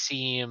fact, they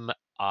seem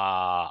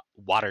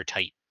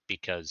watertight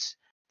because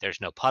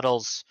there's no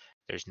puddles,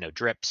 there's no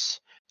drips,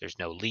 there's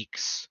no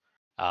leaks.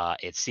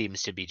 It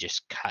seems to be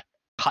just cut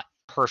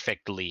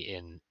perfectly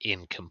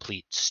in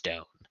complete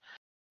stone.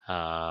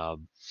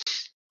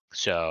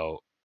 So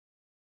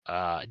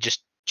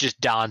just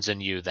dawns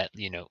on you that,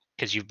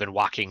 because you've been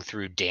walking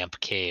through damp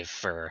cave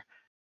for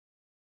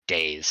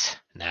days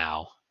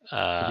now.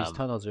 These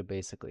tunnels are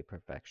basically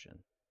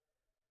perfection.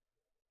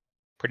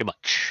 Pretty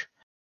much.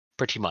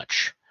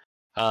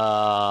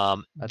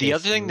 The other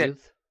thing that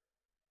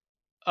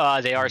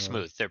they are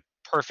smooth. They're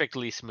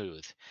perfectly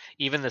smooth.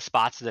 Even the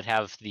spots that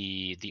have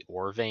the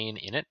ore vein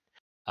in it,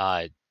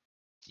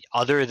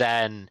 other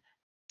than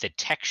the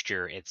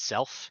texture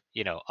itself,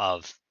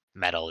 of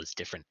metal is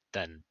different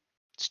than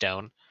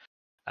stone.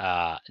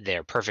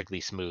 They're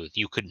perfectly smooth.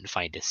 You couldn't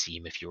find a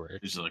seam if you were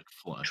just like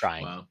flush.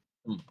 trying. Wow.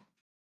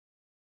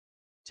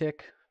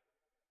 Tick,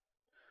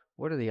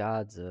 what are the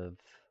odds of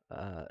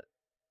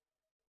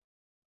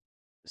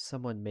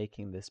someone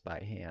making this by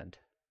hand?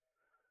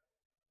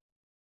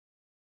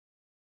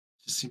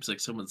 Just seems like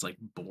someone's like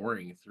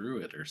boring through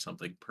it or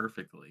something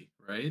perfectly,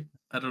 right?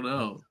 I don't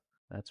know.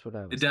 That's what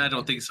I was. I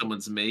don't think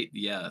someone's made.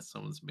 Yeah,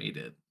 someone's made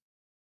it.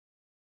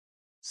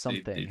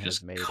 Something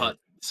has made cut. it.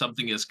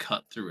 Something is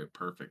cut through it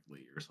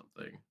perfectly, or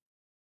something.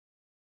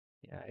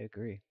 Yeah, I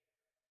agree.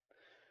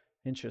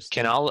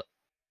 Interesting.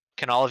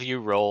 Can all of you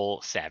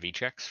roll savvy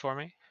checks for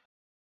me?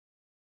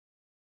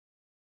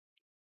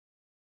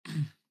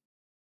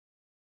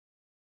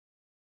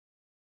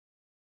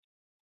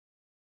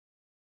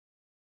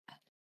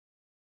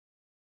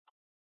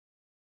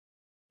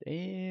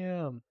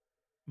 Damn.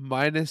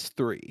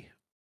 -3.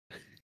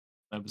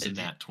 That was a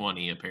nat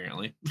 20,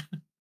 apparently.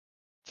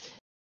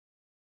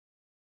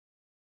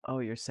 Oh,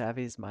 your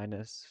savvy's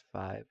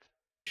 -5.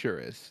 Sure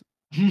is.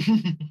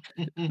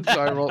 So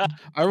I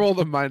rolled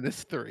a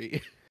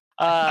 -3.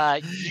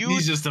 You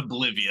He's just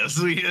oblivious.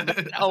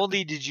 not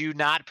only did you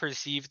not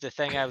perceive the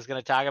thing I was going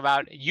to talk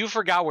about, you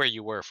forgot where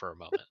you were for a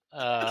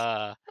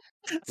moment.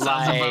 Sounds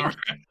Like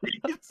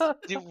about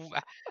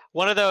right.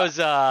 one of those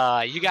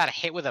you got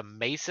hit with a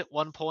mace at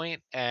one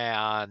point,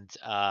 and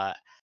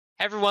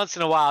every once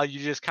in a while you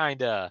just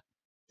kind of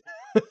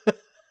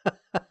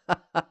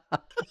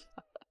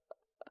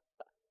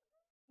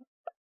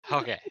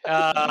okay.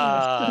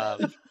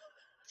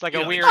 It's like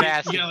a weird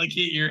ass. You gotta like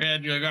hit your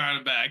head. You're like, all right,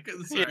 I'm back.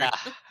 Sorry.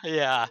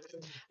 Yeah.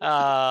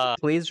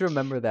 Please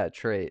remember that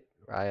trait,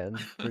 Ryan,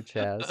 for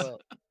Chaz. Well,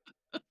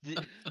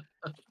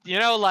 You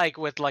know, like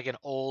with like an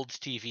old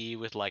TV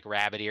with like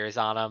rabbit ears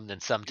on them, then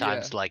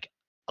sometimes like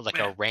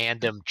a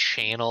random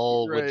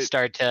channel would Right.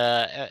 start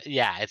to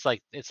yeah, it's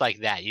like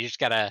that. You just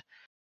gotta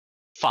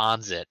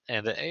Fonz it,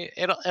 and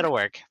it'll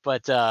work.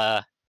 But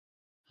Kind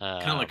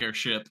of like our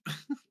ship.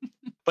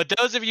 but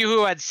those of you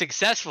who had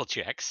successful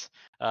checks,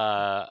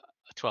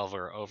 12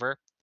 or over,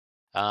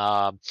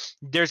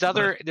 there's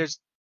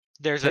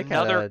Tick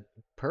another. had a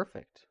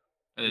perfect.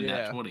 And then Yeah.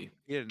 nat 20.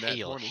 Yeah, nat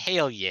 20.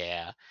 Hell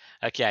yeah.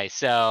 Okay,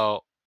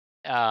 so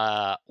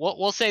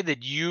we'll say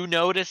that you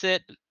notice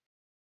it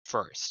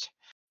first.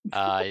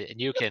 And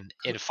you can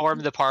inform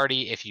the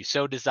party if you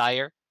so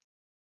desire.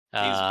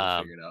 Hazel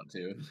will figure it out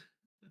too.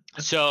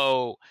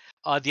 So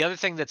the other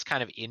thing that's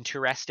kind of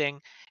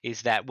interesting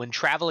is that when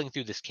traveling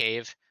through this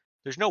cave,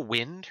 there's no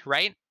wind,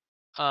 right?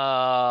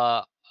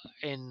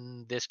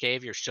 In this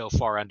cave, you're so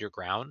far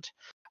underground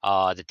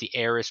that the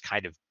air is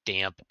kind of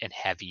damp and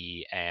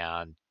heavy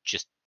and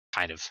just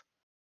kind of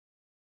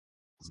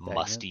Stagnant.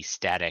 musty,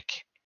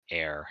 static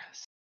air.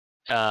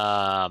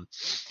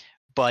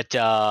 But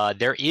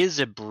there is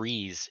a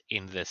breeze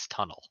in this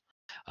tunnel,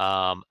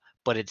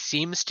 but it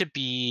seems to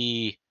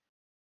be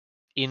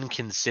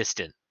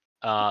inconsistent.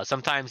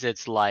 Sometimes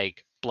it's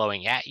like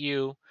blowing at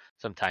you.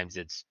 Sometimes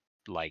it's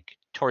like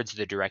towards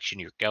the direction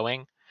you're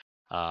going.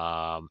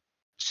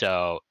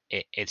 So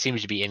it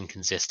seems to be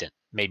inconsistent.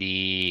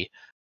 Maybe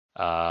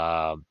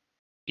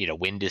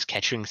wind is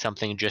catching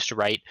something just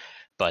right,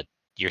 but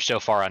you're so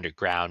far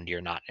underground,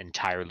 you're not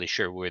entirely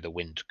sure where the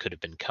wind could have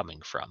been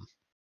coming from.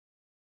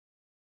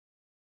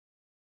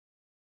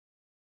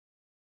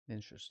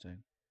 Interesting.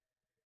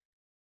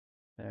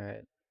 All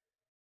right.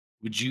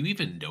 Would you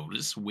even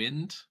notice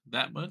wind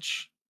that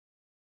much?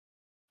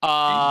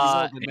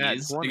 Uh, the nat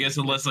Haze? I 20, guess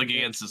unless like yeah.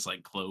 against this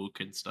like cloak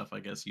and stuff, I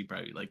guess you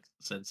probably like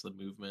sense the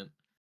movement.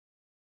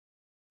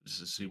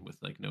 Just assume with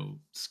like no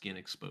skin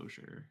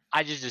exposure.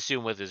 I just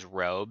assume with his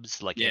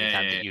robes, like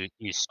anytime Yeah. that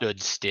you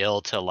stood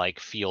still to like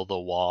feel the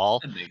wall,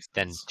 That makes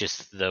then sense.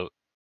 just the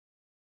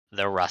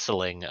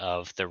rustling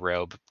of the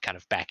robe kind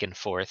of back and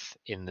forth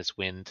in this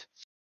wind.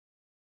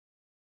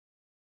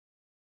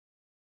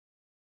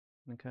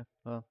 Okay.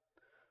 Well,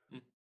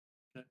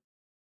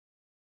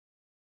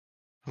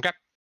 Okay.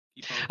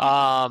 Keep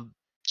on.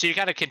 So you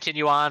kind of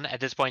continue on. At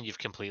this point, you've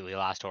completely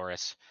lost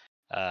Horus.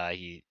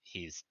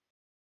 He's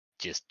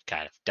just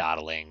kind of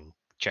dawdling,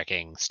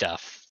 checking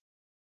stuff,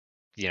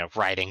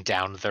 writing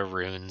down the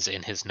runes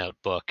in his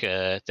notebook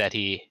that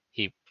he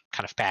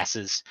kind of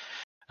passes.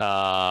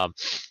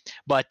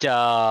 But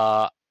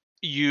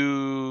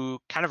you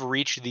kind of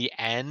reach the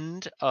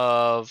end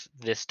of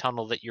this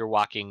tunnel that you're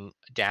walking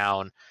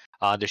down.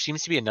 There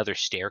seems to be another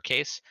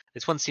staircase.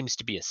 This one seems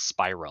to be a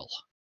spiral.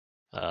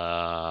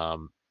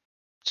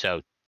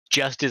 So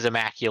just as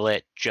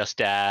immaculate,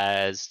 just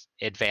as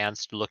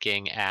advanced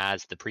looking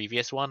as the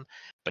previous one,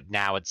 but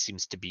now it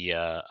seems to be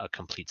a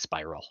complete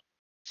spiral.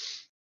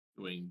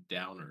 Going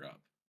down or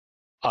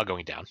up?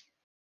 Going down.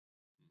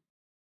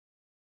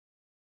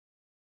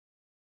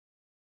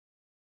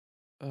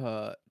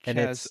 and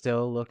it Chaz,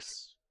 still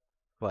looks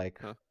like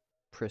Huh.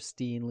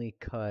 pristinely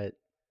cut.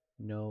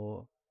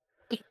 No.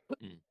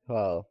 Mm.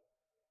 Well,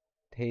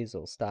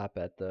 Hazel, stop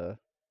at the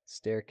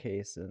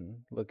staircase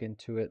and look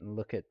into it and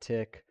look at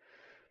Tick.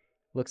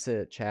 Looks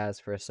at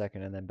Chaz for a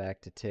second and then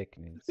back to Tick,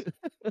 and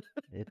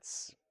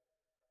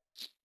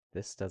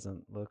this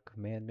doesn't look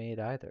man-made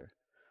either.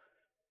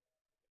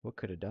 What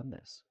could have done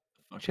this?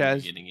 What are we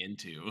Chaz- getting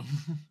into?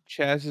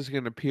 Chaz is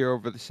gonna peer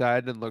over the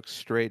side and look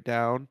straight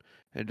down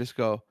and just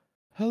go,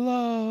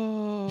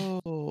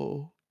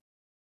 "Hello."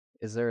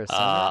 Is there a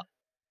center?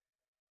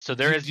 So Do-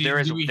 there is do- there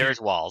is do we there's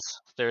hear-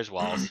 walls. There's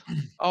walls.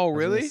 Oh, I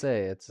was gonna really?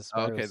 say it's a Oh,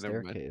 spiral okay,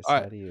 never mind. staircase. All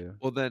right. How do you?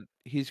 Well, then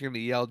he's gonna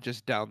yell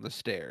just down the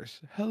stairs,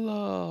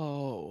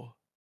 "Hello."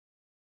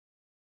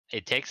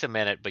 It takes a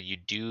minute, but you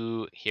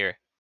do hear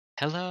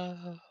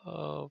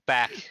hello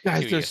back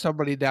Guys, to there's you.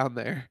 somebody down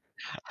there.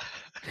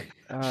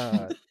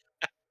 Uh,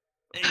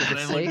 Hazel and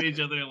I look at each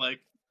other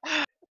like,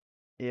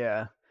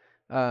 yeah.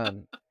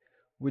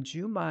 Would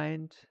you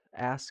mind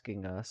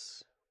asking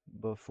us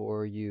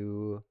before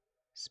you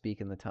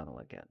speak in the tunnel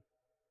again?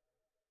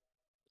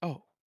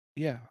 Oh,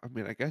 yeah. I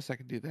mean, I guess I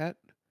can do that.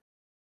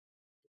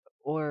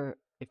 Or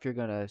if you're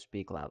gonna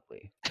speak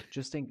loudly,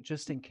 just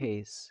in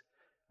case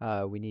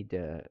we need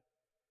to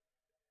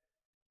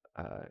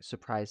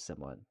surprise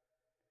someone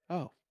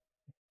Oh,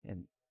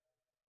 and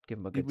give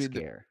them a You good mean the-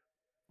 scare.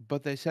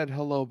 but they said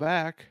hello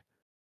back.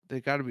 They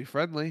got to be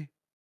friendly.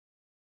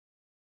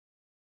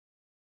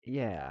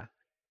 Yeah,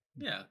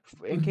 Yeah.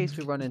 in case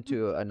we run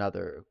into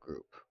another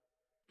group.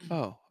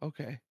 Oh,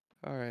 okay.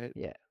 All right.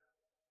 Yeah.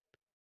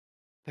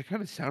 They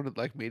kind of sounded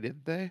like me,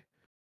 didn't they?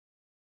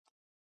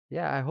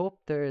 Yeah, I hope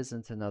there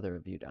isn't another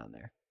of you down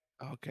there.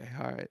 Okay.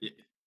 All right.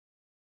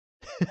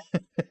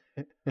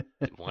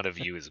 One of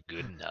you is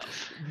good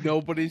enough.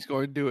 Nobody's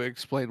going to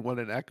explain what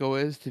an echo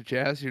is to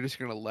Jazz. You're just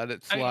going to let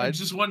it I slide.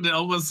 just wanted to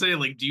almost say,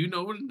 like, do you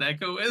know what an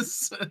echo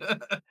is?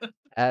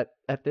 At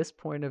this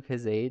point of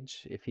his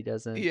age, if he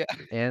doesn't, Yeah.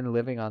 and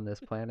living on this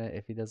planet,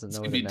 if he doesn't It's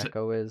know gonna what an be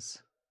echo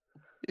is,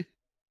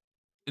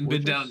 and we're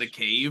been down in a just-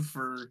 cave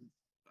for,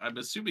 I'm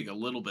assuming, a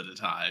little bit of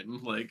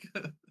time. Like,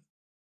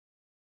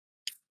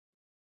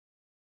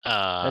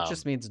 that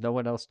just means no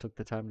one else took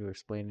the time to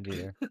explain it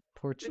either.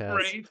 Poor Chaz.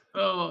 right?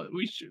 Oh,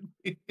 we should.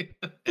 We're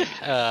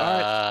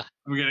gonna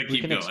We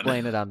keep can going.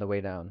 explain it on the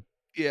way down.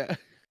 Yeah.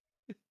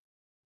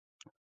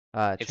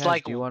 It's Chaz,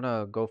 like do you want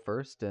to go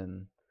first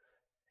and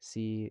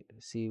see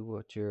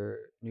what your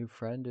new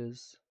friend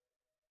is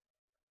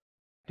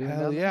doing? Hell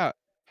down there? yeah.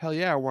 Hell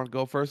yeah. I want to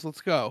go first.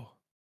 Let's go.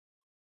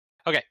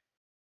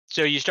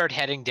 so you start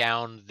heading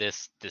down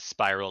this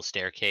spiral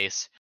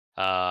staircase.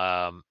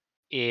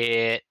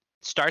 It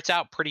starts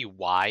out pretty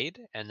wide,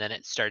 and then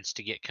it starts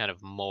to get kind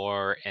of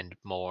more and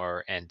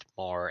more and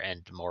more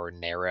and more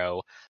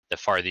narrow the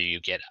farther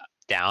you get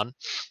down.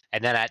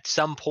 And then at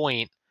some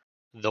point,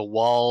 the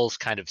walls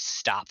kind of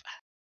stop,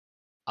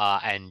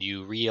 and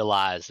you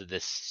realize that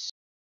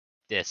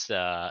this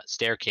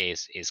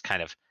staircase is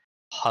kind of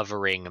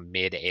hovering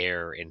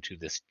midair into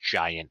this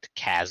giant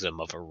chasm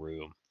of a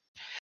room.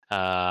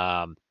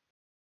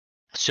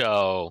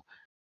 So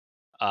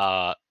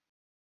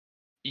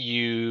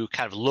you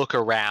kind of look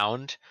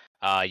around,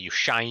 you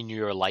shine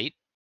your light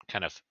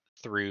kind of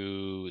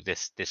through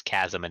this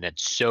chasm, and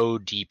it's so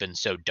deep and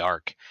so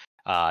dark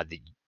that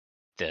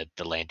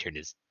the lantern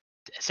is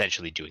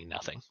essentially doing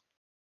nothing.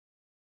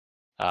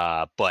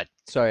 But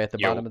Sorry, at the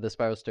you're- bottom of the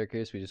spiral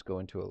staircase, we just go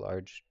into a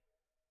large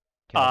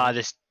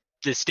cavern?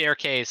 the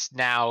staircase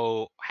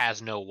now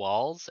has no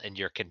walls, and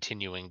you're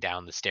continuing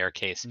down the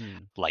staircase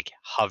like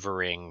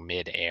hovering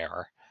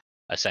midair,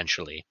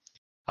 essentially.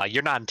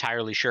 You're not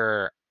entirely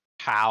sure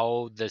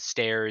how the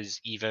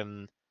stairs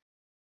even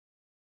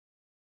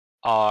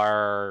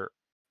are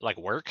like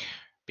work,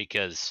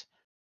 because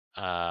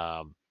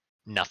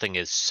nothing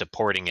is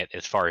supporting it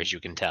as far as you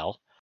can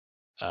tell.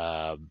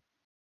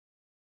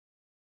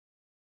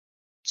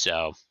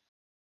 So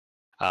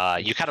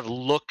you kind of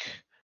look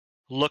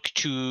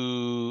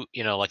to,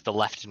 like the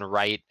left and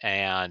right,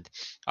 and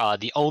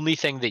the only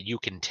thing that you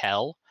can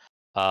tell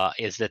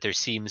is that there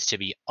seems to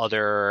be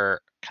other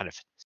kind of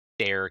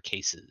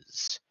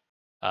staircases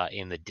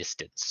in the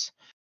distance,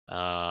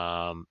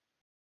 but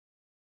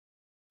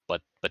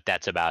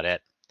that's about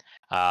it.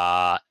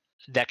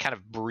 That kind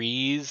of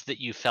breeze that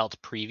you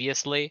felt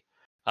previously,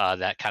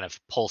 that kind of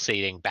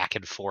pulsating back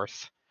and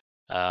forth,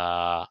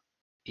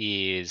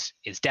 is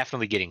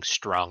definitely getting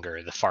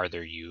stronger the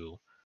farther you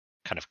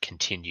kind of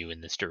continue in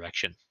this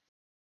direction.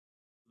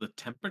 The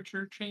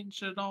temperature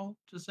changed at all?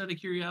 Just out of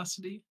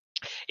curiosity.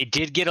 It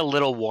did get a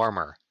little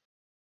warmer.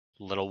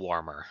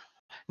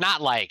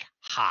 Not like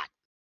hot,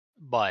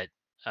 but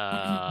But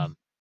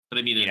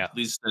I mean, you at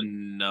least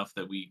enough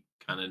that we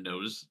kind of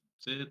noticed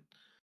it,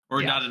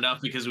 or Yeah. not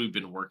enough because we've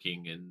been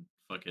working and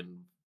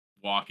fucking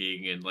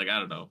walking and like I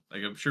don't know.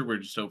 Like I'm sure we're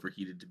just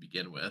overheated to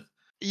begin with.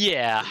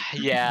 yeah.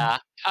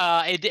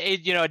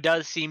 It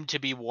does seem to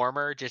be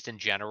warmer just in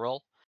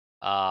general,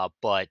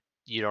 but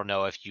you don't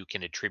know if you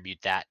can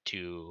attribute that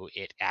to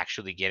it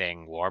actually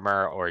getting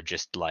warmer or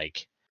just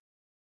like,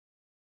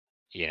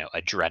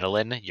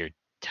 adrenaline. You're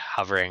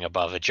hovering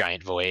above a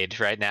giant void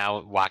right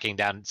now, walking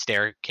down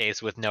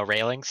staircase with no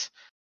railings.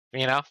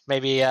 Maybe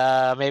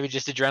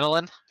just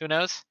adrenaline. Who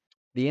knows?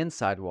 The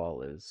inside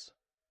wall is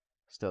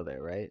still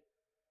there, right?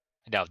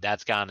 No,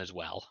 that's gone as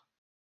well.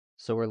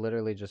 So we're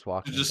literally just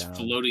walking Just down.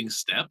 floating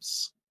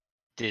steps.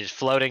 There's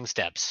floating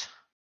steps.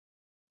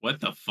 What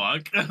the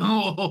fuck?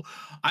 Oh,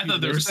 I You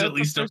thought there missed was that at the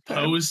least a first time?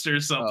 post or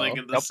something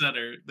Oh. in the Nope.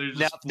 center. They're No,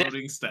 just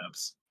floating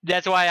steps.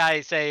 That's why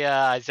I say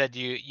I said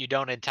you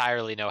don't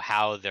entirely know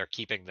how they're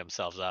keeping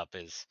themselves up,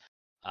 is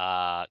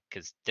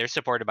because they're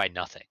supported by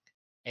nothing.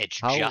 It's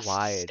How just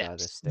wide are the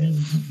steps.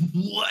 stairs?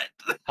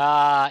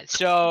 What?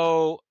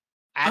 So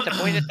at the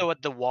point that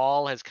the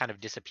wall has kind of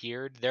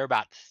disappeared, they're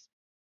about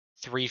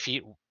 3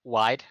 feet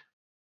wide.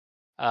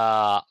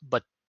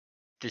 But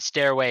the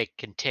stairway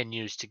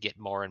continues to get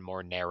more and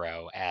more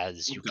narrow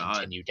as Oh, you God.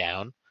 continue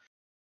down.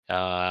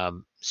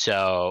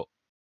 So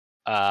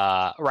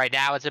right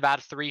now it's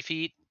about 3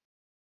 feet,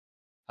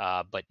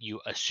 but you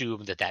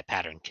assume that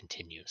pattern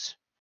continues.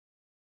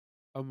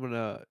 I'm going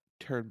to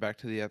turn back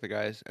to the other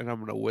guys and I'm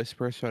going to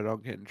whisper so I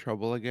don't get in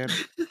trouble again.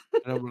 And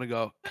I'm going to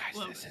go,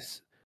 Love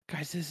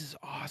guys, this is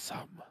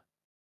awesome.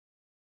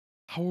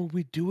 How are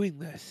we doing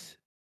this?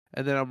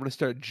 And then I'm going to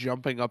start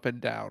jumping up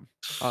and down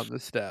on the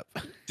step.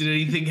 Did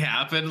anything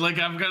happen? Like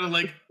I'm kind of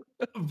like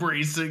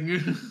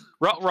bracing.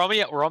 Roll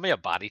me a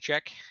body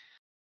check.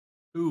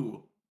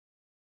 Ooh.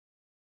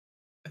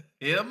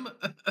 Him?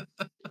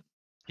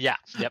 Yeah.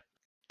 Yep.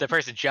 The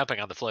person jumping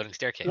on the floating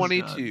staircase.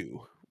 22.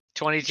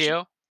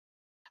 22.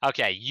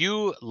 Okay,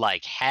 you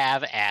like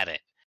have at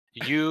it.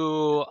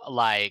 You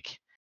like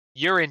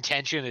your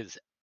intention is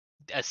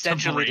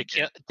essentially break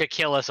to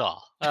kill us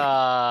all.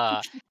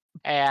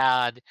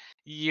 And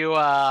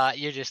you're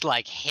just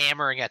like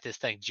hammering at this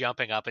thing,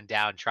 jumping up and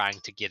down, trying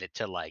to get it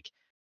to like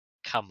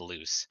come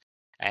loose.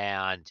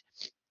 And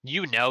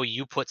you know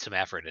you put some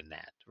effort in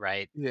that,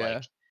 right?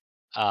 Yeah.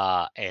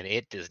 And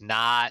it does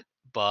not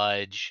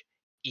budge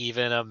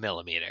even a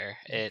millimeter.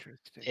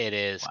 Interesting. It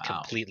is Wow.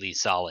 completely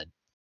solid.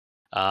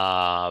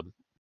 But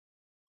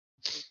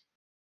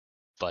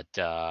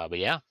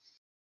yeah.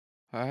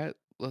 All right.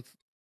 Let's.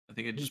 I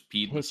think I just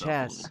peed Hey, myself a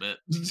Chaz. little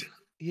bit.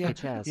 Yeah. Hey,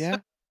 Chaz. Yeah.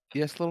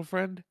 Yes, little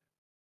friend.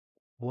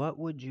 What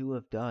would you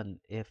have done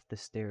if the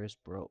stairs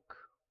broke?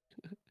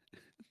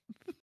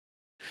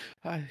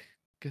 I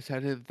guess I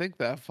didn't think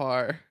that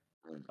far.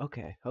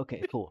 Okay,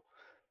 cool.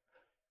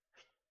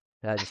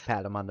 I just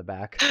pat him on the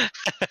back.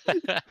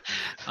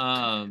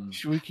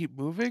 Should we keep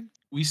moving?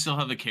 We still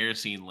have the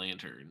kerosene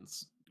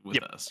lanterns with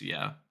Yep. us,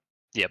 yeah.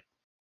 Yep.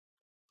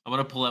 I'm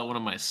gonna pull out one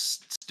of my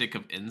stick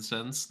of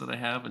incense that I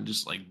have and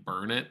just like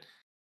burn it,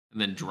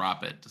 and then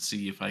drop it to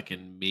see if I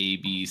can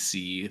maybe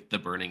see the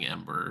burning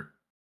ember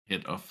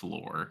hit a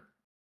floor.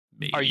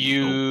 Maybe. Are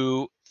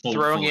you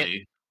throwing it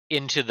Hopefully.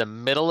 into the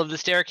middle of the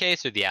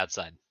staircase or the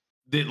outside?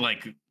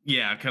 Like,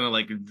 yeah, kind of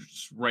like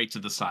just right to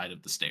the side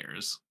of the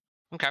stairs.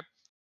 Okay.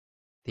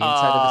 The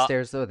inside of the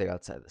stairs, though, or the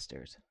outside of the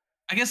stairs?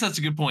 I guess that's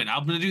a good point.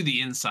 I'm gonna do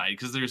the inside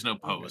because there's no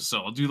post,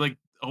 so I'll do like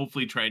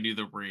hopefully try and do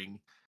the ring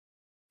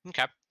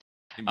Okay.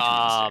 in between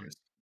the stairs.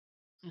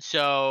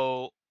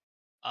 So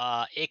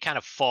it kind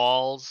of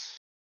falls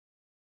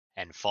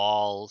and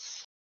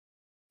falls,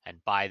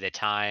 and by the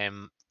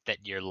time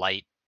that your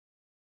light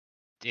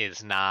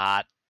is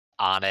not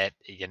on it,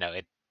 you know,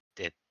 it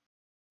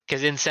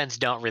because incense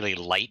don't really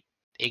light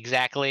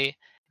exactly.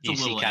 It's You a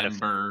see little kind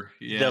ember, of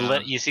yeah.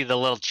 you see the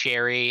little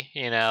cherry,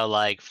 you know,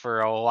 like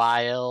for a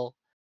while,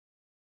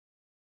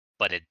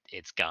 but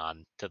it's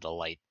gone to the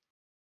light.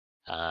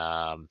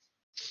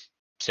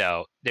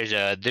 So there's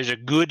a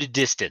good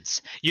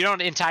distance. You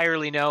don't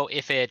entirely know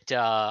if it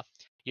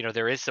you know,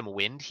 there is some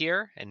wind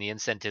here and the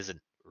incense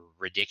isn't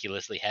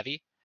ridiculously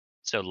heavy.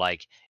 So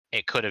like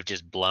it could have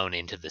just blown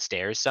into the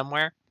stairs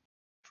somewhere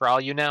for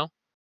all you know.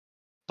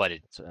 But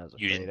That's what I was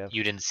afraid of.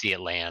 you didn't see it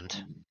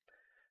land.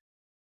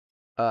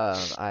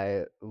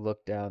 I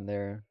look down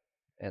there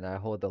and I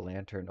hold the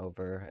lantern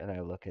over and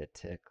I look at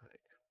Tick like,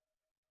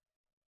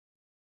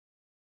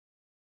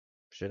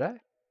 should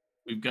I?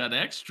 We've got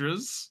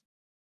extras.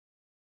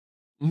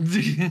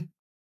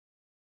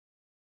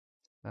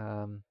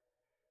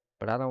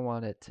 But I don't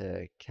want it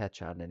to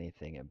catch on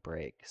anything and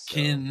break. So.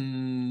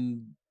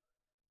 Can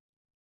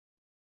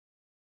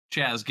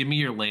Chaz give me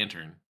your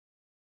lantern?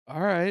 All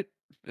right.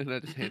 And I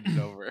just hand it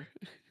over.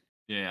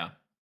 Yeah.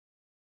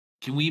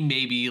 Can we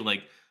maybe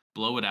like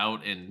blow it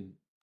out and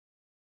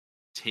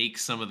take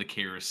some of the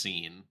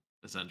kerosene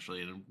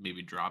essentially and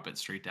maybe drop it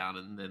straight down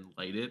and then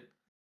light it?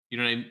 You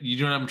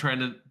know what I'm trying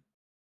to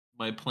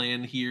my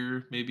plan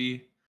here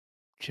maybe?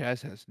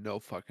 Chaz has no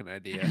fucking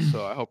idea,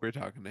 so I hope you're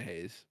talking to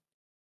Hayes.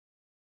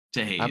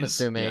 To Hayes. I'm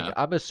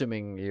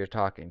assuming you're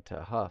talking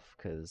to Huff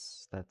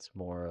because that's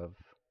more of.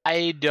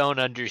 I don't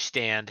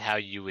understand how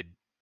you would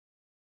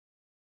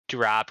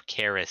drop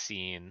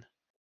kerosene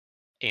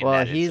in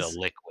that it's a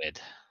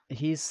liquid.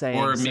 He's saying,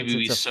 or since maybe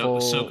we it's a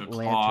full soak a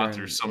cloth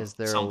lantern, or is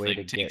there a way something,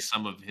 to take get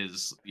some of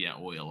his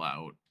oil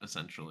out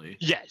essentially.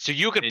 Yeah, so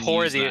you could and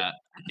pour use the that.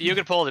 you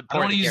could pour I don't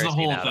want the to use the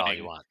kerosene whole out all thing.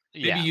 you want.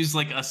 Maybe Yeah, use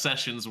like a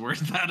session's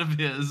worth out of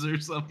his or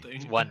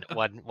something.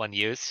 one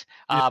use.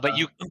 Yeah. But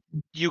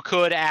you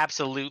could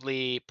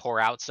absolutely pour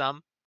out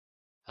some.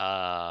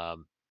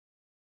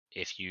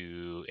 If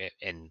you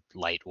and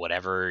light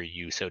whatever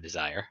you so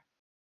desire.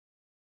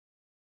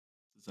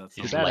 Does that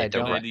You sound just bad I like a light the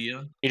good don't-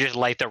 idea? You just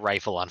light the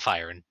rifle on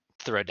fire and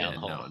throw it down Yeah,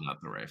 the hole. no,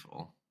 not the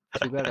rifle.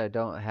 Too bad I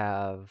don't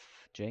have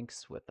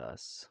Jinx with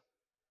us.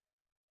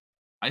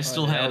 I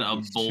still yeah, that had would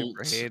a be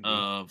super bolt handy.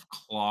 of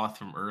cloth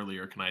from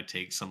earlier. Can I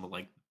take some of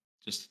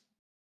just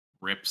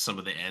rip some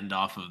of the end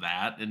off of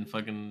that and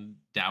fucking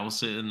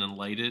douse it and then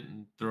light it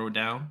and throw it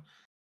down?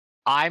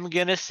 I'm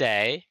gonna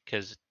say,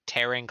 because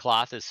tearing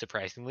cloth is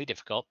surprisingly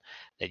difficult,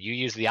 that you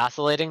use the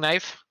oscillating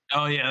knife.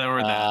 Oh yeah,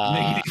 or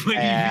that. Make it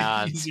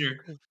and-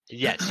 easier.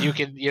 Yes, you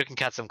can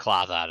cut some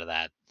cloth out of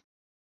that.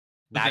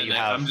 Now But you then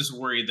have. I'm just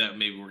worried that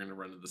maybe we're gonna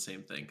run into the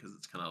same thing because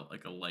it's kind of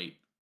like a light,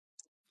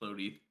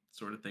 floaty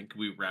sort of thing. Could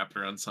we wrap it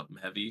around something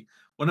heavy?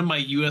 One of my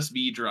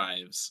USB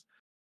drives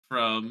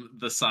from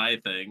the Psy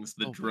things,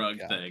 the Oh my drug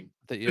God. thing.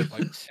 That you have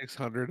like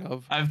 600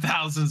 of. I have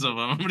thousands of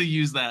them. I'm gonna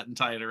use that and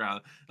tie it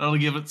around. That'll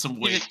give it some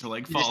You weight just- to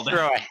like you fall just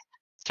down.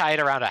 tie it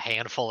around a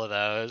handful of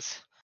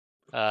those.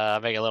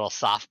 Make a little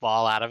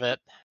softball out of it.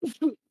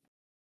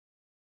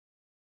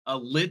 A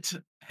lit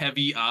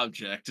heavy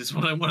object is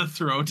what I want to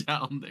throw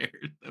down there.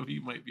 That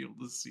you might be able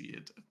to see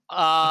it.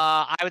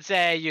 I would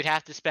say you'd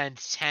have to spend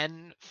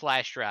 10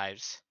 flash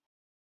drives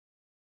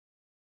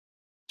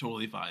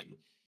totally fine.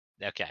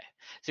 Okay.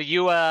 So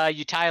you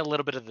tie a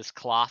little bit of this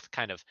cloth,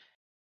 kind of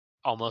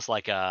almost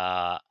like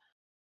a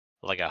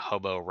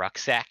hobo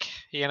rucksack,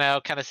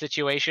 kind of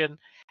situation,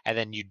 and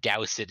then you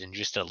douse it in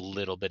just a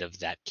little bit of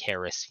that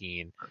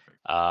kerosene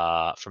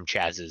Perfect. from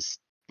Chaz's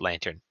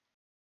lantern.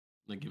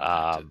 I give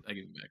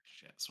it back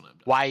to Chaz when I'm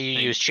done. Why you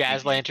Thank- use thank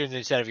Chaz you. lanterns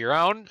instead of your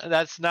own?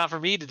 That's not for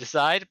me to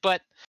decide.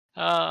 But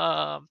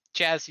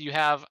Chaz, you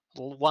have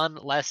one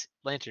less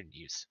lantern to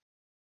use.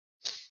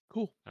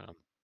 Cool.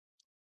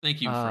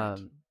 Thank you,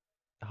 friend.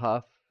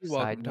 Huff, You're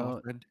side welcome, tall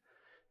note, friend.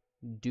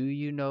 do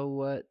you know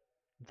what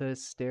the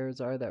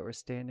stairs are that we're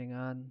standing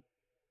on?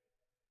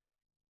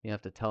 You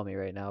have to tell me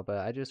right now, but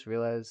I just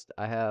realized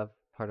I have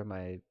part of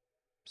my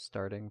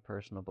starting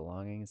personal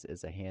belongings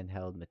is a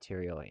handheld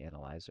material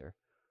analyzer.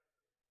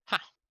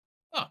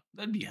 Oh,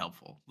 that'd be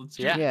helpful. Let's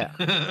do Yeah.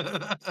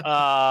 it. So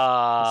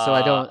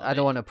I don't Let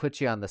me- want to put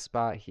you on the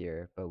spot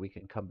here, but we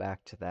can come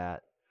back to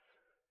that.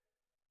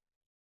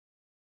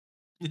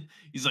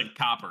 He's like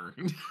copper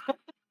and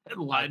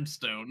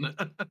limestone.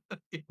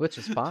 Which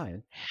is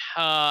fine.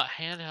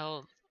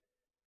 handheld.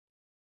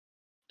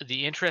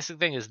 The interesting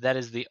thing is that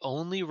is the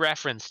only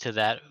reference to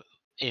that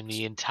in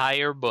the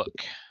entire book.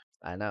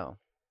 I know.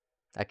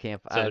 I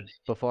can't. So-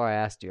 before I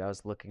asked you, I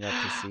was looking up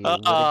to see what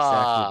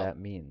exactly that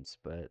means,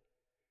 but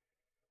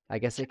I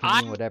guess it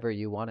can mean whatever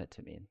you want it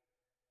to mean.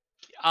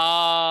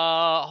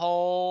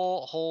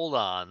 Hold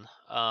on.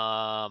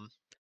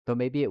 Though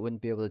maybe it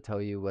wouldn't be able to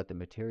tell you what the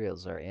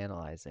materials are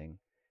analyzing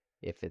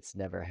if it's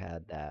never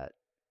had that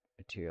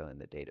material in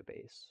the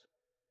database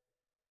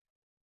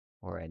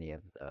or any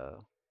of the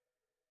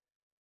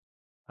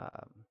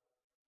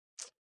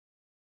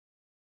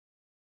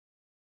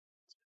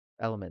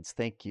elements.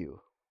 Thank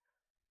you.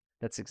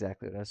 That's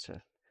exactly what I was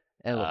trying.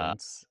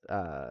 Elements.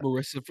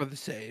 Marissa for the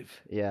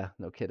save. Yeah,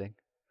 no kidding.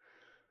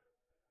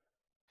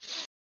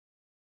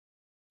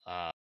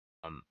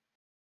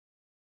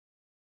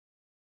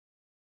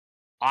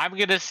 I'm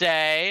gonna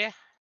say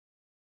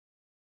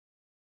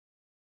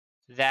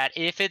that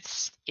if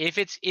it's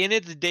in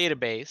its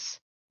database,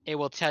 it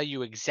will tell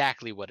you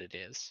exactly what it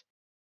is.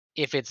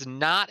 If it's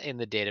not in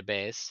the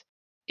database,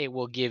 it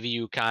will give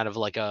you kind of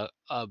like a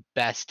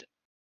best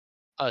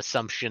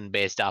assumption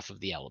based off of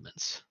the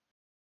elements.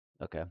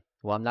 Okay.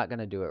 Well, I'm not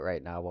gonna do it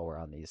right now while we're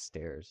on these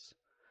stairs.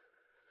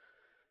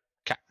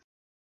 Okay.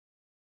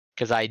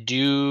 Because I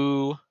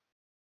do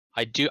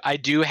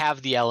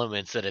have the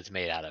elements that it's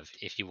made out of.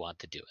 If you want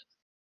to do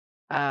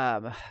it.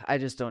 I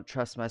just don't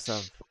trust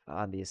myself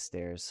on these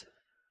stairs.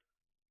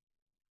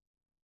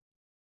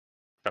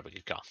 Probably a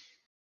good call.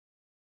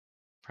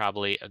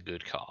 Probably a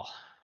good call.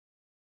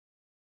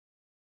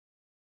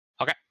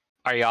 Okay.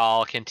 Are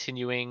y'all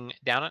continuing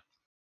down it?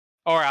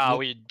 Or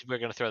Nope. we're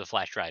gonna throw the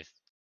flash drive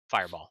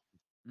fireball.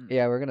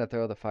 Yeah, we're gonna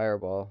throw the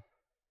fireball.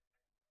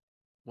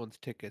 Once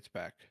Tick gets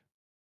back.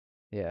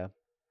 Yeah.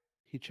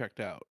 He checked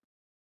out.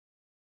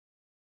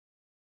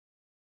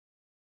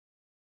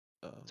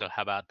 So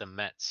how about the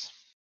Mets?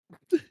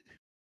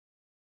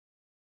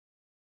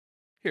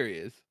 Here he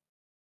is.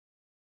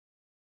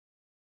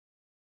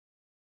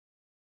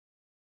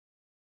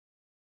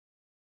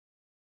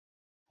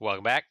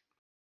 Welcome back.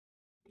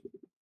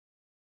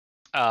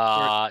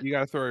 You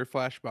gotta throw your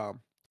flash bomb.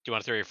 Do you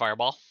want to throw your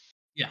fireball?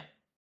 Yeah.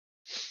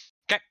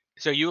 Okay.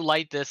 So you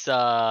light this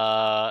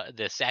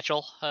this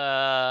satchel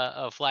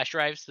of flash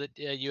drives that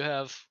you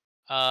have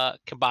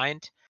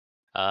combined,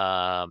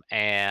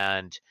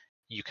 and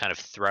you kind of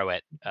throw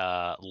it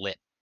lit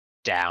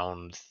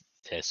down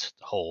this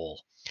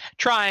hole,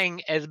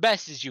 trying as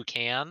best as you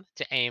can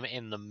to aim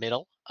in the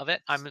middle of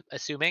it. I'm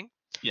assuming.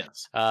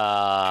 Yes. If you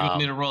want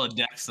me Um, to roll a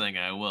dex thing,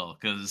 I will,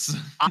 because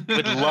I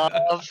would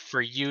love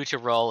for you to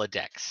roll a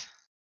dex.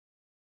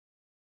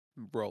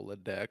 Roll a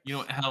dex. you know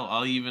what? Hell,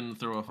 I'll even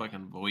throw a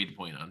fucking void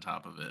point on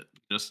top of it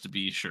just to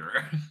be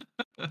sure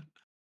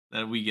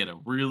that we get a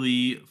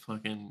really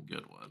fucking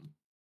good one.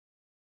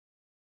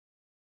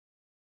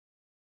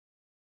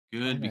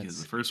 Good,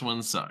 because the first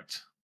one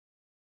sucked.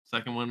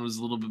 Second one was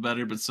a little bit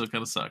better, but still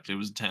kind of sucked. It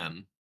was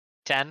 10.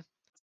 10.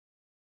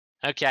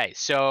 Okay,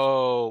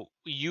 so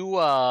you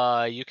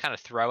kind of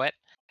throw it,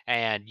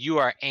 and you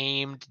are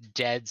aimed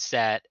dead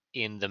set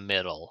in the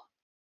middle.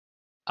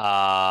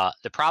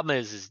 The problem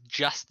is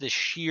just the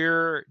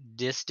sheer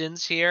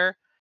distance here,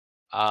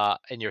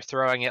 and you're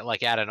throwing it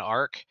like at an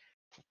arc.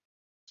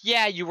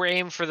 Yeah, you were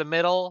aimed for the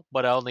middle,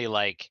 but only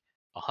like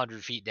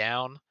 100 feet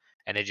down,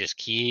 and it just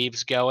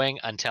keeps going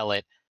until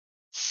it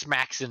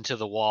smacks into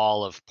the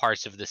wall of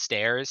parts of the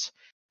stairs,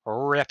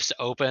 rips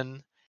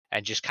open,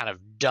 and just kind of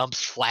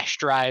dumps flash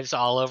drives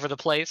all over the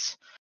place.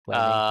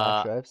 Flaming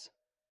flash drives.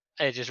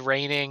 It's just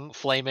raining,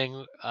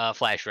 flaming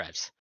flash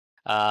drives.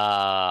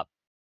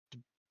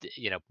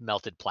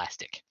 Melted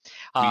plastic.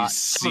 You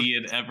see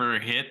it ever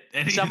hit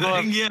anything? Some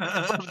of Yeah.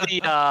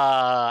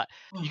 the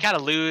you kind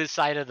of lose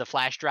sight of the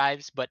flash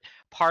drives, but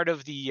part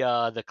of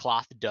the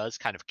cloth does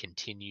kind of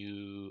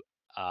continue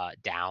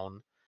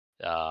down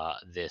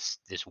this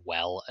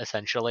well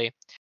essentially,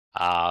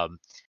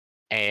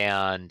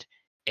 and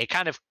it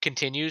kind of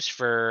continues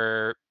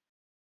for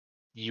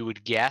you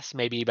would guess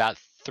maybe about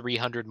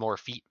 300 more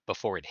feet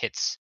before it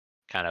hits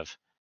kind of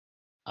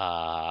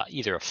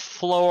either a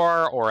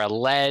floor or a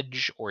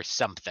ledge or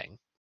something.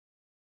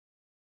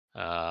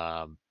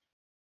 But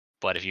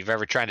if you've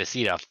ever tried to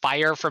see a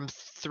fire from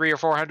 300 or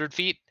 400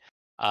 feet,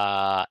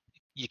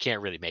 you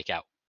can't really make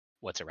out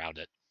what's around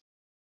it.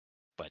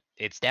 But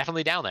it's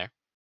definitely down there.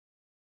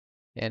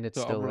 And it's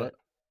So still lit.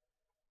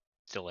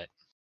 Still lit.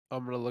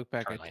 I'm gonna look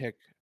back Currently. at Tick,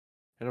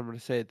 and I'm gonna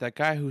say that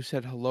guy who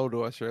said hello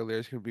to us earlier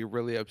is gonna be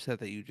really upset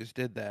that you just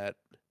did that.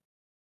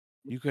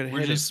 You could have We're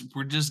hit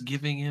we're just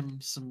giving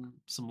him some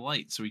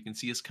light so he can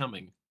see us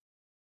coming.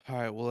 it. All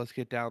right, well, let's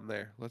get down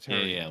there. Let's Yeah,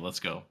 hurry. yeah, let's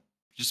go.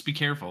 Just be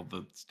careful.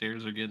 The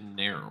stairs are getting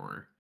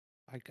narrower.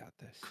 I got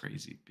this.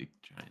 Crazy big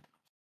giant.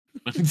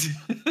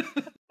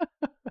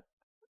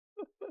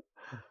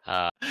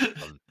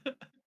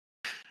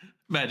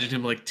 Imagine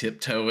him like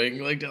tiptoeing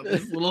like down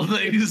these little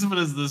things, but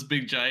as this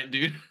big giant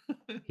dude.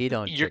 He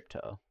don't You're-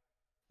 tiptoe.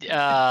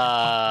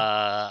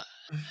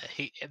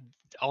 He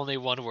only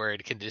one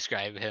word can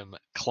describe him: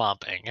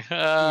 clomping.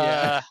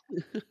 Yeah.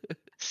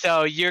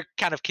 So you're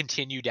kind of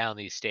continue down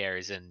these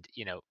stairs, and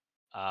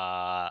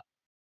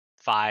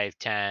 5,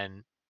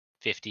 10,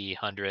 50,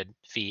 100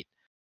 feet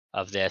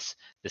of this,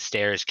 the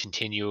stairs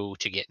continue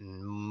to get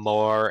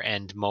more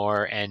and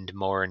more and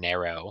more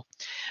narrow.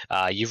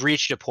 You've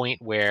reached a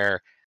point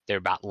where they're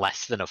about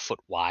less than a foot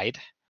wide.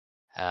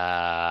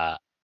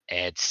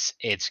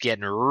 It's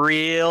getting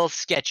real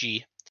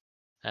sketchy.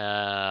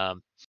 Go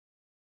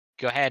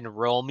ahead and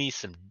roll me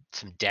some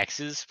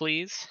dexes,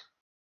 please.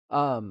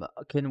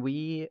 Can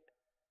we?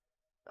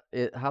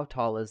 How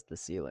tall is the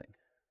ceiling?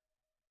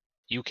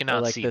 You Or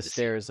cannot like see the the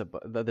stairs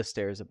above the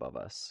stairs above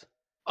us.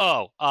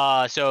 Oh,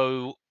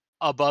 so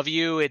above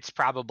you, it's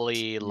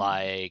probably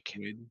like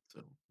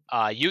So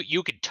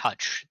you could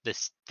touch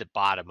the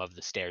bottom of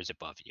the stairs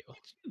above you.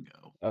 you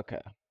go.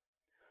 Okay.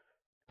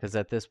 Because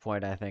at this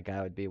point, I think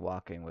I would be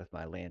walking with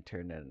my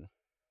lantern and,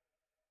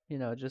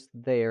 just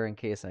there in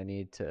case I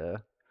need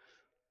to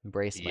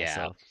brace Yeah.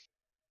 myself.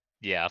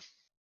 Yeah.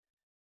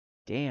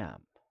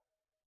 Damn.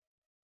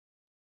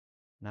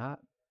 Not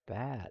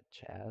bad,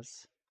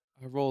 Chaz.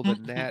 I rolled a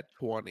nat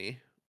 20.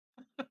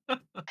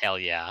 Hell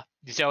yeah.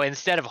 So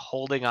instead of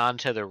holding on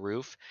to the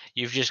roof,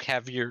 you just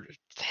have your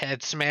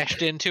head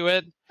smashed into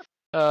it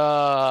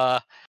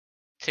to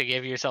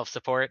give yourself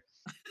support.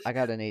 I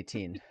got an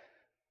 18.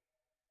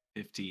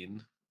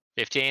 15.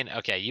 15.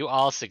 Okay, you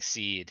all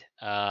succeed.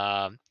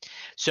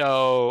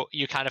 So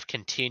you kind of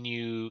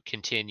continue.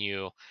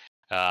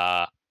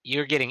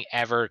 You're getting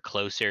ever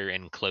closer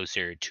and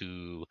closer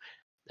to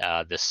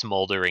the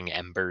smoldering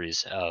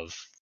embers of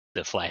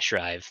the flash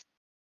drive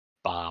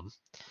bomb.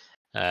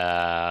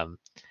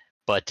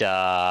 But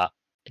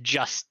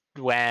just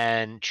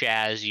when,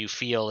 Chaz, you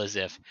feel as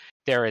if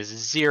there is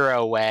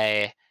zero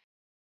way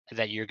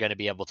that you're going to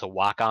be able to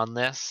walk on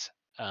this,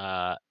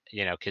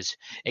 because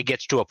it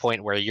gets to a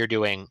point where you're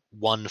doing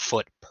 1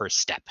 foot per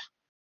step,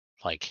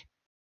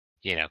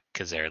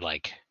 because they're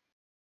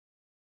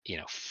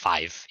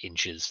 5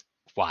 inches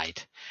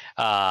wide.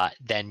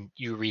 Then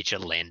you reach a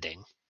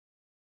landing.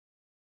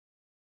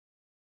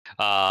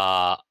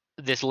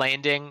 This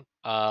landing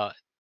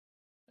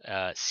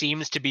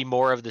seems to be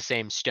more of the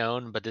same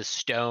stone, but this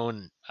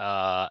stone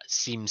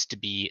seems to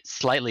be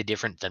slightly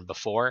different than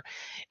before,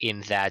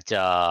 in that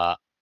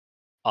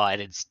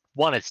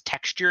it's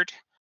textured.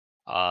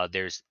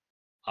 There's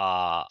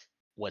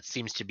what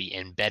seems to be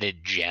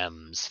embedded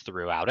gems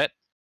throughout it.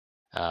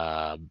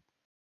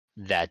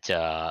 That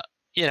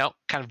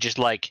kind of just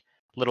like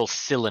little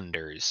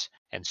cylinders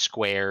and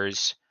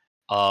squares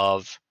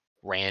of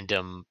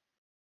random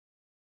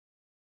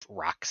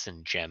rocks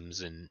and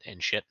gems and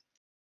shit.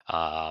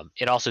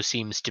 It also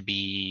seems to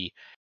be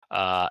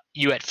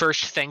you at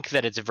first think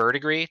that it's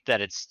verdigris,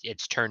 that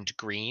it's turned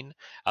green,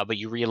 but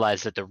you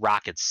realize that the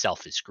rock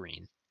itself is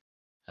green,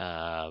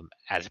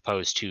 as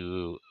opposed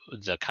to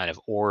the kind of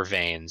ore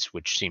veins,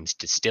 which seems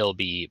to still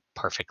be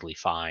perfectly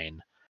fine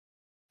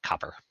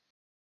copper,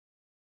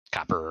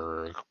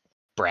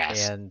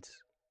 brass, And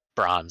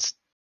bronze.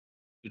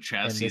 The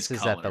chassis this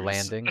is at the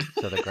landing,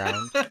 so the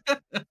ground.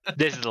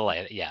 This is the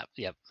land. Yeah,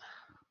 yep.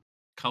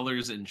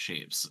 Colors and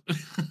shapes.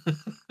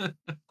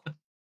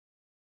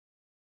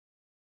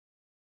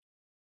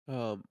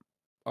 Are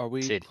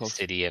we close?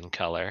 City and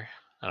color.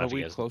 I don't know Are if you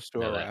we guys close to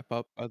know a that. wrap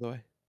up, by the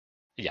way?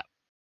 Yeah.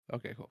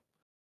 Okay, cool.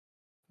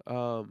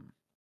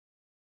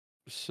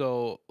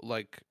 So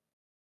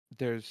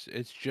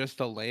it's just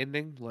a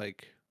landing,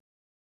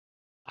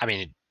 I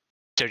mean,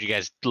 did you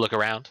guys look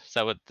around? Is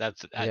that what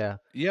that's? Yeah.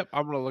 Yep,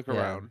 I'm gonna look Yeah.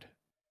 around.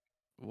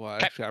 Well,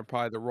 Okay. actually, I'm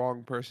probably the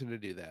wrong person to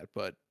do that,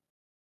 but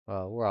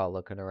Well, we're all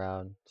looking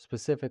around.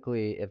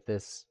 Specifically, if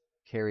this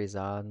carries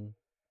on,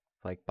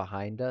 like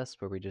behind us,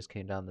 where we just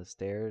came down the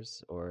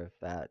stairs, or if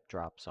that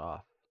drops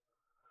off.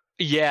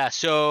 Yeah,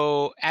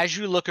 so as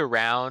you look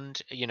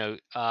around,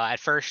 at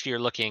first you're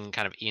looking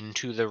kind of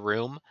into the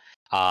room,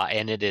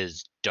 and it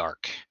is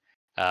dark.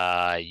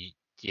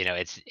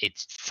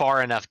 It's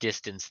far enough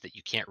distance that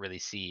you can't really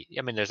see.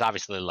 I mean, there's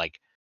obviously like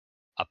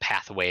a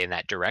pathway in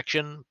that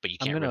direction, but you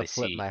I'm can't gonna really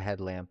flip see. my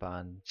headlamp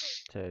on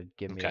to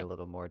give me Okay. a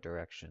little more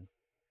direction.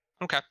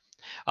 Okay.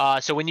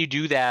 So when you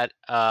do that,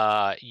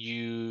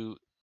 you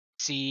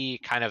see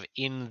kind of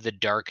in the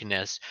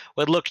darkness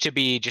what look to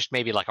be just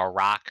maybe like a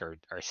rock or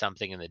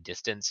something in the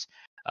distance.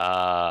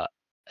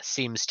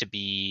 Seems to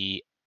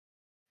be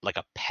like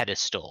a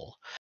pedestal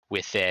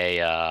with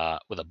a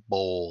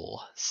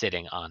bowl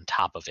sitting on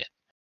top of it,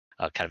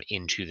 kind of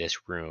into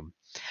this room.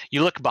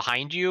 You look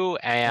behind you, Oh,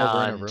 we're in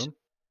a and room,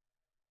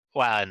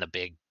 well, in the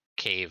big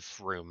cave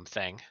room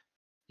thing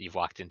you've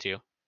walked into.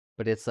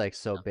 but it's like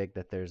so big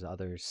that there's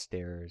other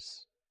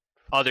stairs.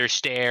 Other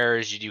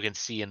stairs you can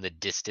see in the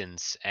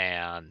distance,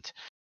 and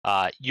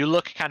you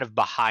look kind of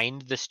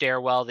behind the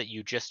stairwell that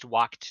you just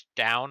walked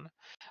down,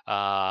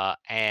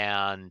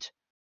 and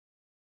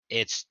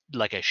it's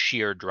like a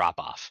sheer drop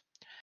off.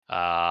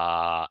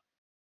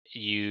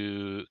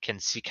 You can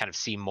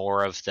see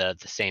more of the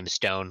same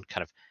stone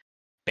kind of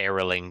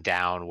barreling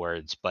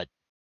downwards, but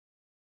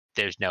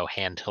there's no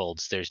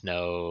handholds, there's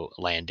no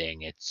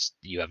landing.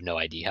 You have no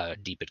idea how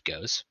deep it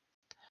goes.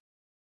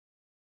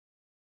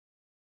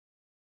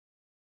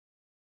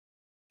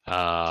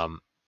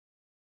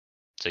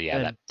 So yeah,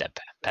 And that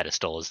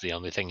pedestal is the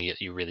only thing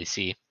you really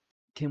see.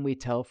 can we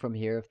tell from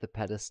here if the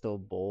pedestal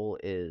bowl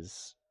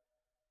is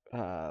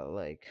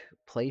like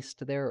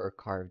placed there or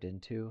carved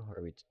into, or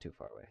are we too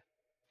far away?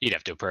 You'd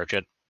have to approach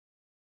it.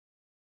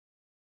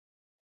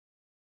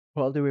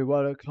 Well, do we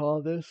want to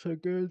call this a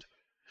good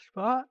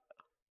spot?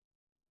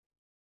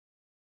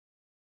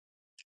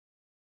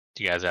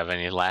 Do you guys have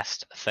any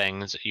last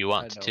things you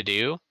want to don't.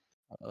 do?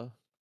 Uh,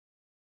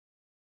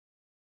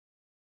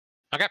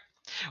 Okay,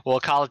 we'll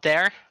call it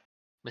there.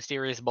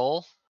 Mysterious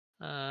bowl.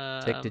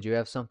 Tick, did you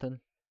have something?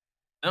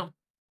 No.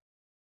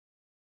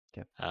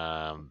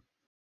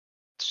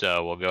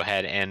 So we'll go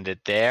ahead and end it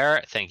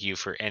there. Thank you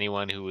for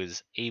anyone who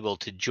was able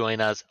to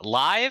join us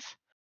live.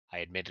 I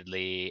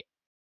admittedly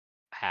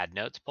had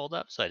notes pulled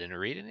up, so I didn't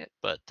read it,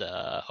 but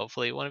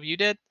hopefully one of you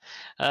did.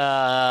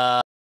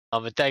 And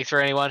thanks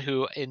for anyone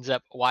who ends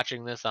up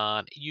watching this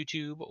on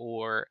YouTube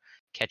or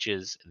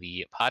catches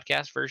the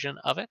podcast version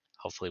of it.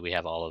 Hopefully we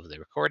have all of the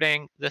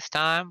recording this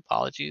time.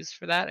 Apologies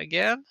for that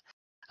again.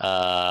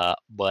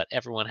 But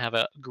everyone have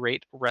a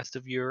great rest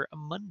of your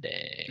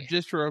Monday.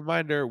 just a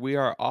reminder, we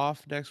are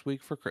off next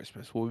week for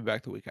Christmas. We'll be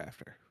back the week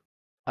after.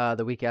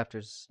 The week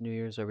after's New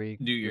Year's. Are we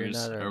New doing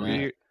Year's, that or are not?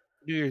 we-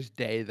 New Year's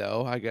Day,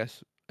 though, I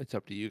guess it's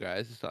up to you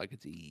guys. It's not like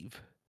it's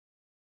Eve.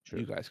 True.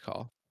 You guys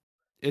call.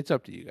 It's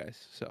up to you guys.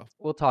 So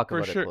We'll talk For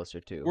about sure- it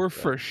closer to. we're but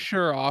for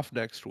sure off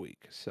next week.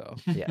 So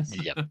yes.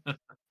 Yep.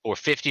 Or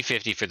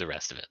 50-50 for the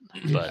rest of it.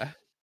 But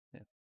yeah.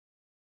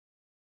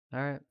 All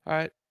right. All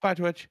right. Bye,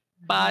 Twitch.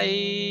 bye.